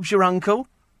that, Bob's your uncle.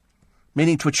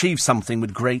 meaning to achieve something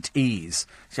with great ease.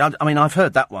 See, I mean, I've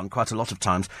heard that one quite a lot of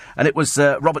times. And it was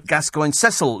Robert Gascoigne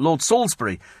Cecil, Lord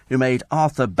Salisbury, who made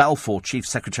Arthur Balfour Chief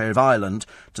Secretary of Ireland.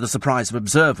 To the surprise of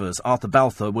observers, Arthur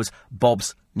Balfour was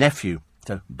Bob's nephew.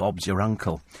 So, Bob's your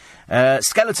uncle.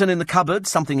 Skeleton in the cupboard,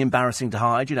 something embarrassing to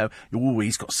hide. You know, ooh,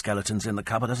 he's got skeletons in the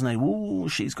cupboard, hasn't he? Ooh,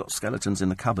 she's got skeletons in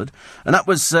the cupboard. And that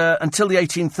was, until the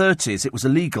 1830s, it was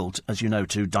illegal, as you know,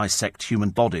 to dissect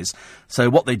human bodies. So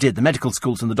what they did, the medical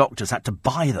schools and the doctors had to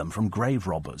buy them from grave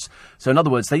robbers. So in other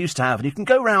words, they used to have, and you can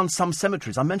go around some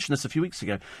cemeteries, I mentioned this a few weeks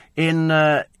ago, in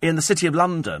the City of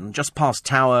London, just past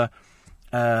Tower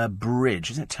Bridge.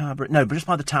 Is it Tower Bridge? No, but just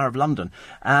by the Tower of London.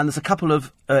 And there's a couple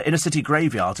of inner city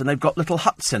graveyards, and they've got little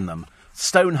huts in them,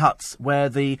 stone huts, where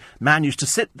the man used to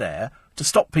sit there to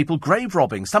stop people grave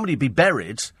robbing. Somebody would be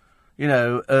buried, you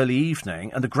know, early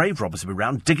evening, and the grave robbers would be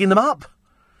around digging them up,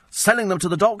 selling them to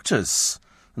the doctors.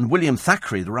 And William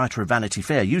Thackeray, the writer of Vanity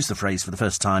Fair, used the phrase for the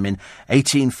first time in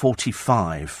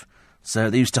 1845.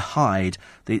 So they used to hide,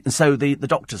 so the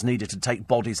doctors needed to take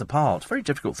bodies apart. Very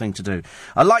difficult thing to do.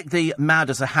 I like the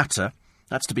mad as a hatter.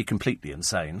 That's to be completely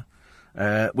insane.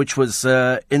 Which was,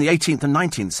 in the 18th and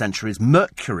 19th centuries,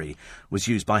 mercury was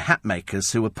used by hat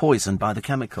makers who were poisoned by the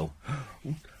chemical.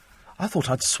 I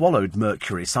thought I'd swallowed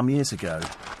mercury some years ago.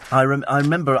 I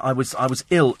remember I was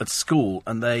ill at school,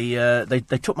 and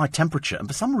they took my temperature, and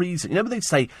for some reason, you know, they'd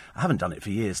say, I haven't done it for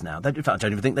years now. In fact, I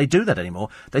don't even think they do that anymore.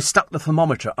 They stuck the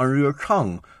thermometer under your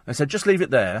tongue. They said, just leave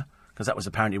it there, because that was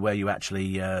apparently where you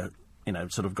actually,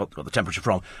 sort of got the temperature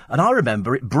from. And I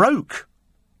remember it broke.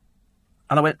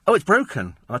 And I went, oh, it's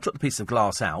broken. And I took the piece of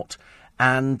glass out,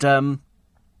 and the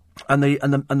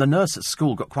nurse at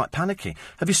school got quite panicky.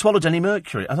 Have you swallowed any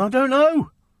mercury? I don't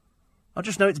know. I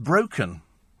just know it's broken.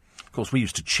 Of course, we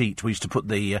used to cheat. We used to put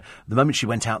the moment she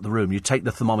went out the room, you take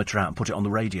the thermometer out and put it on the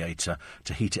radiator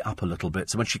to heat it up a little bit.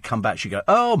 So when she'd come back, she'd go,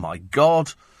 oh, my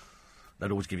God.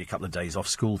 They'd always give you a couple of days off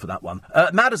school for that one.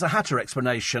 Mad as a Hatter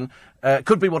explanation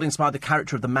could be what inspired the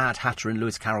character of the Mad Hatter in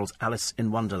Lewis Carroll's Alice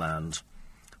in Wonderland.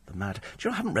 Do you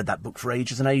know, I haven't read that book for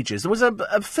ages and ages. There was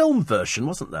a film version,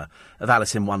 wasn't there, of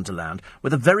Alice in Wonderland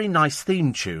with a very nice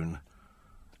theme tune.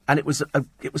 And it was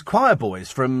choir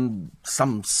boys from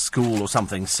some school or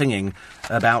something singing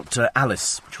about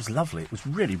Alice, which was lovely. It was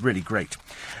really, really great.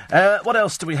 What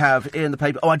else do we have in the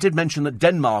paper? Oh, I did mention that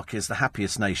Denmark is the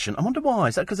happiest nation. I wonder why.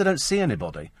 Is that because they don't see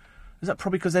anybody? Is that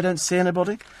probably because they don't see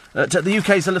anybody? The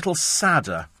UK's a little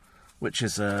sadder, which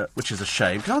is a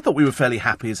shame. Because I thought we were fairly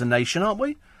happy as a nation, aren't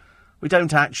we? We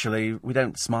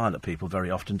don't smile at people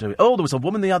very often, do we? Oh, there was a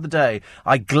woman the other day.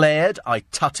 I glared, I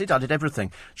tutted, I did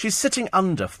everything. She's sitting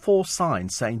under 4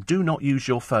 signs saying, do not use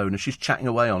your phone, and she's chatting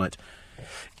away on it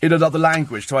in another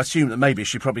language, so I assume that maybe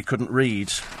she probably couldn't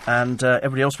read. And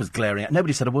everybody else was glaring at.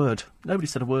 Nobody said a word.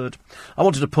 I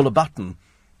wanted to pull a button,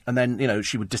 and then, you know,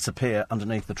 she would disappear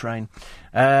underneath the train.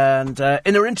 And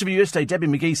in her interview yesterday, Debbie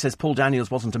McGee says Paul Daniels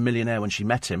wasn't a millionaire when she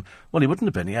met him. Well, he wouldn't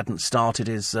have been. He hadn't started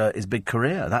his big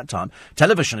career at that time.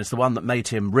 Television is the one that made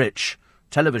him rich.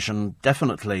 Television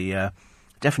definitely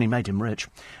made him rich.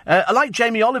 I like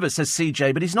Jamie Oliver, says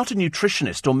CJ, but he's not a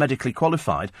nutritionist or medically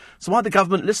qualified. So why are the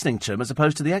government listening to him as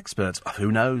opposed to the experts? Oh,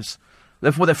 who knows?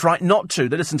 They're frightened not to.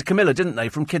 They listened to Camilla, didn't they,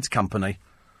 from Kids Company?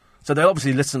 So they'll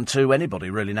obviously listen to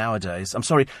anybody, really, nowadays. I'm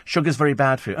sorry, sugar's very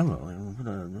bad for you. Oh, well,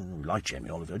 I like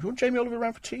Jamie Oliver. Do you want Jamie Oliver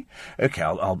around for tea? OK,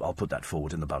 I'll put that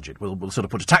forward in the budget. We'll sort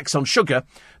of put a tax on sugar,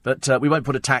 but we won't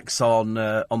put a tax on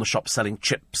the shops selling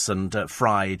chips and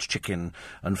fried chicken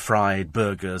and fried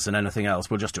burgers and anything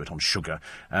else. We'll just do it on sugar.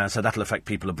 So that'll affect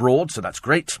people abroad, so that's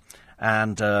great.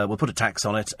 And we'll put a tax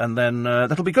on it, and then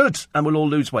that'll be good, and we'll all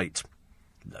lose weight.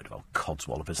 Load of old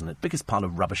codswallop, isn't it? Biggest pile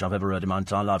of rubbish I've ever heard in my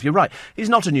entire life. You're right. He's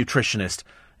not a nutritionist.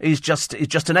 He's just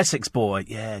an Essex boy.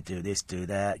 Yeah, do this, do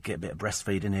that, get a bit of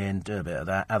breastfeeding in, do a bit of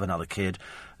that, have another kid.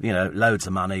 You know, loads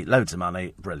of money,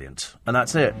 brilliant. And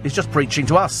that's it. He's just preaching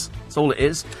to us. That's all it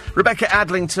is. Rebecca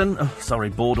Adlington. Oh,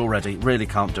 sorry, bored already. Really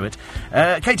can't do it.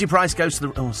 Katie Price goes to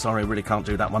the... Oh, sorry, really can't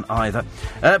do that one either.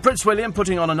 Prince William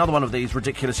putting on another one of these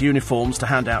ridiculous uniforms to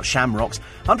hand out shamrocks.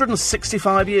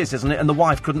 165 years, isn't it? And the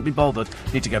wife couldn't be bothered.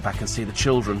 Need to go back and see the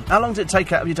children. How long did it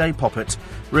take out of your day, Poppet?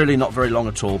 Really not very long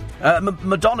at all.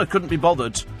 Madonna couldn't be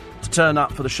bothered to turn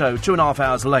up for the show. 2.5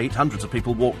 hours late, hundreds of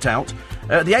people walked out.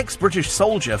 The ex-British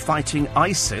soldier fighting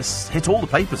ISIS hit all the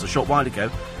papers a short while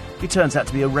ago. He turns out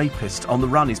to be a rapist on the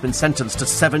run. He's been sentenced to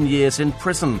 7 years in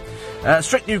prison.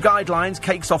 Strict new guidelines,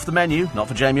 cakes off the menu. Not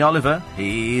for Jamie Oliver.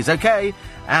 He's OK.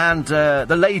 And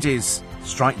the ladies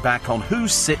strike back on who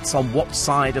sits on what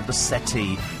side of the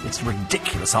settee. It's a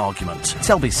ridiculous argument. It's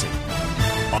LBC.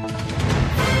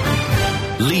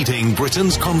 leading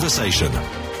Britain's conversation.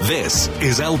 This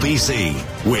is LBC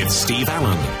with Steve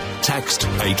Allen. Text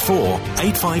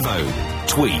 84850.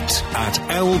 Tweet at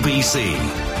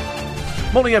LBC.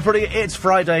 Morning, everybody. It's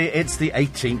Friday. It's the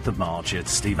 18th of March.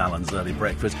 It's Steve Allen's Early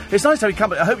Breakfast. It's nice to have you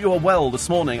company. I hope you are well this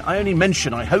morning. I only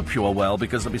mention I hope you are well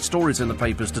because there'll be stories in the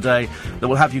papers today that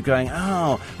will have you going,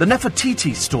 the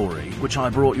Nefertiti story, which I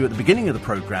brought you at the beginning of the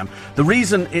programme. The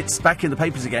reason it's back in the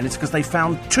papers again is because they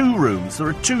found two rooms. There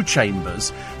are two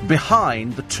chambers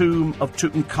behind the tomb of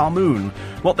Tutankhamun.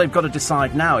 What they've got to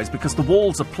decide now is, because the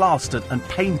walls are plastered and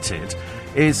painted,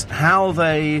 is how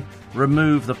they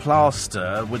remove the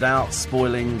plaster without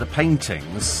spoiling the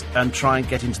paintings and try and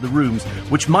get into the rooms,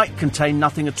 which might contain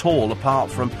nothing at all apart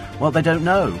from, well, they don't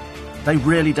know. They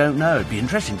really don't know. It'd be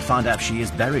interesting to find out if she is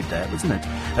buried there, wouldn't it?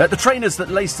 The trainers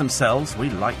that lace themselves, we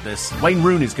like this. Wayne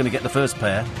Rooney's going to get the first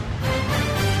pair.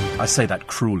 I say that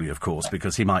cruelly, of course,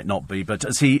 because he might not be, but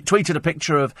as he tweeted a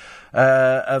picture of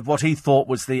what he thought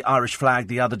was the Irish flag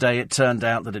the other day, it turned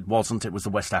out that it wasn't. It was the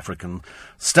West African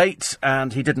state,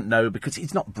 and he didn't know because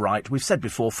he's not bright. We've said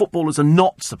before, footballers are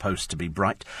not supposed to be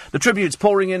bright. The tributes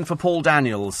pouring in for Paul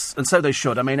Daniels, and so they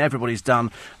should. I mean, everybody's done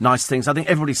nice things. I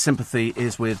think everybody's sympathy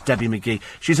is with Debbie McGee.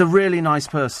 She's a really nice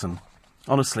person.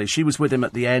 Honestly, she was with him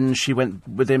at the end. She went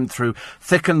with him through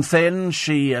thick and thin.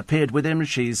 She appeared with him.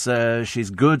 She's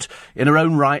good in her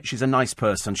own right. She's a nice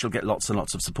person. She'll get lots and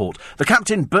lots of support. The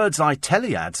Captain Birdseye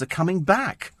telly-ads are coming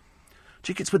back.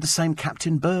 Do you think it's with the same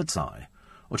Captain Birdseye?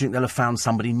 Or do you think they'll have found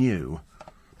somebody new?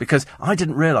 Because I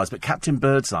didn't realise, but Captain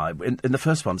Birdseye, in the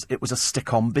first ones, it was a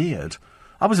stick-on beard.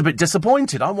 I was a bit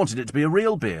disappointed. I wanted it to be a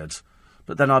real beard.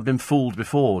 But then I've been fooled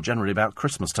before, generally about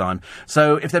Christmas time.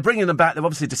 So if they're bringing them back, they've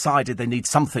obviously decided they need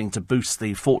something to boost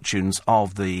the fortunes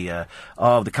of the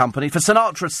company. For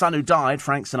Sinatra's son who died,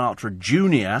 Frank Sinatra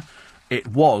Jr., it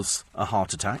was a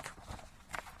heart attack.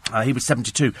 He was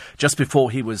 72, just before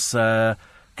he was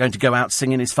going to go out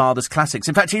singing his father's classics.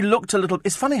 In fact, he looked a little...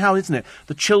 It's funny how, isn't it,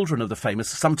 the children of the famous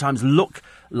sometimes look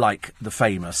like the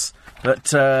famous. But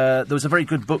there was a very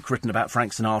good book written about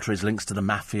Frank Sinatra, his links to the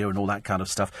mafia and all that kind of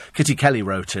stuff. Kitty Kelly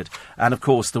wrote it. And, of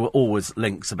course, there were always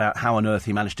links about how on earth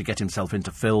he managed to get himself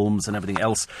into films and everything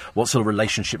else. What sort of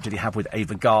relationship did he have with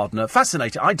Ava Gardner?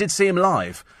 Fascinating. I did see him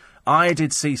live. I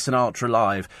did see Sinatra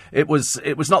live. It was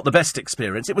not the best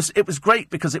experience. It was great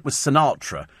because it was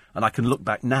Sinatra, and I can look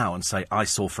back now and say I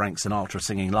saw Frank Sinatra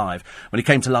singing live when he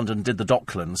came to London and did the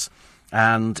Docklands,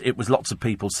 and it was lots of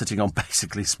people sitting on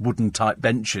basically wooden type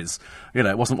benches. You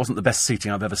know, it wasn't the best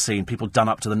seating I've ever seen. People done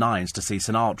up to the nines to see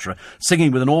Sinatra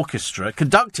singing with an orchestra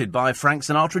conducted by Frank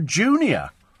Sinatra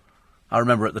Jr. I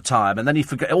remember at the time, and then he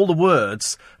forgot all the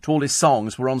words to all his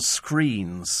songs were on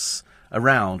screens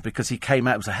around because he came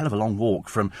out. It was a hell of a long walk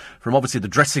from obviously the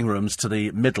dressing rooms to the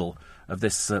middle of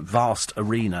this vast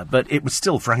arena, but it was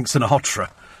still Frank Sinatra.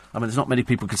 I mean, there's not many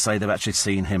people could say they've actually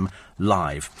seen him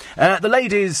live. The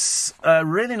ladies are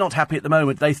really not happy at the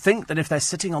moment. They think that if they're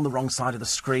sitting on the wrong side of the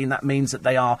screen, that means that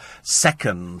they are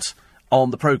second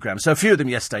on the programme. So a few of them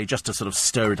yesterday, just to sort of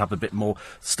stir it up a bit more,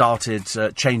 started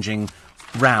changing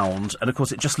round, and of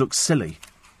course it just looks silly.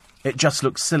 It just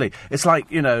looks silly. It's like,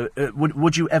 you know,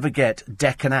 would you ever get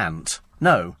Deck and Ant?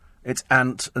 No, it's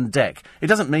Ant and Deck. It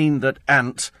doesn't mean that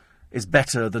Ant is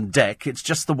better than Deck. It's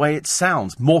just the way it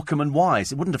sounds. Morecambe and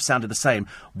Wise. It wouldn't have sounded the same.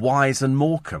 Wise and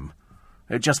Morecambe.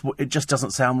 It just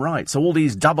doesn't sound right. So all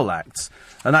these double acts,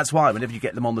 and that's why whenever you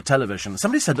get them on the television,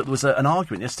 somebody said that there was an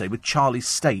argument yesterday with Charlie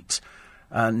State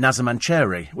and Nazar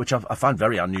Mancheri, which I find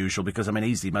very unusual because, I mean,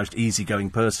 he's the most easygoing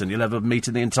person you'll ever meet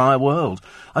in the entire world.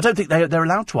 I don't think they're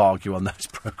allowed to argue on those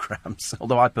programmes,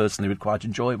 although I personally would quite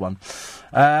enjoy one.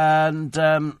 And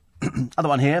other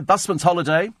one here, Busman's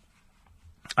Holiday.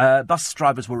 Bus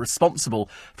drivers were responsible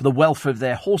for the welfare of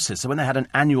their horses. So when they had an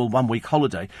annual one-week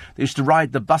holiday, they used to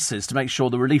ride the buses to make sure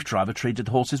the relief driver treated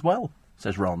the horses well,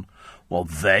 says Ron. Well,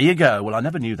 there you go. Well, I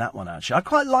never knew that one, actually. I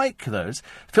quite like those.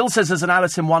 Phil says there's an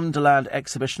Alice in Wonderland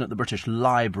exhibition at the British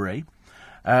Library.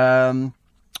 Another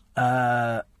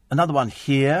one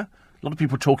here. A lot of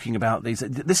people talking about these.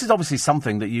 This is obviously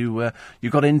something that you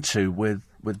got into with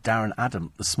Darren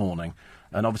Adam this morning,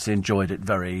 and obviously enjoyed it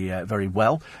very, very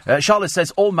well. Charlotte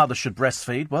says all mothers should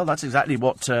breastfeed. Well, that's exactly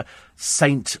what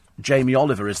Saint Jamie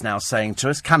Oliver is now saying to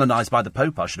us. Canonised by the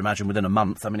Pope, I should imagine, within a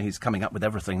month. I mean, he's coming up with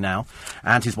everything now.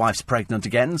 And his wife's pregnant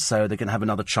again, so they're going to have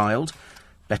another child.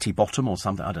 Betty Bottom or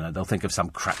something. I don't know. They'll think of some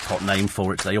crackpot name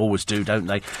for it. They always do, don't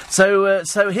they? So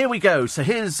here we go. So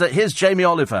here's Jamie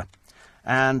Oliver.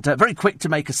 And very quick to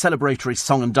make a celebratory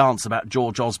song and dance about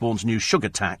George Osborne's new sugar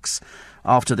tax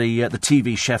after the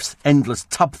TV chef's endless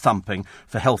tub thumping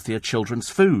for healthier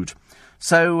children's food.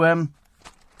 So,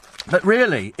 but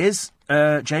really, is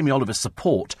Jamie Oliver's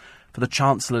support for the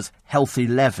Chancellor's healthy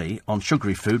levy on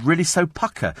sugary food really so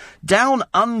pucker? Down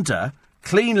under,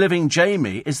 clean living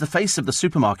Jamie is the face of the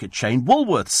supermarket chain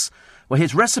Woolworths, where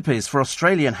his recipes for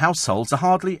Australian households are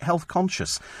hardly health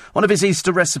conscious. One of his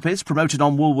Easter recipes, promoted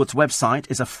on Woolworths' website,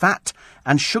 is a fat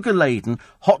and sugar-laden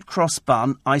hot cross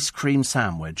bun ice cream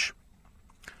sandwich.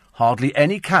 Hardly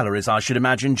any calories, I should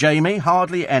imagine, Jamie.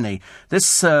 Hardly any. This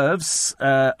serves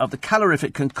of the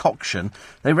calorific concoction.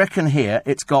 They reckon here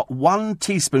it's got 1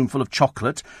 teaspoonful of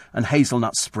chocolate and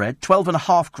hazelnut spread,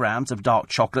 12.5 grams of dark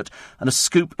chocolate and a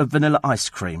scoop of vanilla ice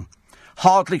cream.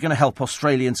 Hardly going to help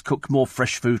Australians cook more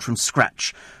fresh food from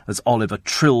scratch, as Oliver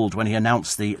trilled when he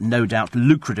announced the no doubt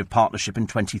lucrative partnership in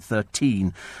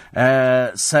 2013.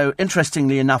 So,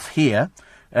 interestingly enough here,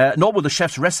 nor were the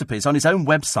chef's recipes on his own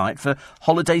website for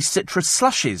holiday citrus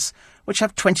slushies, which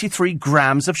have 23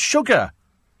 grams of sugar.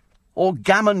 Or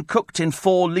gammon cooked in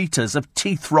 4 litres of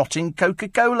teeth-rotting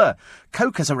Coca-Cola.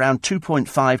 Coke has around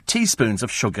 2.5 teaspoons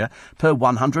of sugar per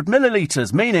 100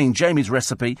 millilitres, meaning Jamie's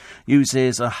recipe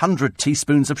uses 100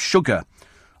 teaspoons of sugar.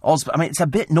 I mean, it's a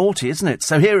bit naughty, isn't it?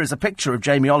 So here is a picture of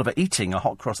Jamie Oliver eating a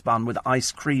hot cross bun with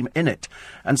ice cream in it.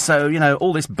 And so, you know,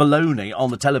 all this baloney on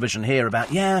the television here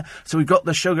about, so we've got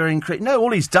the sugar increase. No,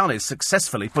 all he's done is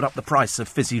successfully put up the price of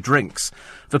fizzy drinks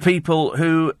for people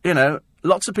who,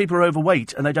 lots of people are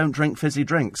overweight and they don't drink fizzy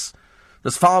drinks.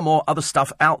 There's far more other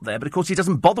stuff out there, but of course he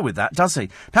doesn't bother with that, does he?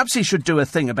 Perhaps he should do a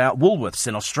thing about Woolworths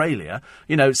in Australia,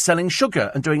 selling sugar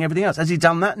and doing everything else. Has he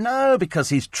done that? No, because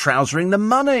he's trousering the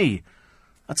money.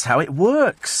 That's how it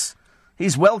works.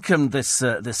 He's welcomed this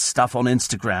stuff on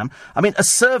Instagram. I mean, a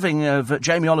serving of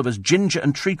Jamie Oliver's ginger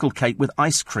and treacle cake with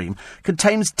ice cream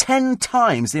contains 10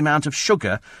 times the amount of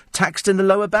sugar taxed in the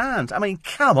lower band. I mean,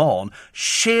 come on.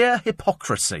 Sheer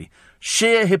hypocrisy.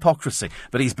 Sheer hypocrisy.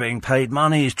 But he's being paid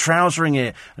money, he's trousering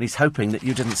it, and he's hoping that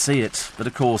you didn't see it. But,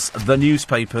 of course, the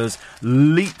newspapers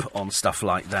leap on stuff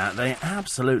like that. They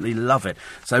absolutely love it.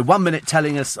 So 1 minute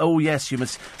telling us, oh, yes, you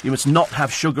must not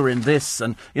have sugar in this,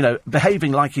 and,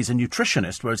 behaving like he's a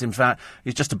nutritionist, whereas, in fact,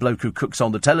 he's just a bloke who cooks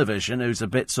on the television, who's a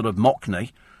bit sort of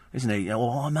mockney, isn't he?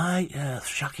 Oh, mate,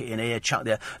 chuck it in here, chuck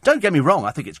there. Don't get me wrong,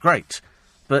 I think it's great.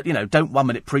 But, don't 1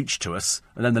 minute preach to us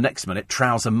and then the next minute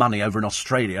trouser money over in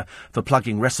Australia for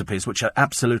plugging recipes which are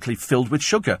absolutely filled with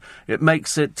sugar. It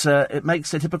makes it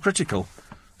hypocritical.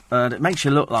 And it makes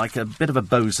you look like a bit of a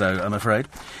bozo, I'm afraid.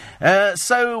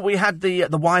 So we had the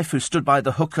wife who stood by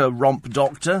the hooker romp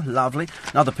doctor. Lovely.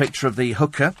 Another picture of the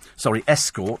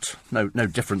escort. No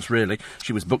difference, really.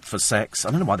 She was booked for sex.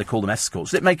 I don't know why they call them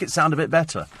escorts. Does it make it sound a bit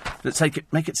better? Does it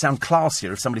make it sound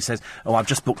classier if somebody says, oh, I've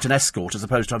just booked an escort, as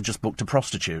opposed to I've just booked a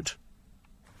prostitute?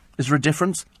 Is there a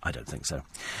difference? I don't think so.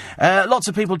 Lots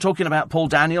of people talking about Paul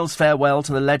Daniels. Farewell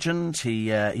to the legend.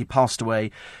 He passed away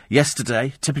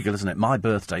yesterday. Typical, isn't it? My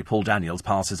birthday, Paul Daniels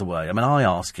passes away. I mean, I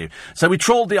ask you. So we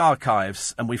trawled the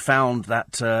archives and we found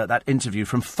that interview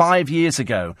from 5 years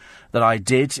ago that I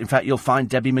did. In fact, you'll find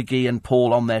Debbie McGee and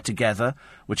Paul on there together,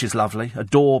 which is lovely.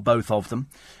 Adore both of them.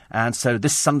 And so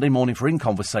this Sunday morning for In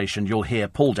Conversation, you'll hear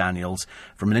Paul Daniels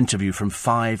from an interview from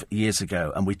 5 years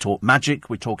ago. And we talk magic,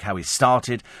 we talk how he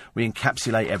started, we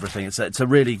encapsulate everything. It's a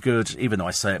really good, even though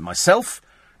I say it myself,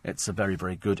 it's a very,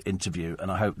 very good interview.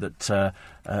 And I hope that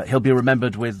he'll be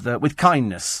remembered with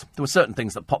kindness. There were certain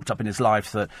things that popped up in his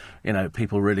life that,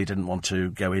 people really didn't want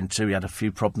to go into. He had a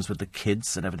few problems with the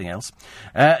kids and everything else.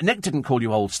 Nick didn't call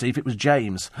you old, Steve. It was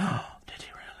James. Did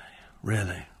he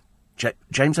really? Really?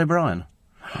 James O'Brien?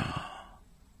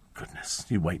 Goodness,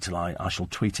 you wait till I shall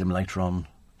tweet him later on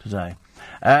today.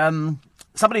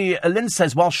 Lynn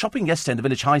says, while shopping yesterday in the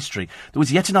village high street, there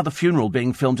was yet another funeral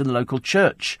being filmed in the local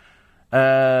church.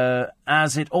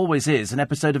 As it always is, an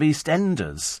episode of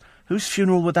EastEnders. Whose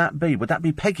funeral would that be? Would that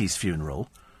be Peggy's funeral?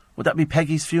 Would that be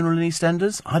Peggy's funeral in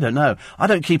EastEnders? I don't know. I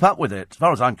don't keep up with it. As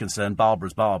far as I'm concerned,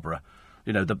 Barbara's Barbara.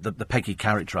 The Peggy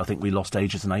character, I think we lost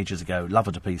ages and ages ago. Love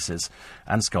her to pieces.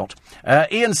 And Scott.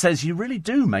 Ian says, you really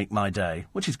do make my day,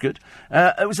 which is good.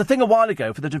 It was a thing a while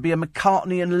ago for there to be a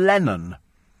McCartney and Lennon.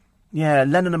 Yeah,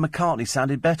 Lennon and McCartney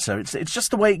sounded better. It's just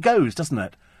the way it goes, doesn't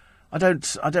it? I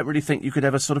don't really think you could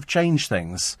ever sort of change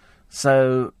things.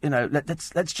 So,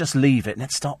 let's just leave it.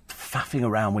 Let's stop faffing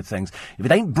around with things. If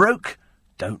it ain't broke,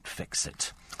 don't fix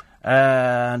it.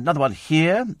 Another one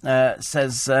here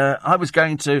says, I was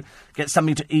going to get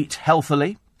something to eat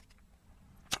healthily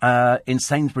in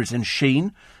Sainsbury's in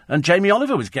Sheen, and Jamie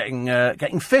Oliver was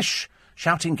getting fish,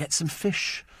 shouting, get some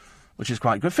fish, which is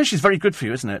quite good. Fish is very good for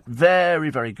you, isn't it?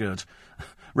 Very, very good.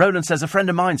 Roland says, a friend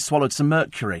of mine swallowed some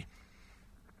mercury.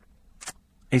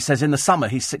 He says in the summer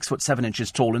he's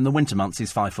 6'7" tall, in the winter months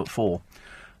he's 5'4".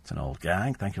 It's an old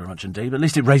gag. Thank you very much indeed. But at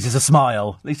least it raises a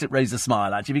smile. At least it raises a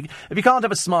smile, actually. If you can't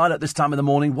have a smile at this time of the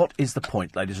morning, what is the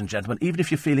point, ladies and gentlemen? Even if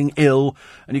you're feeling ill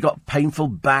and you've got painful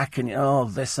back and,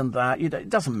 this and that, it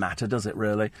doesn't matter, does it,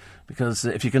 really? Because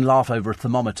if you can laugh over a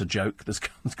thermometer joke, there's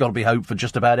got to be hope for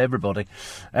just about everybody.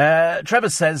 Trevor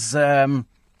says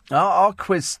our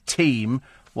quiz team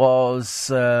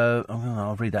was...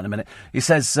 I'll read that in a minute. He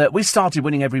says, we started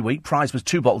winning every week. Prize was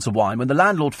 2 bottles of wine. When the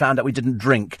landlord found out we didn't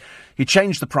drink, he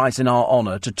changed the price in our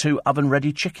honour to 2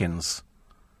 oven-ready chickens.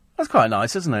 That's quite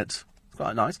nice, isn't it? It's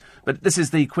quite nice. But this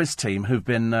is the quiz team who've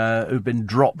been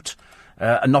dropped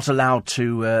and not allowed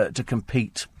to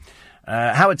compete.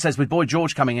 Howard says, with Boy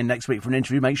George coming in next week for an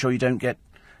interview, make sure you don't get...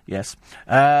 Yes.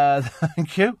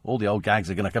 Thank you. All the old gags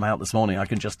are going to come out this morning, I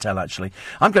can just tell, actually.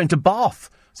 I'm going to Bath,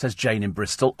 says Jane in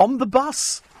Bristol, on the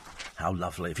bus. How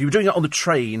lovely. If you were doing it on the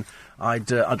train,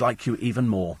 I'd like you even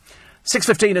more.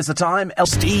 6:15 is the time.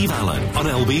 Steve Allen on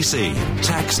LBC.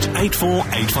 Text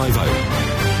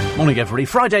 84850. Morning, everybody.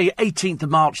 Friday, 18th of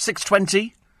March,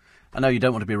 6:20. I know you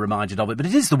don't want to be reminded of it, but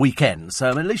it is the weekend, so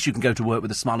at least you can go to work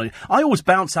with a smile on you. I always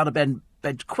bounce out of bed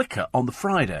quicker on the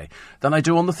Friday than I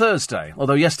do on the Thursday.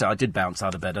 Although yesterday I did bounce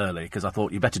out of bed early because I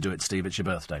thought you better do it, Steve, it's your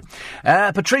birthday.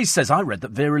 Patrice says, I read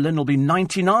that Vera Lynn will be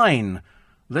 99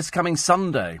 this coming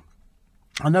Sunday.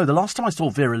 I know, the last time I saw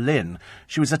Vera Lynn,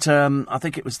 she was at, I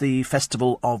think it was the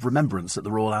Festival of Remembrance at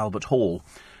the Royal Albert Hall.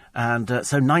 And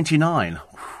so 99.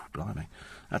 Whew, blimey.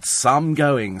 That's some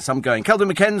going. Kelvin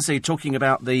Mackenzie talking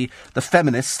about the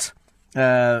feminist,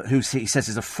 who he says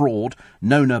is a fraud,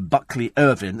 Nona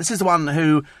Buckley-Irvin. This is the one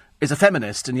who is a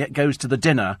feminist and yet goes to the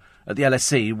dinner at the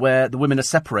LSE where the women are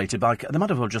separated by... They might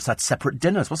have well just had separate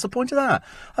dinners. What's the point of that?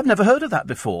 I've never heard of that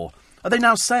before. Are they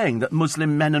now saying that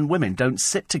Muslim men and women don't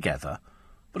sit together?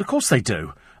 But of course they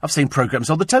do. I've seen programmes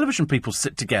on the television, people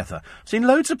sit together. I've seen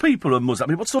loads of people who are Muslim. I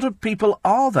mean, what sort of people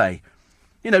are they?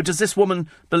 Does this woman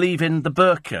believe in the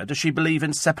burqa? Does she believe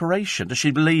in separation? Does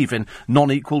she believe in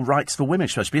non-equal rights for women?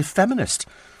 She's supposed to be a feminist.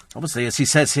 Obviously, as he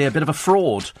says here, a bit of a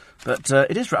fraud. But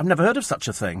it is... I've never heard of such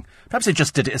a thing. Perhaps they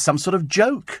just did it as some sort of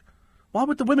joke. Why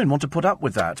would the women want to put up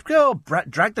with that? Oh,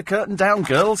 drag the curtain down,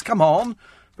 girls. Come on.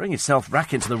 Bring yourself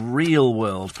back into the real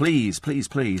world. Please, please,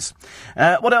 please.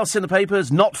 What else in the papers?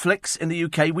 Netflix in the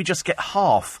UK. We just get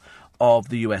half of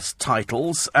the US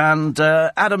titles. And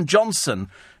Adam Johnson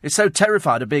is so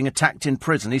terrified of being attacked in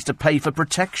prison, he's to pay for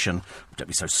protection. Don't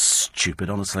be so stupid,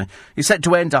 honestly. He's set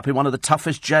to end up in one of the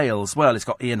toughest jails. Well, it's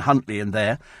got Ian Huntley in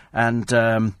there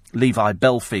and Levi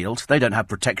Belfield. They don't have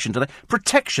protection, do they?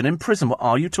 Protection in prison? What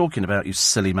are you talking about, you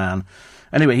silly man?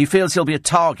 Anyway, he feels he'll be a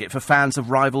target for fans of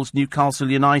rivals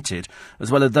Newcastle United, as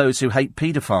well as those who hate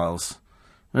paedophiles.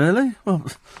 Really? Well,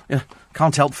 yeah,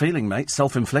 can't help feeling, mate.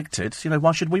 Self-inflicted.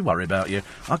 Why should we worry about you?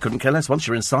 I couldn't care less. Once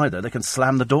you're inside there, they can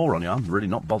slam the door on you. I'm really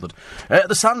not bothered.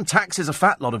 The Sun taxes a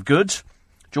fat lot of good.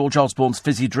 George Osborne's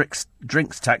fizzy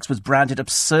drinks tax was branded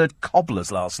absurd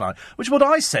cobblers last night, which is what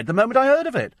I said the moment I heard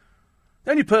of it.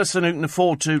 The only person who can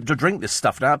afford to drink this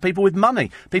stuff now are people with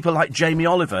money. People like Jamie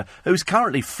Oliver, who's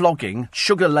currently flogging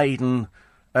sugar-laden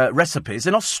recipes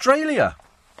in Australia.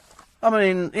 I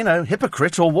mean,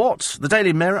 hypocrite or what? The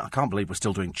Daily Mirror... I can't believe we're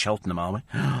still doing Cheltenham, are we?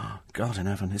 God in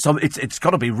heaven. It's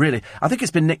got to be really... I think it's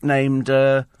been nicknamed,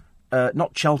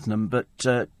 not Cheltenham, but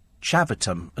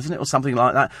Chaverton, isn't it? Or something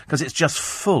like that. Because it's just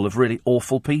full of really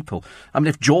awful people. I mean,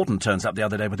 if Jordan turns up the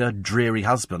other day with her dreary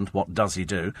husband, what does he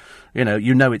do?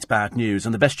 You know it's bad news.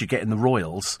 And the best you get in the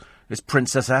royals is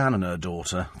Princess Anne and her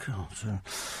daughter.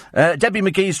 God. Debbie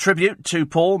McGee's tribute to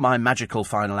Paul, my magical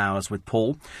final hours with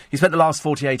Paul. He spent the last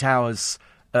 48 hours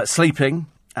sleeping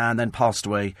and then passed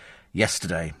away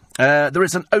yesterday. There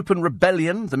is an open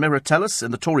rebellion, the Mirror tell us,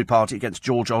 in the Tory party against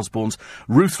George Osborne's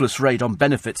ruthless raid on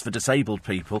benefits for disabled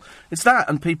people. It's that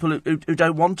and people who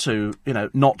don't want to,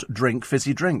 not drink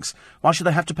fizzy drinks. Why should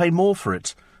they have to pay more for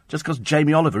it? Just because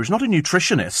Jamie Oliver is not a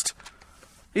nutritionist.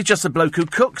 He's just a bloke who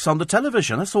cooks on the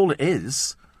television. That's all it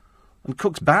is. And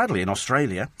cooks badly in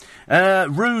Australia.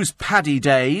 Roo's Paddy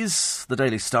Days, the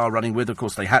Daily Star running with, of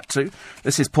course they had to.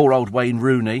 This is poor old Wayne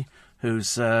Rooney, who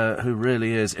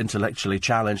really is intellectually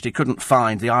challenged. He couldn't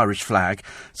find the Irish flag,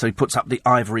 so he puts up the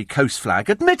Ivory Coast flag.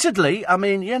 Admittedly, I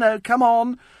mean, come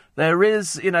on. There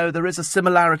is a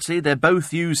similarity. They're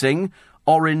both using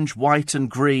orange, white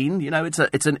and green.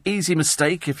 It's an easy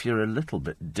mistake if you're a little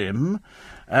bit dim.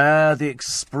 The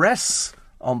Express,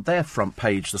 on their front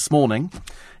page this morning,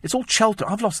 it's all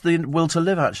Cheltenham. I've lost the will to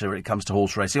live, actually, when it comes to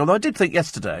horse racing. Although I did think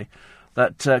yesterday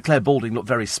that Claire Balding looked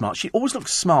very smart. She always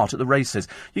looks smart at the races.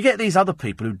 You get these other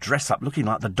people who dress up looking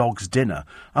like the dog's dinner.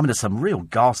 I mean, there's some real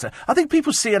gas there. I think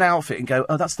people see an outfit and go,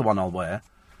 oh, that's the one I'll wear.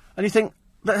 And you think,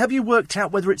 But have you worked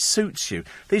out whether it suits you?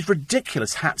 These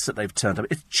ridiculous hats that they've turned up.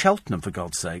 It's Cheltenham, for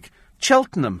God's sake.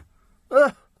 Cheltenham.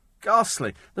 Ugh,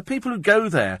 ghastly. The people who go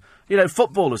there,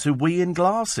 footballers who wee in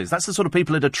glasses. That's the sort of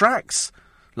people it attracts.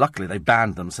 Luckily, they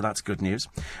banned them, so that's good news.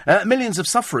 Millions of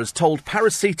sufferers told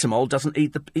paracetamol doesn't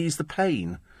ease the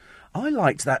pain. I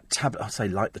liked that tablet. I say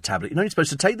like the tablet. You're only supposed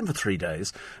to take them for 3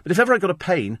 days. But if ever I got a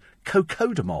pain,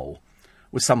 cocodamol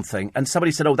was something. And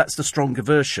somebody said, that's the stronger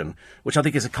version, which I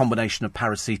think is a combination of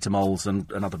paracetamols and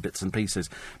other bits and pieces.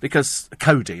 Because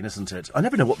codeine, isn't it? I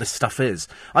never know what this stuff is.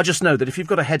 I just know that if you've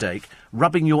got a headache,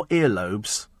 rubbing your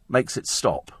earlobes makes it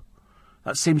stop.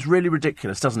 That seems really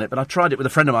ridiculous, doesn't it? But I tried it with a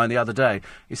friend of mine the other day.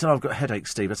 He said, I've got a headache,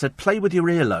 Steve. I said, play with your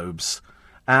earlobes.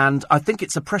 And I think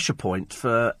it's a pressure point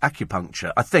for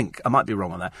acupuncture. I think. I might be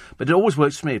wrong on that. But it always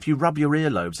works for me. If you rub your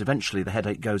earlobes, eventually the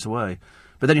headache goes away.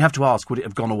 But then you have to ask, would it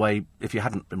have gone away if you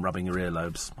hadn't been rubbing your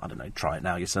earlobes? I don't know. Try it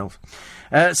now yourself.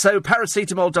 So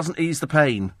paracetamol doesn't ease the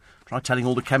pain. Try telling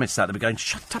all the chemists out there, going,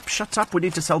 shut up, we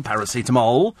need to sell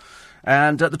paracetamol.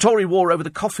 And the Tory war over the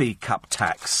coffee cup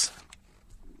tax.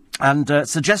 And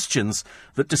suggestions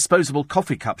that disposable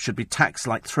coffee cups should be taxed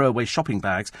like throwaway shopping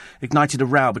bags ignited a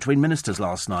row between ministers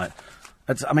last night.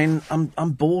 I'm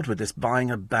bored with this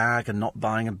buying a bag and not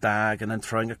buying a bag and then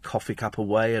throwing a coffee cup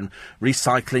away and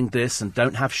recycling this and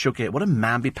don't have sugar. What a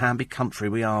mamby-pamby country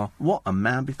we are. What a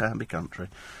mamby-pamby country.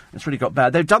 It's really got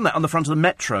bad. They've done that on the front of the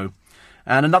Metro.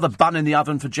 And another bun in the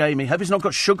oven for Jamie. Hope he's not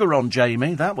got sugar on,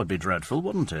 Jamie. That would be dreadful,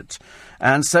 wouldn't it?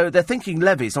 And so they're thinking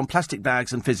levies on plastic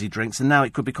bags and fizzy drinks, and now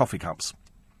it could be coffee cups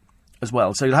as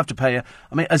well. So you'll have to pay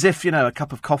as if, a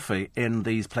cup of coffee in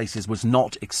these places was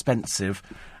not expensive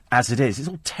as it is. It's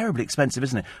all terribly expensive,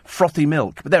 isn't it? Frothy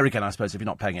milk. But there again, I suppose, if you're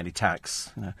not paying any tax,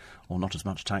 or not as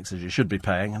much tax as you should be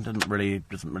paying, and doesn't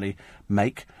really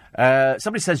make.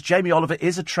 Somebody says Jamie Oliver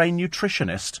is a trained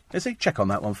nutritionist. Is he? Check on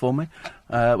that one for me.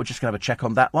 We're just going to have a check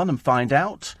on that one and find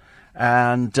out.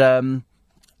 And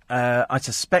I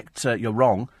suspect you're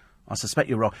wrong.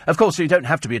 Of course, you don't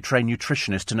have to be a trained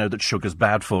nutritionist to know that sugar's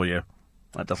bad for you.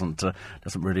 That doesn't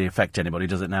really affect anybody,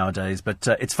 does it, nowadays? But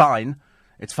it's fine.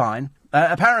 It's fine.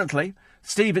 Apparently,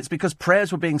 Steve, it's because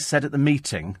prayers were being said at the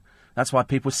meeting. That's why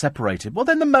people were separated. Well,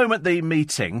 then the moment the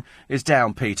meeting is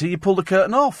down, Peter, you pull the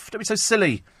curtain off. Don't be so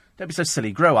silly.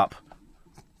 Grow up.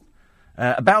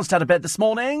 I bounced out of bed this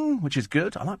morning, which is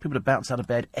good. I like people to bounce out of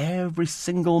bed every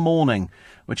single morning,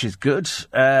 which is good.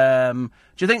 Do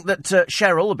you think that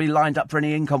Cheryl will be lined up for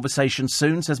any in-conversation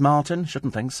soon, says Martin?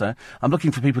 Shouldn't think so. I'm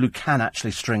looking for people who can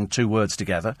actually string 2 words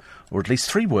together, or at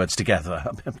least 3 words together.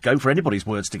 Go for anybody's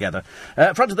words together.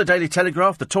 Front of the Daily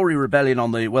Telegraph, the Tory rebellion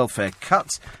on the welfare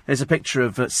cuts. There's a picture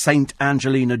of Saint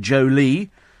Angelina Jolie.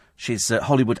 She's a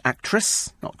Hollywood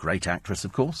actress. Not great actress,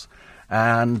 of course.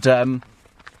 And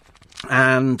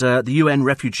the UN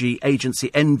Refugee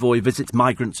Agency envoy visits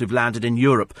migrants who've landed in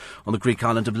Europe on the Greek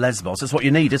island of Lesbos. That's what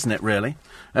you need, isn't it, really?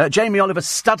 Jamie Oliver's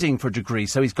studying for a degree,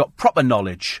 so he's got proper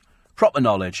knowledge.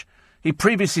 He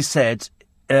previously said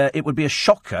it would be a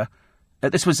shocker.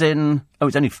 This was in...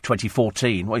 it's only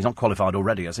 2014. Well, he's not qualified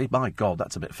already, is he? My God,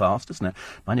 that's a bit fast, isn't it?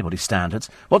 By anybody's standards.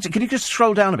 Can you just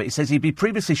scroll down a bit? He says he'd be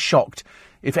previously shocked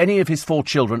if any of his 4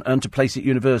 children earned a place at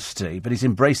university, but he's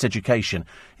embraced education.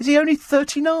 Is he only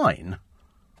 39?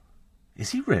 Is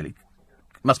he really?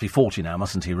 Must be 40 now,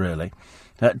 mustn't he, really?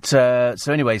 So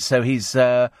anyway, so he's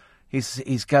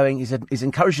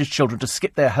encouraged his children to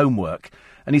skip their homework,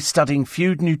 and he's studying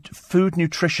food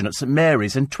nutrition at St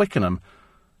Mary's in Twickenham.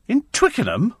 In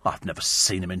Twickenham? I've never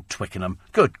seen him in Twickenham.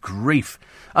 Good grief.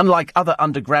 Unlike other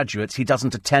undergraduates, he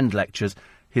doesn't attend lectures.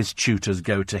 His tutors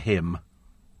go to him.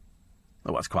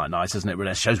 Oh, that's quite nice, isn't it?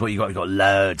 Really, it shows what you've got. You've got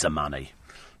loads of money.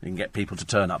 You can get people to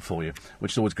turn up for you,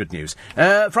 which is always good news.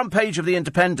 Front page of The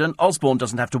Independent, Osborne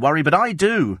doesn't have to worry, but I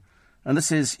do. And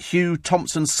this is Hugh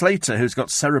Thompson-Slater, who's got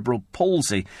cerebral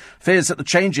palsy. Fears that the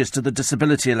changes to the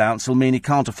disability allowance will mean he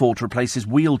can't afford to replace his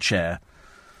wheelchair.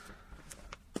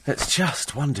 It's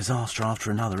just one disaster after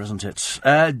another, isn't it?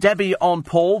 Debbie on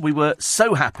Paul, we were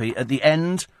so happy at the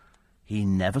end. He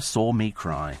never saw me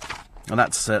cry. And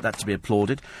that's to be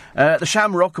applauded. The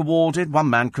Shamrock awarded. One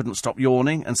man couldn't stop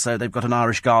yawning, and so they've got an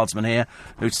Irish Guardsman here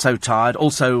who's so tired.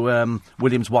 Also,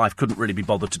 William's wife couldn't really be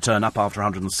bothered to turn up after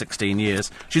 116 years.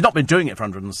 She's not been doing it for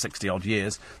 160-odd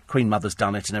years. Queen Mother's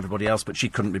done it and everybody else, but she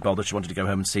couldn't be bothered. She wanted to go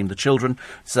home and see the children,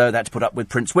 so they had to put up with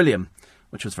Prince William,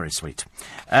 which was very sweet.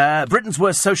 Britain's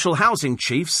worst social housing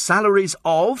chiefs, salaries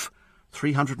of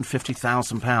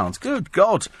 £350,000. Good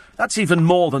God, that's even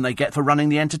more than they get for running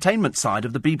the entertainment side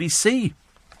of the BBC.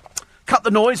 Cut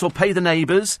the noise or pay the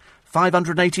neighbours.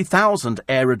 580,000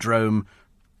 aerodrome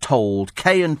told.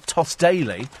 Kay and Toss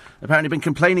Daily apparently been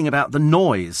complaining about the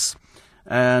noise.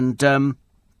 And,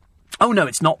 oh, no,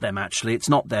 it's not them, actually. It's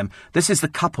not them. This is the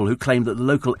couple who claimed that the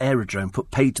local aerodrome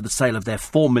put paid to the sale of their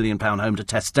 £4 million home to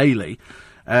Tess Daly.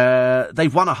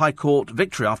 They've won a High Court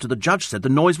victory after the judge said the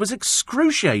noise was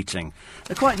excruciating.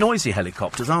 They're quite noisy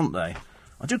helicopters, aren't they?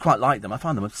 I do quite like them. I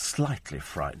find them slightly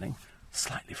frightening.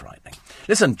 Slightly frightening.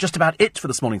 Listen, just about it for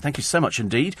this morning. Thank you so much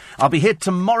indeed. I'll be here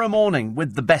tomorrow morning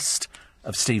with the best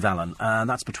of Steve Allen, and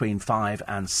that's between 5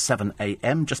 and 7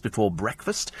 a.m, just before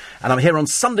breakfast. And I'm here on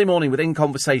Sunday morning with In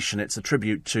Conversation. It's a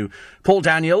tribute to Paul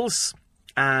Daniels,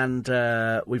 and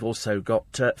we've also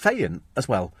got Faye in as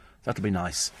well. That'll be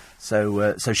nice.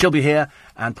 So she'll be here,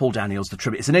 and Paul Daniels, the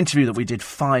tribute. It's an interview that we did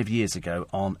 5 years ago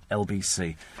on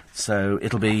LBC. So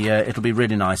it'll be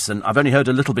really nice, and I've only heard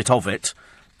a little bit of it,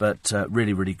 but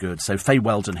really, really good. So Faye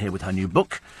Weldon here with her new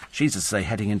book. She's, as I say,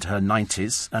 heading into her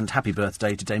 90s, and happy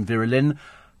birthday to Dame Vera Lynn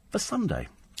for Sunday.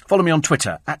 Follow me on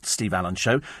Twitter, @Steve Allen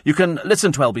Show. You can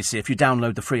listen to LBC if you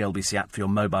download the free LBC app for your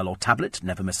mobile or tablet.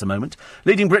 Never miss a moment.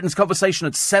 Leading Britain's conversation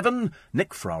at 7,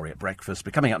 Nick Ferrari at breakfast.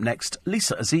 But coming up next,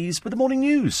 Lisa Aziz with the morning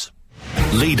news.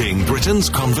 Leading Britain's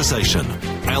conversation,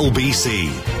 LBC,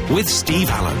 with Steve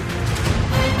Allen.